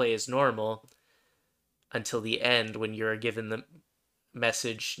credits play as normal until the end when you're given the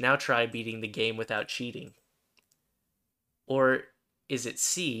message, now try beating the game without cheating? Or is it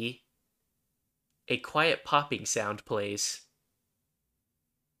C, a quiet popping sound plays?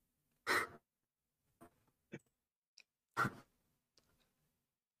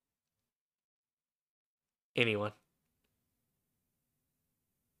 Anyone?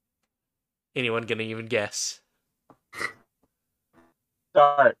 Anyone gonna even guess?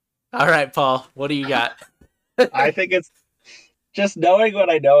 Start. All right, Paul, what do you got? I think it's just knowing what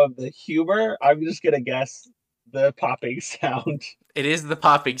I know of the humor. I'm just gonna guess the popping sound. It is the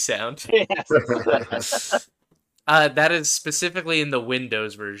popping sound. Yes. That is specifically in the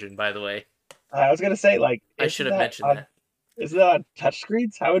Windows version, by the way. I was gonna say, like, I should have mentioned that. Isn't that on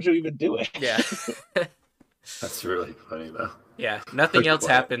touchscreens? How would you even do it? Yeah. That's really funny though. Yeah, nothing else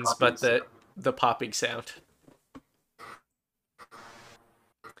Quiet happens popping but sound. the popping sound.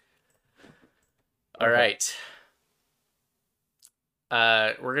 All Okay. right.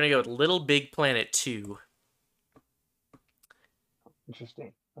 We're gonna go with Little Big Planet 2.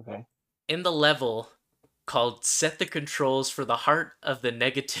 Interesting. Okay. In the level called Set the Controls for the Heart of the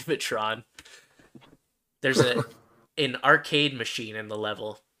Negativatron, there's an arcade machine in the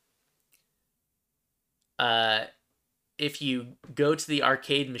level. If you go to the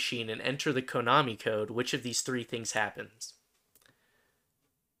arcade machine and enter the Konami code, which of these three things happens?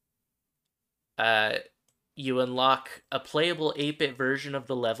 You unlock a playable 8-bit version of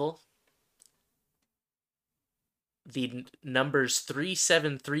the level. The numbers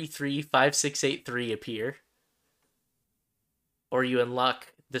 37335683 appear. Or you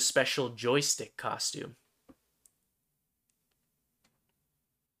unlock the special joystick costume.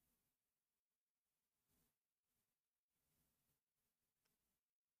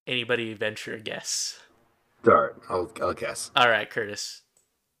 Anybody venture a guess? Start. I'll guess. All right, Curtis.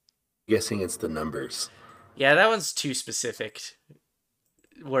 Guessing it's the numbers. Yeah, that one's too specific,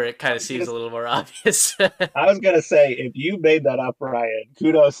 where it kind of seems a little more obvious. I was gonna say, if you made that up, Ryan,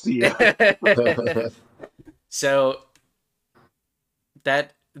 kudos to you. So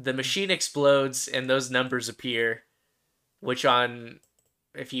that the machine explodes and those numbers appear, which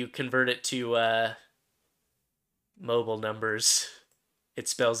if you convert it to mobile numbers, it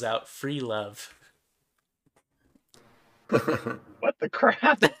spells out free love. What the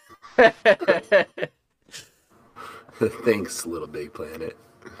crap? Thanks, Little Big Planet.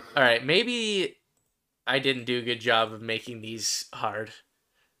 All right, maybe I didn't do a good job of making these hard.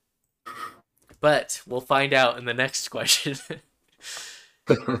 But we'll find out in the next question.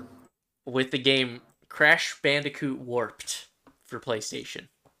 With the game Crash Bandicoot Warped for PlayStation.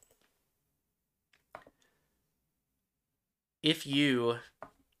 If you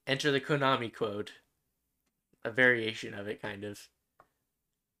enter the Konami code, a variation of it kind of,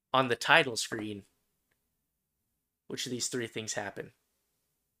 on the title screen, which of these three things happen?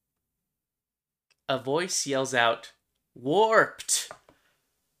 A voice yells out, "Warped!"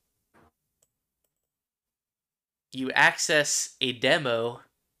 You access a demo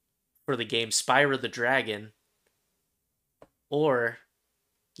for the game Spyro the Dragon, or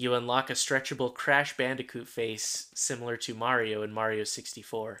you unlock a stretchable Crash Bandicoot face similar to Mario in Mario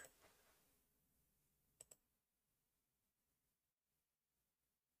 64.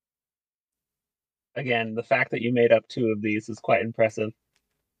 Again, the fact that you made up two of these is quite impressive.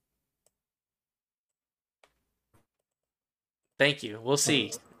 Thank you. We'll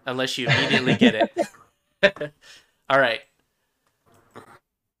see, unless you immediately get it. All right.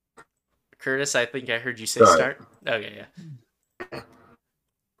 Curtis, I think I heard you say start. Okay, yeah.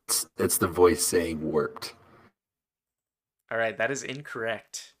 It's the voice saying warped. All right, that is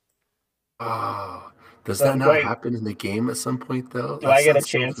incorrect. Oh, does that not happen in the game at some point though? Do I get a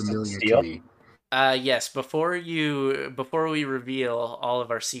chance to steal? Yes. Before we reveal all of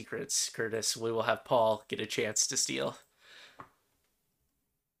our secrets, Curtis, we will have Paul get a chance to steal.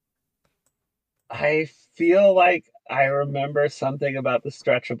 I feel like I remember something about the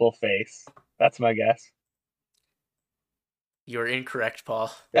stretchable face. That's my guess. You're incorrect,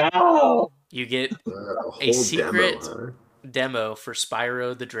 Paul. Oh, You get A a whole secret demo, demo for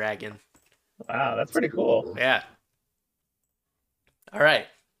Spyro the Dragon. wow, that's huh? pretty cool. Yeah. All right.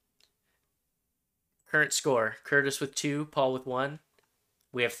 Current score: Curtis with 2, Paul with 1.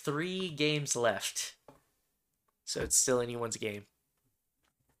 We have 3 games left, so it's still anyone's game.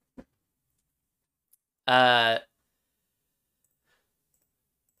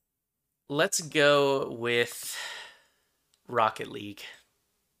 Let's go with Rocket League.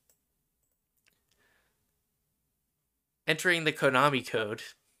 Entering the Konami code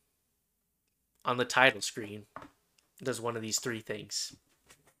on the title screen does one of these 3 things.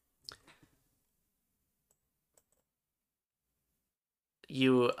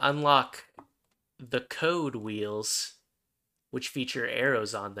 You unlock the code wheels, which feature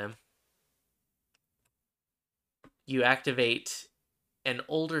arrows on them. You activate an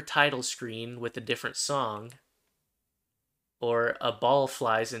older title screen with a different song, or a ball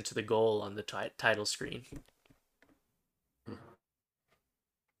flies into the goal on the title screen.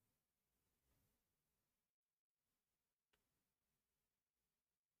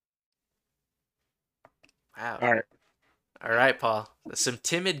 Wow. All right, Paul. Some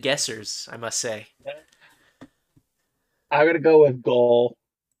timid guessers, I must say. I'm gonna go with goal.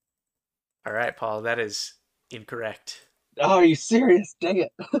 All right, Paul, that is incorrect. Oh, are you serious? Dang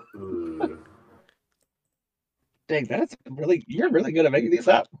it! Ooh. Dang, you're really good at making these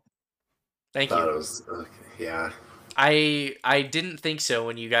up. Thank Thought you. it was okay. Yeah. I didn't think so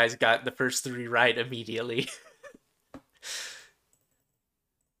when you guys got the first 3 right immediately.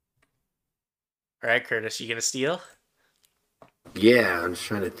 All right, Curtis, you gonna steal? Yeah, I'm just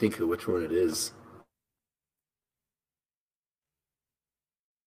trying to think of which one it is.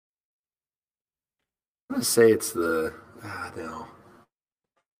 I'm gonna say it's the no.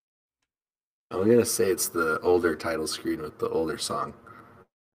 I'm gonna say it's the older title screen with the older song.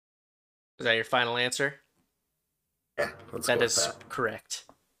 Is that your final answer? Yeah, let's That go with is that. correct.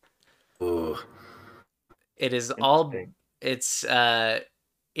 Ooh. It is all. It's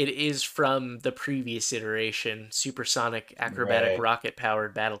it is from the previous iteration, supersonic acrobatic Right. rocket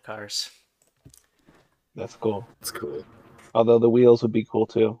powered battle cars. That's cool. That's cool. Although the wheels would be cool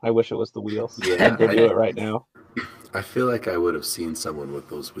too. I wish it was the wheels. Yeah, I'd go do it right now. I feel like I would have seen someone with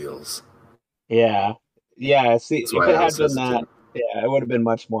those wheels. Yeah. Yeah. See, That's if why it I had was been that, hesitant. yeah, it would have been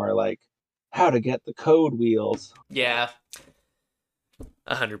much more like how to get the code wheels. Yeah,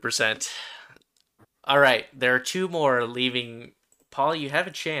 100%. All right, there are 2 more, leaving Paul. You have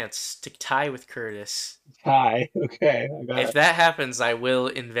a chance to tie with Curtis. Hi. Okay. I got If it. that happens, I will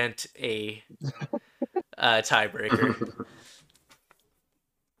invent a tiebreaker.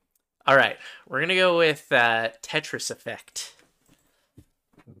 All right, we're gonna go with Tetris Effect.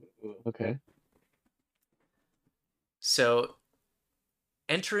 Okay. So,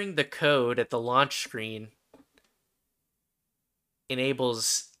 entering the code at the launch screen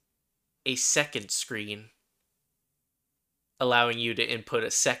enables a second screen, allowing you to input a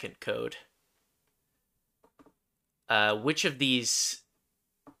second code. Which of these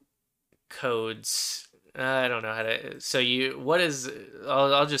codes? I don't know how to. So you, what is?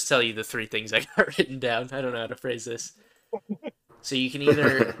 I'll just tell you the 3 things I got written down. I don't know how to phrase this. So you can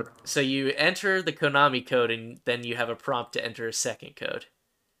either, so you enter the Konami code and then you have a prompt to enter a second code.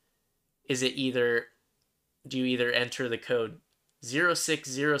 Is it either, do you either enter the code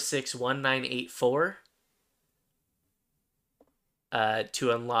 06061984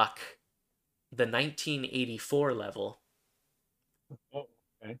 to unlock the 1984 level? Oh,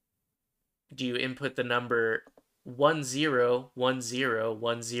 okay. Do you input the number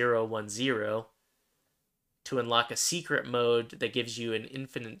 10101010 to unlock a secret mode that gives you an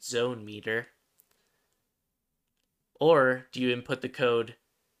infinite zone meter? Or do you input the code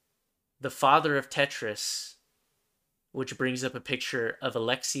the father of Tetris, which brings up a picture of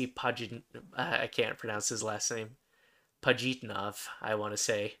Alexei Pajitnov? I can't pronounce his last name. Pajitnov, I want to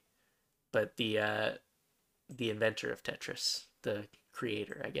say, but the inventor of Tetris, the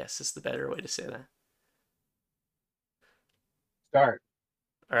creator, I guess is the better way to say that. Start.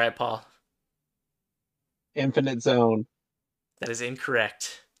 All right, Paul. Infinite zone. That is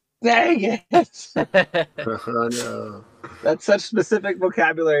incorrect. Dang it! Oh no. That's such specific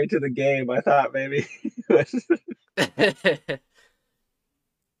vocabulary to the game. I thought maybe. Is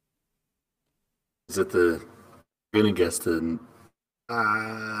it the? I'm gonna guess the.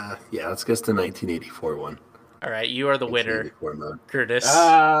 Yeah, let's guess the 1984 one. All right, you are the winner, 1984 mode. Curtis.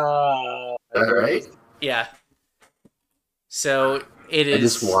 Ah. Is that right? Yeah. So it I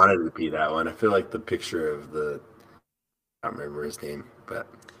is. just wanted it to be that one. I feel like the picture of the. I don't remember his name, but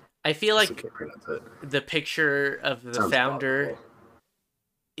I feel Also like can't pronounce it. the picture of the Sounds founder possible.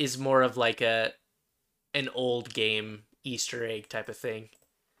 is more of like an old game Easter egg type of thing.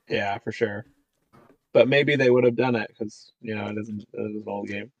 Yeah, for sure. But maybe they would have done it because it is an old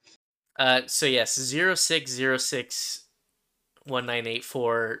game. So yes,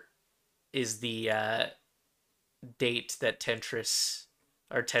 06061984 is the date that Tetris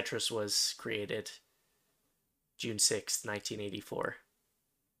was created. June 6th, 1984.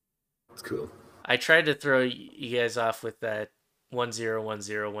 It's cool. I tried to throw you guys off with that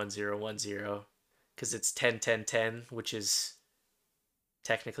 10101010 because it's 101010, which is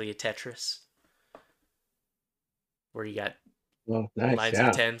technically a Tetris where you got Well, nice, lines yeah.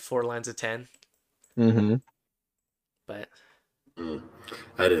 of 10, 4 lines of 10. Mm-hmm. But I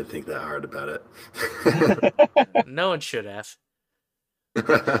didn't think that hard about it. no one should have.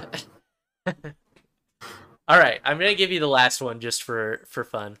 All right, I'm gonna give you the last one just for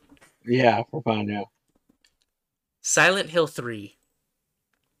fun. Yeah, for fun, yeah. Silent Hill 3.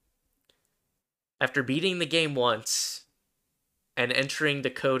 After beating the game once and entering the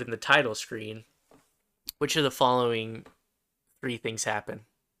code in the title screen, which of the following 3 things happen?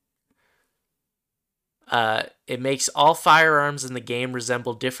 It makes all firearms in the game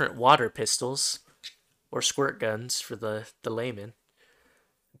resemble different water pistols, or squirt guns for the layman.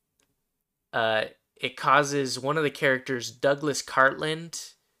 It causes one of the characters, Douglas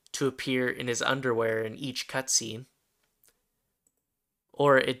Cartland, to appear in his underwear in each cutscene.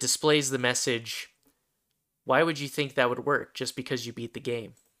 Or it displays the message, "Why would you think that would work just because you beat the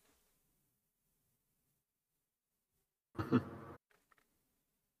game?"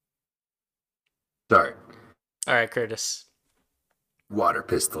 Sorry. All right, Curtis. Water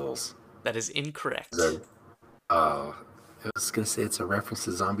pistols. That is incorrect. I was going to say it's a reference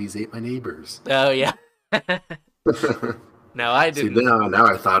to Zombies Ate My Neighbors. Oh, yeah. No, I didn't. See, now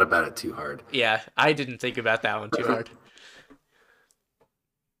I thought about it too hard. Yeah, I didn't think about that one too hard.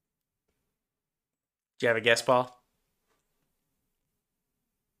 Do you have a guess, Paul?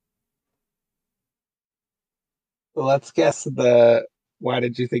 Let's guess why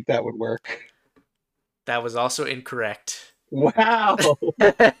did you think that would work? That was also incorrect. Wow.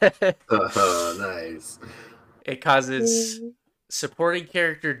 Oh, nice. It causes supporting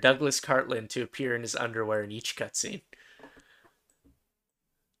character Douglas Cartland to appear in his underwear in each cutscene.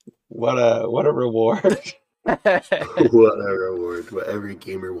 What a reward. What a reward. What every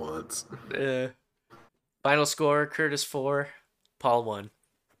gamer wants. Final score, Curtis 4, Paul 1.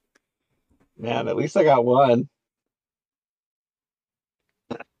 Man, at least I got one.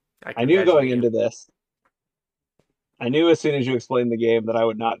 I knew going into this. I knew as soon as you explained the game that I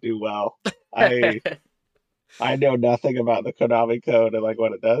would not do well. I know nothing about the Konami code and like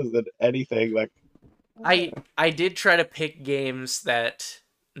what it does and anything like. I did try to pick games that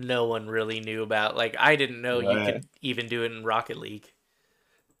no one really knew about. Like I didn't know you could even do it in Rocket League.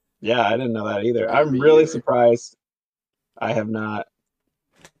 Yeah, I didn't know that either. I'm really surprised I have not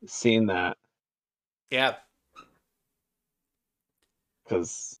seen that. Yeah.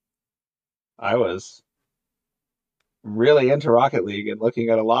 Because I was really into Rocket League and looking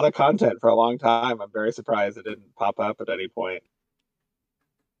at a lot of content for a long time. I'm very surprised it didn't pop up at any point.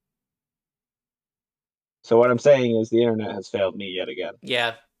 So what I'm saying is the internet has failed me yet again.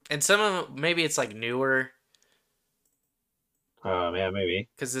 Yeah. And some of them, maybe it's like newer. Oh, man, maybe.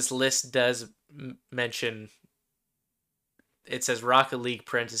 Because this list does mention, it says Rocket League,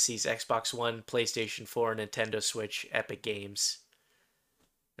 parentheses, Xbox One, PlayStation 4, Nintendo Switch, Epic Games.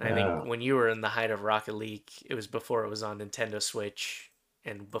 And I think when you were in the height of Rocket League, it was before it was on Nintendo Switch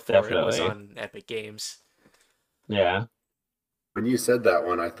and before it was on Epic Games. Yeah. When you said that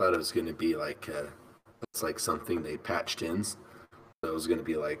one, I thought it was going to be like it's like something they patched in. So it was going to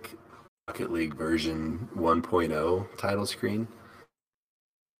be like Rocket League version 1.0 title screen.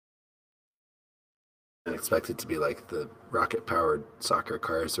 And expect it to be like the rocket-powered soccer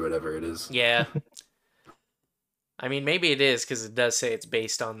cars or whatever it is. Yeah. I mean, maybe it is because it does say it's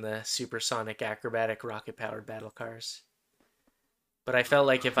based on the supersonic acrobatic rocket-powered battle cars. But I felt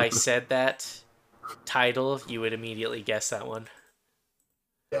like if I said that title, you would immediately guess that one.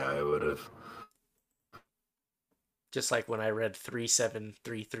 Yeah, I would have. Just like when I read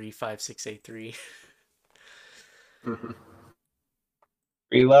 37335683.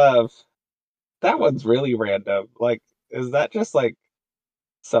 Free love. That one's really random. Like, is that just like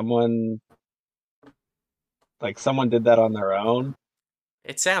someone did that on their own?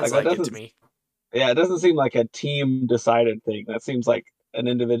 It sounds like it to me. Yeah, it doesn't seem like a team decided thing. That seems like an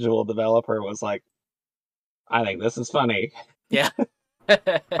individual developer was like, I think this is funny. Yeah.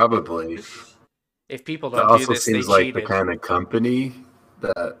 Probably. If people don't do this, they cheated. It also seems like the kind of company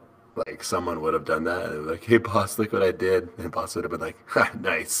that Like someone would have done that and like, hey boss, look what I did. And boss would have been like, ha,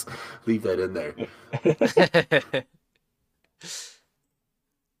 nice. Leave that in there.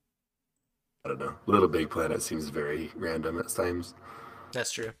 I don't know. Little Big Planet seems very random at times.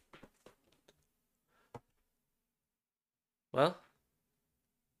 That's true. Well,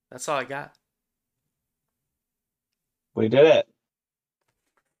 that's all I got. We did it.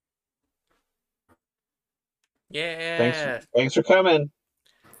 Yeah. Thanks for coming.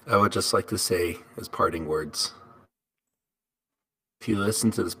 I would just like to say as parting words, if you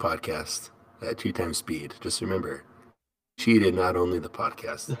listen to this podcast at 2 times speed, just remember, you cheated not only the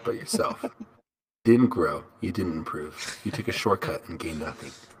podcast, but yourself. You didn't grow. You didn't improve. You took a shortcut and gained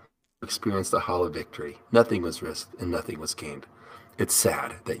nothing. You experienced a hollow victory. Nothing was risked and nothing was gained. It's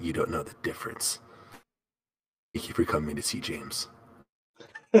sad that you don't know the difference. Thank you for coming to see James.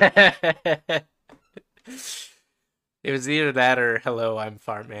 It was either that or hello, I'm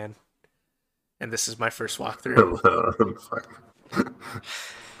Fartman. And this is my first walkthrough. Hello, I'm Fartman.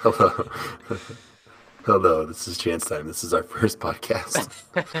 Hello. Hello, this is Chance Time. This is our first podcast.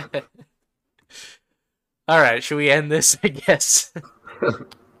 All right, should we end this, I guess?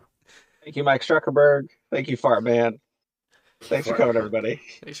 Thank you, Mike Struckerberg. Thank you, Fartman. Thanks for coming, everybody.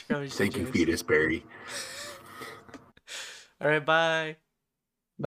 Thanks for coming. Thank you, Fetus Berry. All right, bye.